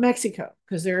praying a lot for Mexico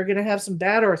because they're going to have some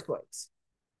bad earthquakes.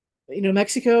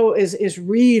 Mexico is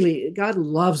really, God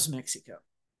loves Mexico.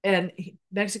 And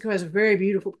Mexico has a very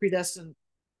beautiful predestined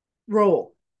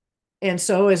role. And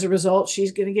so as a result,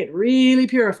 she's going to get really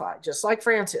purified, just like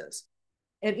France is.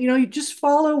 And you just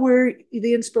follow where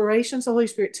the inspirations of the Holy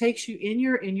Spirit takes you in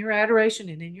your adoration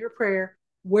and in your prayer,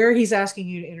 where He's asking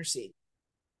you to intercede.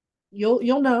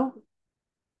 You'll know,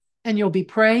 and you'll be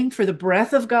praying for the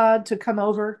breath of God to come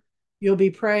over. You'll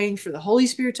be praying for the Holy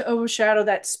Spirit to overshadow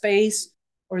that space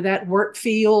or that work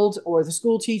field or the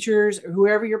school teachers or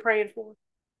whoever you're praying for.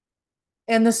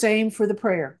 And the same for the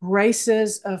prayer,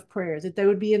 graces of prayer, that they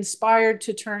would be inspired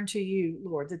to turn to you,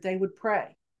 Lord, that they would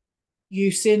pray.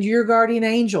 You send your guardian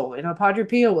angel. Padre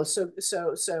Pio was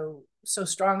so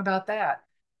strong about that.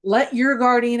 Let your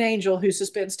guardian angel, who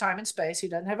suspends time and space, who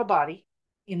doesn't have a body,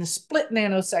 in a split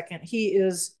nanosecond, he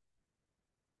is.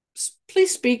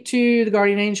 Please speak to the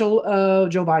guardian angel of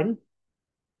Joe Biden.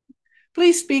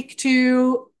 Please speak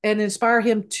to and inspire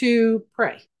him to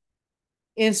pray.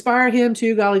 Inspire him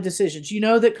to godly decisions. You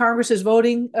know that Congress is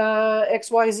voting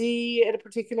XYZ at a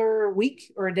particular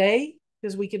week or a day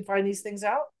because we can find these things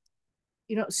out.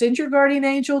 Send your guardian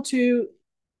angel to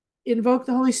invoke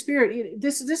the Holy Spirit.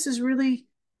 This is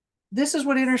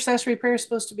what intercessory prayer is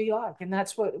supposed to be like, and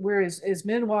that's what we're as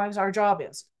midwives, our job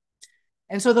is.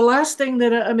 And so the last thing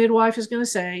that a midwife is going to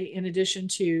say, in addition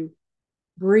to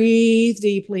breathe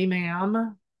deeply,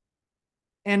 ma'am,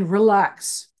 and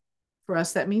relax. For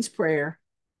us, that means prayer.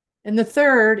 And the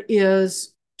third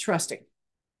is trusting.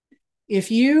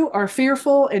 If you are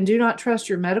fearful and do not trust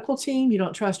your medical team, you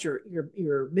don't trust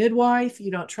your midwife,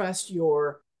 you don't trust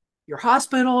your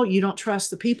hospital, you don't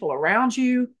trust the people around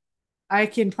you, I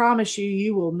can promise you,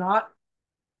 you will not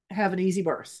have an easy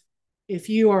birth. If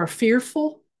you are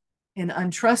fearful and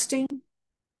untrusting,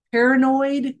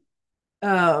 paranoid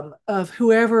of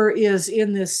whoever is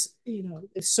in this,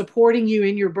 supporting you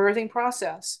in your birthing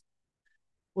process,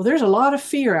 well, there's a lot of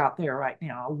fear out there right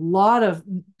now, a lot of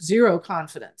zero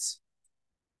confidence.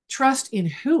 Trust in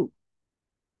who?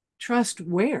 Trust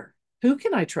where? Who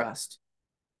can I trust?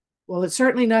 Well, it's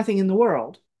certainly nothing in the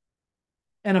world.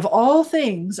 And of all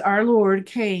things, our Lord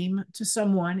came to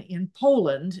someone in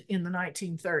Poland in the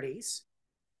 1930s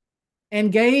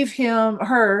and gave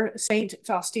her, Saint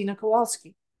Faustina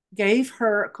Kowalska, gave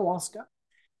her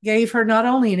not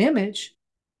only an image,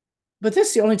 but this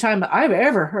is the only time I've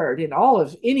ever heard in all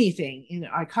of anything in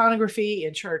iconography,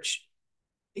 in church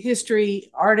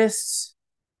history, artists.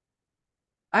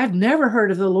 I've never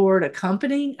heard of the Lord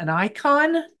accompanying an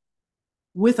icon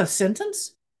with a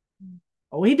sentence.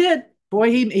 Oh, He did. Boy,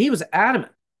 he was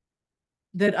adamant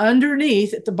that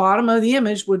underneath at the bottom of the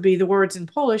image would be the words in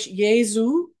Polish,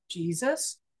 Jezu,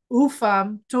 Jesus,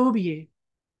 ufam tobie,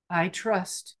 I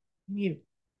trust you.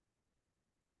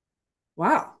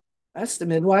 Wow, that's the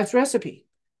midwife's recipe.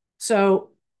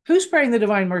 So who's praying the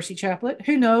Divine Mercy Chaplet?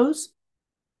 Who knows?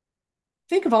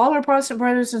 Think of all our Protestant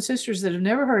brothers and sisters that have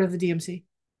never heard of the DMC,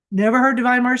 never heard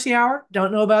Divine Mercy Hour,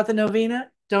 don't know about the novena,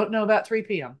 don't know about 3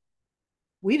 p.m.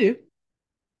 We do.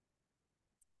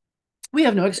 We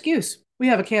have no excuse. We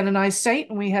have a canonized saint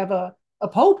and we have a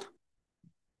pope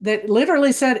that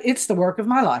literally said, it's the work of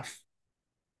my life.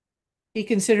 He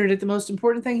considered it the most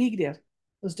important thing he did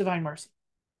was Divine Mercy.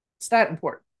 It's that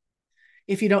important.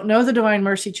 If you don't know the Divine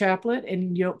Mercy Chaplet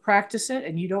and you don't practice it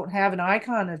and you don't have an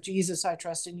icon of Jesus, I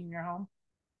trust in your home,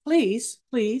 please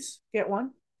get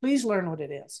one. Please learn what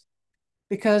it is,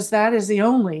 because that is the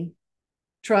only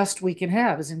trust we can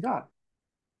have is in God.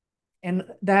 And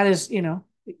that is,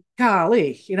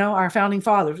 golly, our founding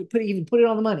fathers even put it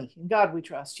on the money. In God we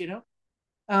trust,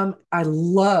 I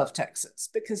love Texas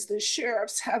because the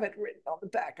sheriffs have it written on the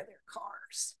back of their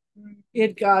cars.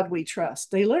 In God we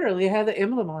trust. They literally have the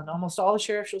emblem on almost all the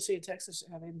sheriffs you'll see in Texas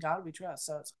have in God we trust.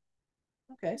 So it's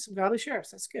okay, some godly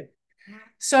sheriffs. That's good.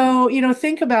 So,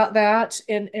 think about that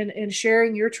and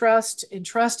sharing your trust and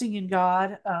trusting in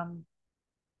God.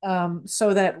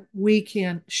 so that we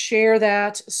can share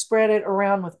that, spread it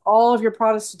around with all of your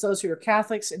Protestants, those who are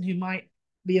Catholics and who might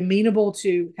be amenable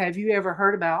to have you ever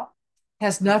heard about.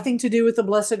 Has nothing to do with the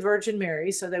Blessed Virgin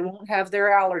Mary, so they won't have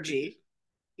their allergy.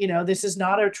 This is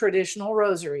not a traditional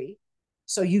rosary.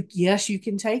 So yes, you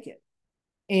can take it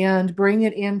and bring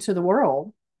it into the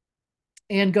world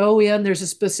and go in. There's a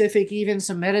specific, even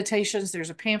some meditations.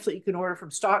 There's a pamphlet you can order from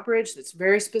Stockbridge that's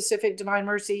very specific Divine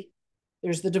Mercy.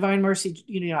 There's the Divine Mercy,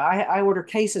 I order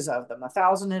cases of them,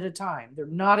 1,000 at a time. They're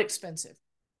not expensive,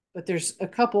 but there's a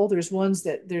couple. There's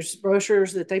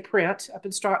brochures that they print up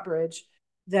in Stockbridge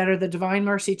that are the Divine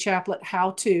Mercy Chaplet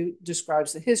how to,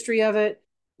 describes the history of it,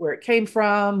 where it came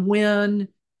from, when,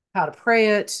 how to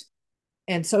pray it,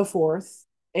 and so forth.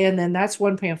 And then that's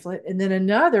one pamphlet. And then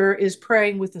another is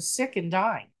praying with the sick and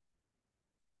dying.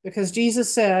 Because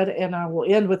Jesus said, and I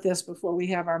will end with this before we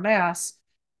have our Mass,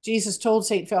 Jesus told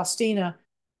St. Faustina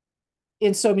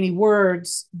in so many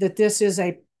words that this is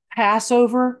a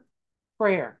Passover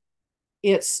prayer.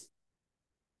 It's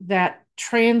that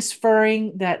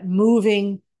transferring, that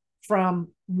moving from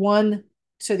one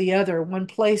to the other, one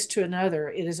place to another.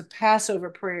 It is a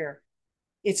Passover prayer.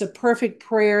 It's a perfect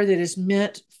prayer that is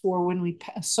meant for when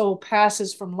soul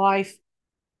passes from life,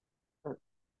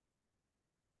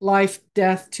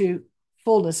 death to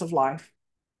fullness of life.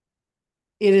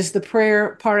 It is the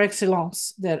prayer par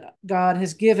excellence that God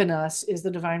has given us, is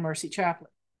the Divine Mercy Chaplet,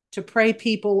 to pray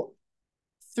people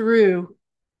through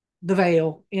the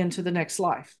veil into the next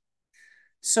life.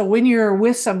 So when you're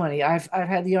with somebody, I've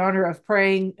had the honor of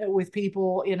praying with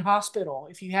people in hospital.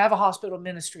 If you have a hospital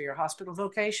ministry or hospital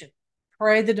vocation,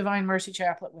 pray the Divine Mercy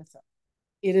Chaplet with them.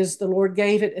 It is, the Lord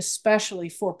gave it especially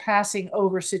for passing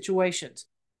over situations.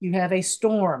 You have a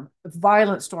storm, a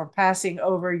violent storm passing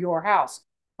over your house.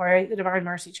 Pray the Divine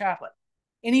Mercy Chaplet.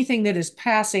 Anything that is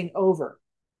passing over,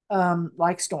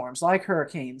 like storms, like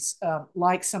hurricanes,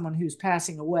 like someone who's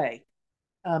passing away,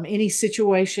 any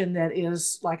situation that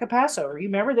is like a Passover. You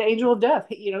remember the angel of death.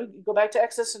 You go back to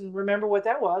Exodus and remember what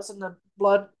that was, and the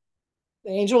blood,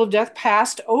 the angel of death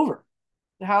passed over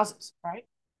the houses, right?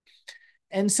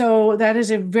 And so that is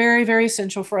a very, very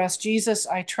essential for us. Jesus,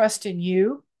 I trust in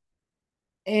you,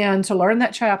 and to learn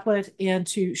that chaplet and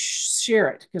to share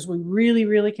it, because we really,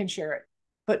 really can share it.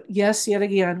 But yes, yet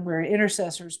again, we're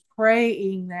intercessors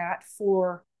praying that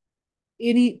for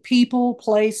any people,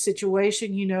 place,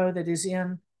 situation, that is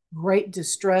in great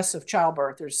distress of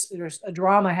childbirth. There's a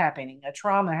drama happening, a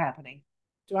trauma happening.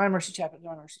 Divine Mercy Chaplet,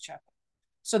 Divine Mercy Chaplet.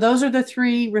 So those are the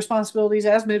three responsibilities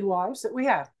as midwives that we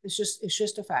have. It's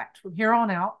just a fact. From here on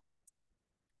out,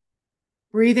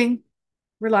 breathing,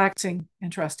 relaxing,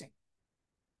 and trusting.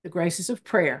 The graces of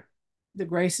prayer, the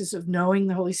graces of knowing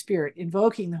the Holy Spirit,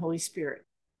 invoking the Holy Spirit,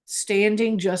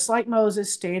 standing just like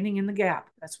Moses, standing in the gap.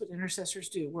 That's what intercessors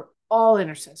do. We're all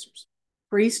intercessors.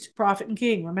 Priest, prophet, and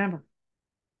king, remember.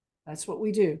 That's what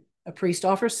we do. A priest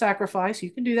offers sacrifice. You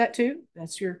can do that too.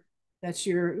 That's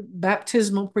your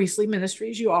baptismal priestly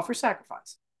ministries. You offer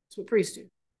sacrifice. That's what priests do.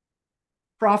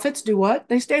 Prophets do what?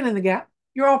 They stand in the gap.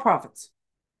 You're all prophets.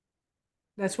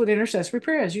 That's what intercessory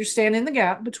prayer is. You stand in the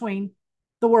gap between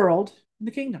the world and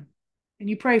the kingdom, and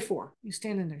you pray for. You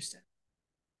stand in their stead.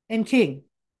 And king,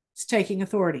 it's taking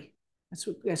authority.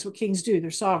 That's what kings do.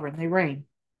 They're sovereign. They reign.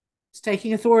 It's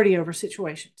taking authority over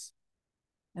situations.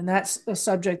 And that's a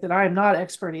subject that I am not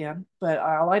expert in, but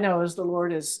all I know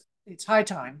is it's high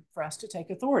time for us to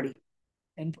take authority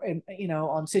and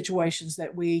on situations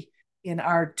that we, in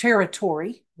our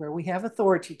territory where we have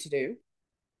authority to do.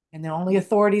 And the only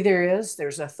authority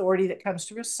there's authority that comes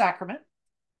through a sacrament.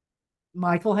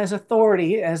 Michael has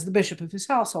authority as the bishop of his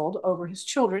household over his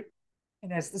children,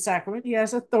 and as the sacrament, he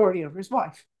has authority over his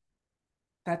wife.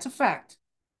 That's a fact.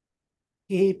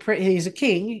 He's a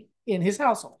king in his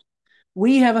household.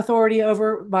 We have authority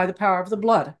over, by the power of the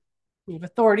blood. We have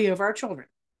authority over our children.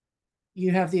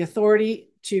 You have the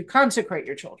authority to consecrate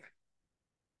your children,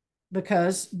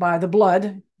 because by the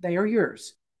blood, they are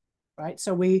yours, right?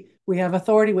 So we have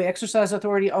authority. We exercise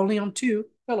authority only on two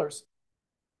pillars: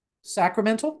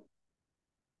 sacramental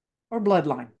or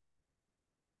bloodline.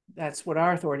 That's what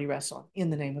our authority rests on, in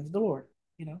the name of the Lord,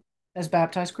 as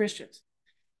baptized Christians.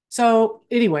 So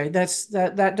anyway,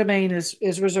 that domain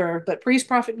is reserved, but priest,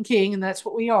 prophet, and king, and that's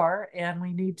what we are, and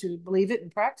we need to believe it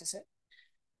and practice it,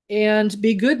 and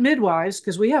be good midwives,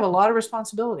 because we have a lot of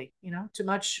responsibility. Too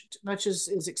much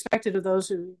is expected of those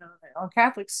who, on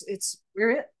Catholics,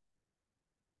 we're it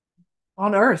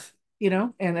on earth,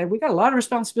 and we got a lot of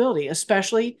responsibility,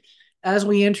 especially as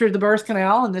we enter the birth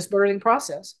canal and this birthing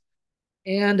process.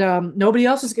 And nobody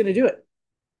else is going to do it.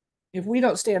 If we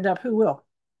don't stand up, who will?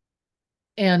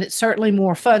 And it's certainly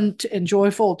more fun and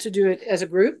joyful to do it as a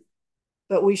group.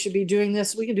 But we should be doing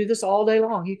this. We can do this all day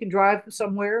long. You can drive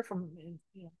somewhere from,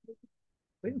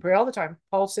 we can pray all the time.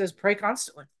 Paul says, pray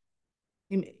constantly.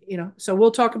 So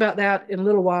we'll talk about that in a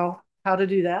little while, how to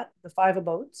do that, the 5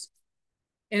 abodes.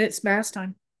 And it's mass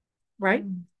time, right?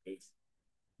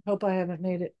 Hope I haven't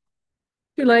made it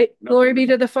too late. No. Glory be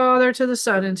to the Father, to the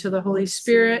Son, and to the Holy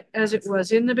Spirit, as it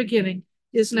was in the beginning,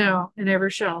 is now, and ever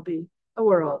shall be, a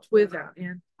world without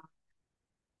end.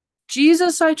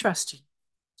 Jesus, I trust you.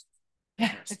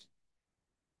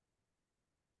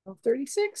 36.